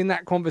Town in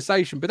that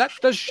conversation, but that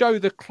does show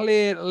the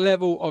clear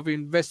level of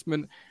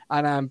investment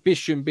and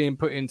ambition being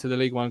put into the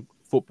League One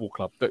football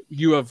club, that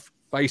you have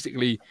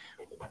basically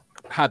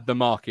had the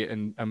market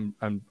and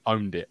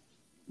owned it.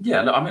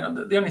 Yeah, look, I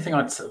mean, the only thing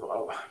I'd say,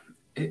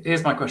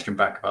 here's my question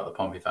back about the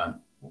Pompey fan.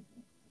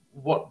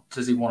 What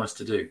does he want us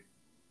to do?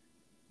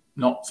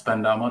 Not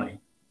spend our money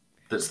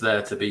that's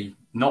there to be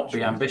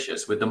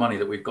ambitious with the money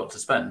that we've got to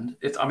spend.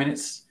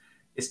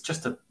 It's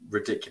just a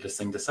ridiculous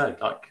thing to say.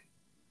 Like,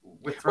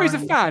 he's a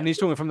fan. He's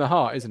talking from the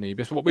heart, isn't he?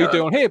 That's what we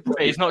do on here.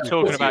 He's not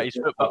talking about his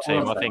football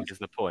team. I think is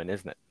the point,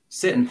 isn't it?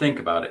 Sit and think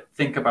about it.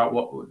 Think about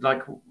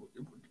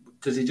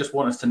does he just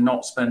want us to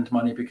not spend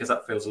money because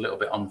that feels a little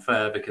bit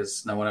unfair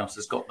because no one else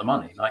has got the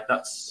money? Like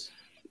that's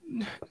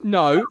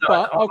no.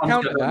 But I'll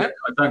counter that.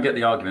 I don't get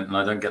the argument, and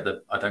I don't get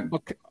the.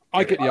 Okay.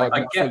 I get the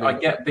argument.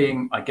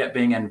 I get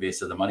being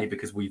envious of the money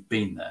because we've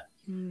been there.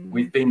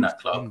 We've been that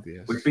club.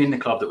 Envious. We've been the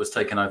club that was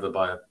taken over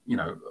by a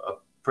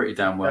pretty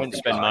damn wealthy. Don't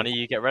spend money,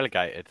 you get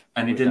relegated.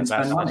 And he didn't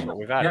spend money. What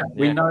we've had. Yeah,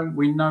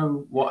 we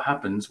know what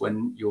happens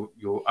when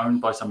you're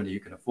owned by somebody who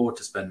can afford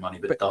to spend money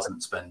but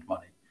doesn't spend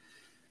money.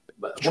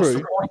 But what's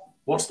the point?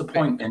 What's the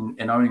point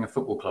in owning a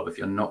football club if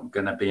you're not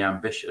going to be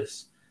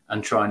ambitious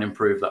and try and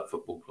improve that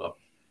football club?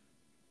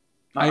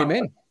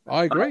 Amen.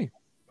 I agree.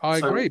 I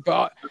agree,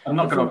 but I'm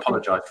not going to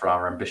apologise for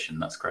our ambition.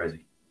 That's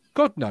crazy.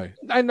 God, no.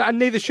 And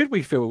neither should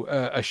we feel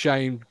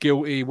ashamed,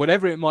 guilty,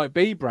 whatever it might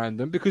be,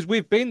 Brandon, because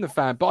we've been the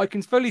fan. But I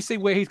can fully see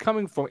where he's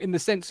coming from in the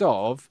sense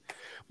of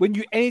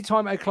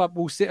anytime a club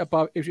will sit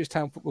above Ipswich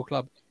Town Football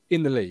Club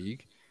in the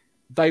league,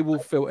 they will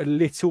feel a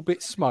little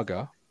bit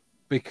smugger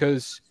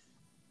because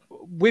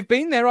we've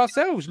been there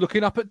ourselves,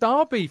 looking up at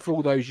Derby for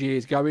all those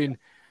years, going,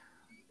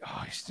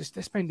 "Oh, it's just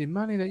they're spending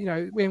money.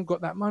 That we haven't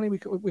got that money.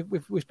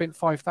 We spent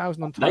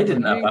 5,000 on." They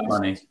didn't have that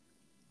money.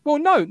 Well,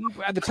 no,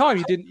 at the time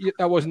you didn't.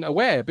 I wasn't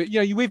aware, but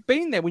we've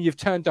been there when you've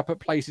turned up at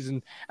places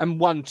and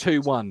won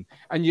 2-1,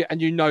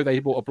 and they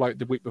bought a bloke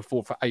the week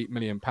before for £8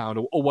 million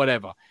or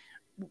whatever.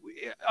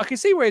 I can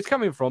see where it's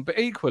coming from, but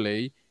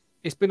equally,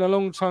 it's been a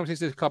long time since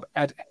this club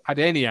had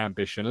any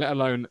ambition, let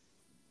alone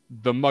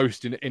the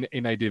most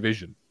in a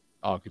division,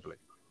 arguably.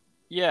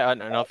 Yeah,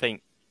 and I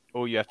think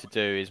all you have to do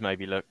is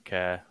maybe look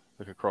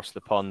across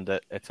the pond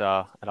at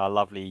our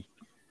lovely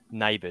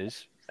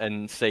neighbours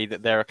and see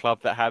that they're a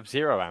club that have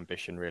zero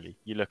ambition, really.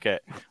 You look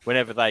at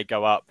whenever they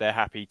go up, they're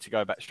happy to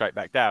go straight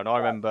back down. I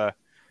remember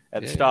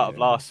at the start of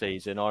last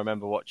season, I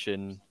remember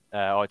watching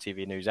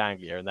ITV News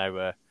Anglia, and they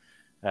were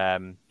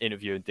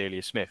interviewing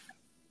Delia Smith,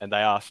 and they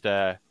asked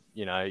her,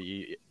 are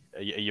you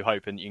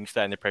hoping that you can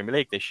stay in the Premier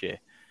League this year?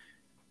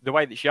 The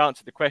way that she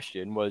answered the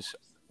question was,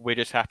 we're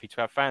just happy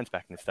to have fans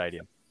back in the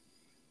stadium.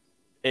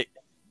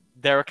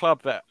 They're a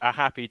club that are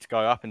happy to go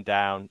up and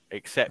down,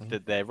 except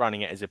that they're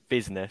running it as a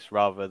business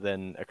rather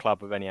than a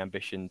club with any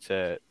ambition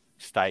to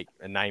stake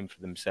a name for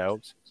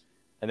themselves.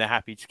 And they're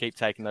happy to keep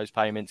taking those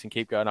payments and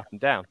keep going up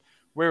and down.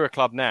 We're a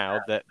club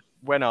now that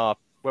when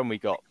we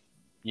got,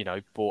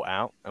 bought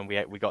out and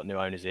we got new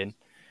owners in,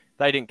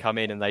 they didn't come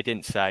in and they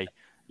didn't say,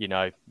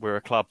 we're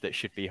a club that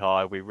should be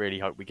high. We really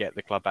hope we get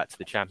the club back to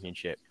the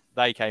Championship.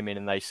 They came in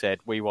and they said,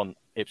 we want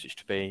Ipswich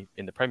to be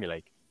in the Premier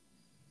League.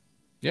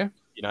 Yeah.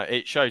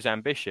 It shows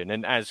ambition.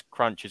 And as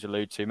Crunch has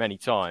alluded to many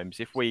times,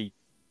 if we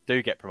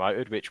do get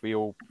promoted, which we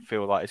all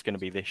feel like it's going to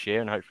be this year,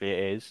 and hopefully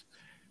it is,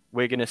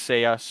 we're going to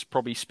see us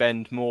probably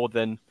spend more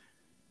than,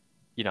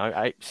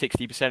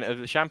 60% of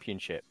the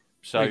Championship.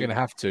 So you're going to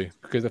have to,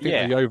 because I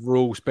think the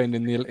overall spend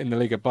in the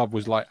league above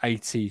was like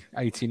 90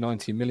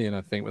 million,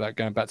 I think, without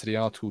going back to the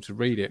article to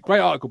read it.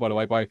 Great article, by the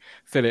way, by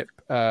Philip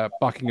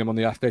Buckingham on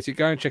The Athletic.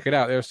 Go and check it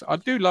out. I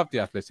do love The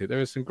Athletic. There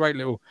are some great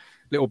little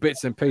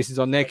bits and pieces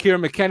on there.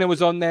 Kieran McKenna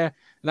was on there,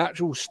 an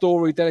actual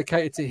story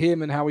dedicated to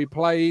him and how he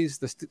plays.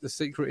 The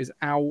secret is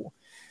out.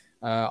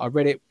 I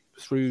read it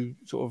through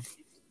sort of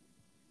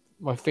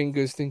my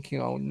fingers, thinking,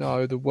 oh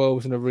no, the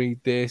world's going to read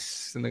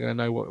this and they're going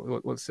to know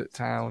what's at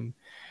town.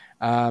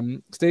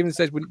 Stephen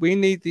says we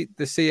need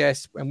the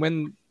CS, and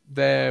when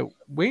there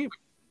we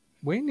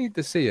need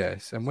the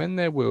CS, and when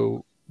there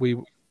will we.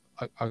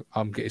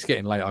 It's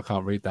getting late. I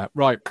can't read that.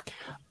 Right,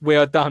 we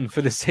are done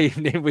for this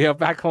evening. We are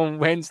back on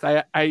Wednesday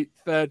at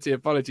 8:30.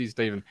 Apologies,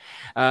 Stephen.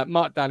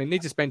 Mark Dowling,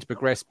 need to spend to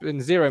progress.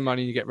 Spend zero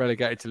money, you get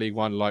relegated to League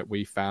One, like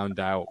we found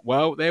out.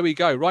 Well, there we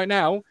go. Right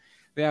now,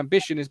 the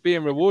ambition is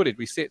being rewarded.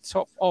 We sit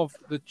top of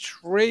the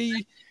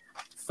tree,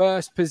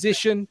 first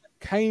position.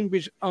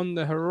 Cambridge on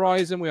the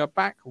horizon. We are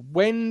back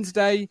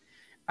Wednesday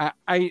at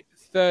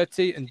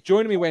 8:30, and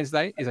joining me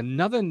Wednesday is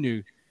another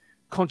new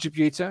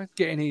contributor,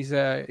 getting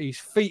his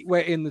feet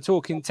wet in the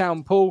Talking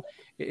Town pool.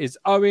 It is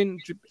Owen,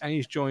 and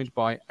he's joined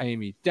by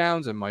Amy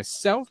Downs and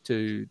myself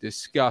to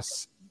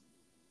discuss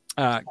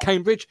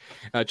Cambridge.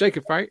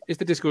 Jacob Farrick, is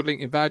the Discord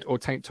link invalid or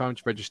take time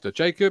to register?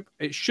 Jacob,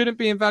 it shouldn't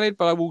be invalid,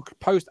 but I will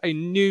post a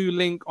new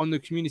link on the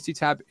community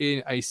tab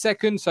in a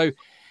second, so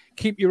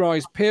keep your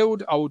eyes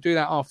peeled. I will do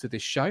that after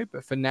this show.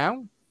 But for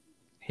now,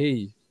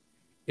 he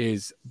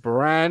is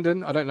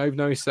Brandon. I don't even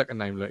know his second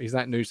name. Look, is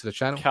that news to the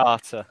channel?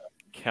 Carter.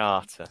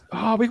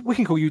 Oh, we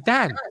can call you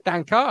Dan.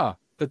 Dan Carter.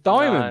 The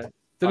Diamond.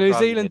 The New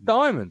Zealand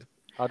Diamond.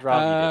 I'd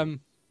rather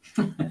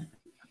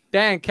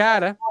Dan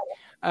Carter.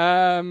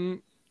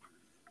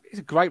 He's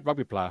a great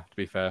rugby player, to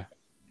be fair.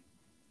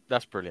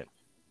 That's brilliant.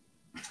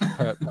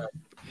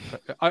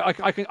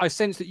 I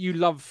sense that you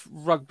love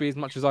rugby as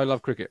much as I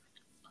love cricket.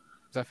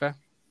 Is that fair?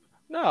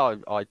 No,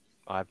 I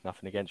have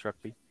nothing against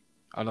rugby.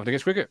 I have nothing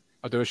against cricket.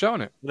 I'll do a show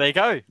on it. There you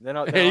go.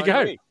 There you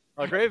go.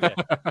 I agree with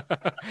you.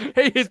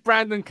 He is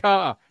Brandon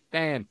Carter,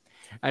 Dan,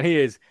 and he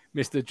is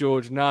Mr.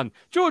 George Nunn.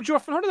 George, you're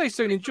off on holiday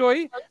soon.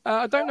 Enjoy.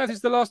 I don't know if this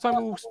is the last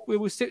time we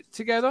will sit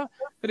together,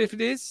 but if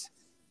it is,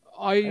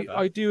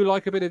 I do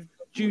like a bit of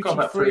duty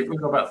free.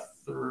 We've got about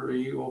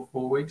 3 or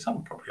 4 weeks.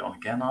 I'm probably on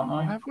again, aren't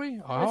I? Have we?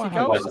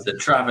 Where's the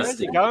travesty?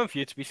 Where's it going for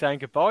you to be saying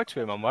goodbye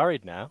to him? I'm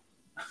worried now.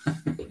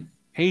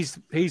 He's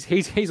on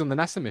the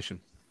NASA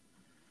mission.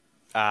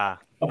 I'll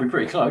be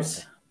pretty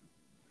close.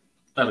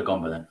 They'll have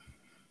gone by then.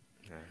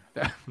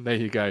 There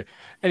you go.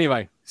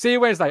 Anyway, see you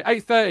Wednesday,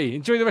 8:30.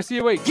 Enjoy the rest of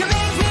your week. You make me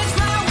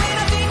smile when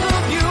I think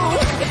of you.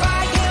 If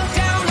I get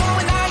down or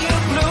when I get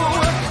blue,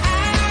 I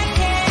can't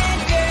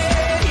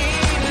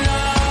get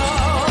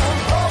enough.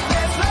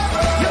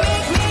 You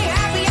make me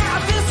happy, I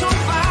feel so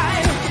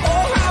fine.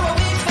 Oh, how I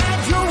wish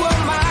that you were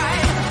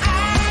mine.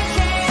 I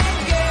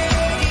can't get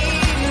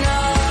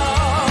enough.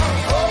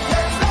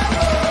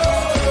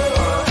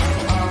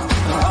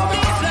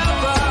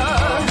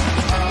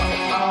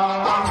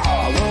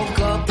 I woke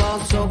up all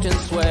soaked in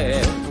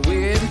sweat,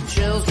 weird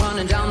chills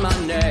running down my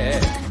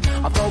neck.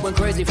 I thought went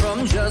crazy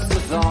from just the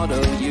thought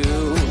of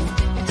you.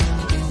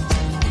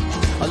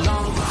 A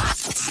long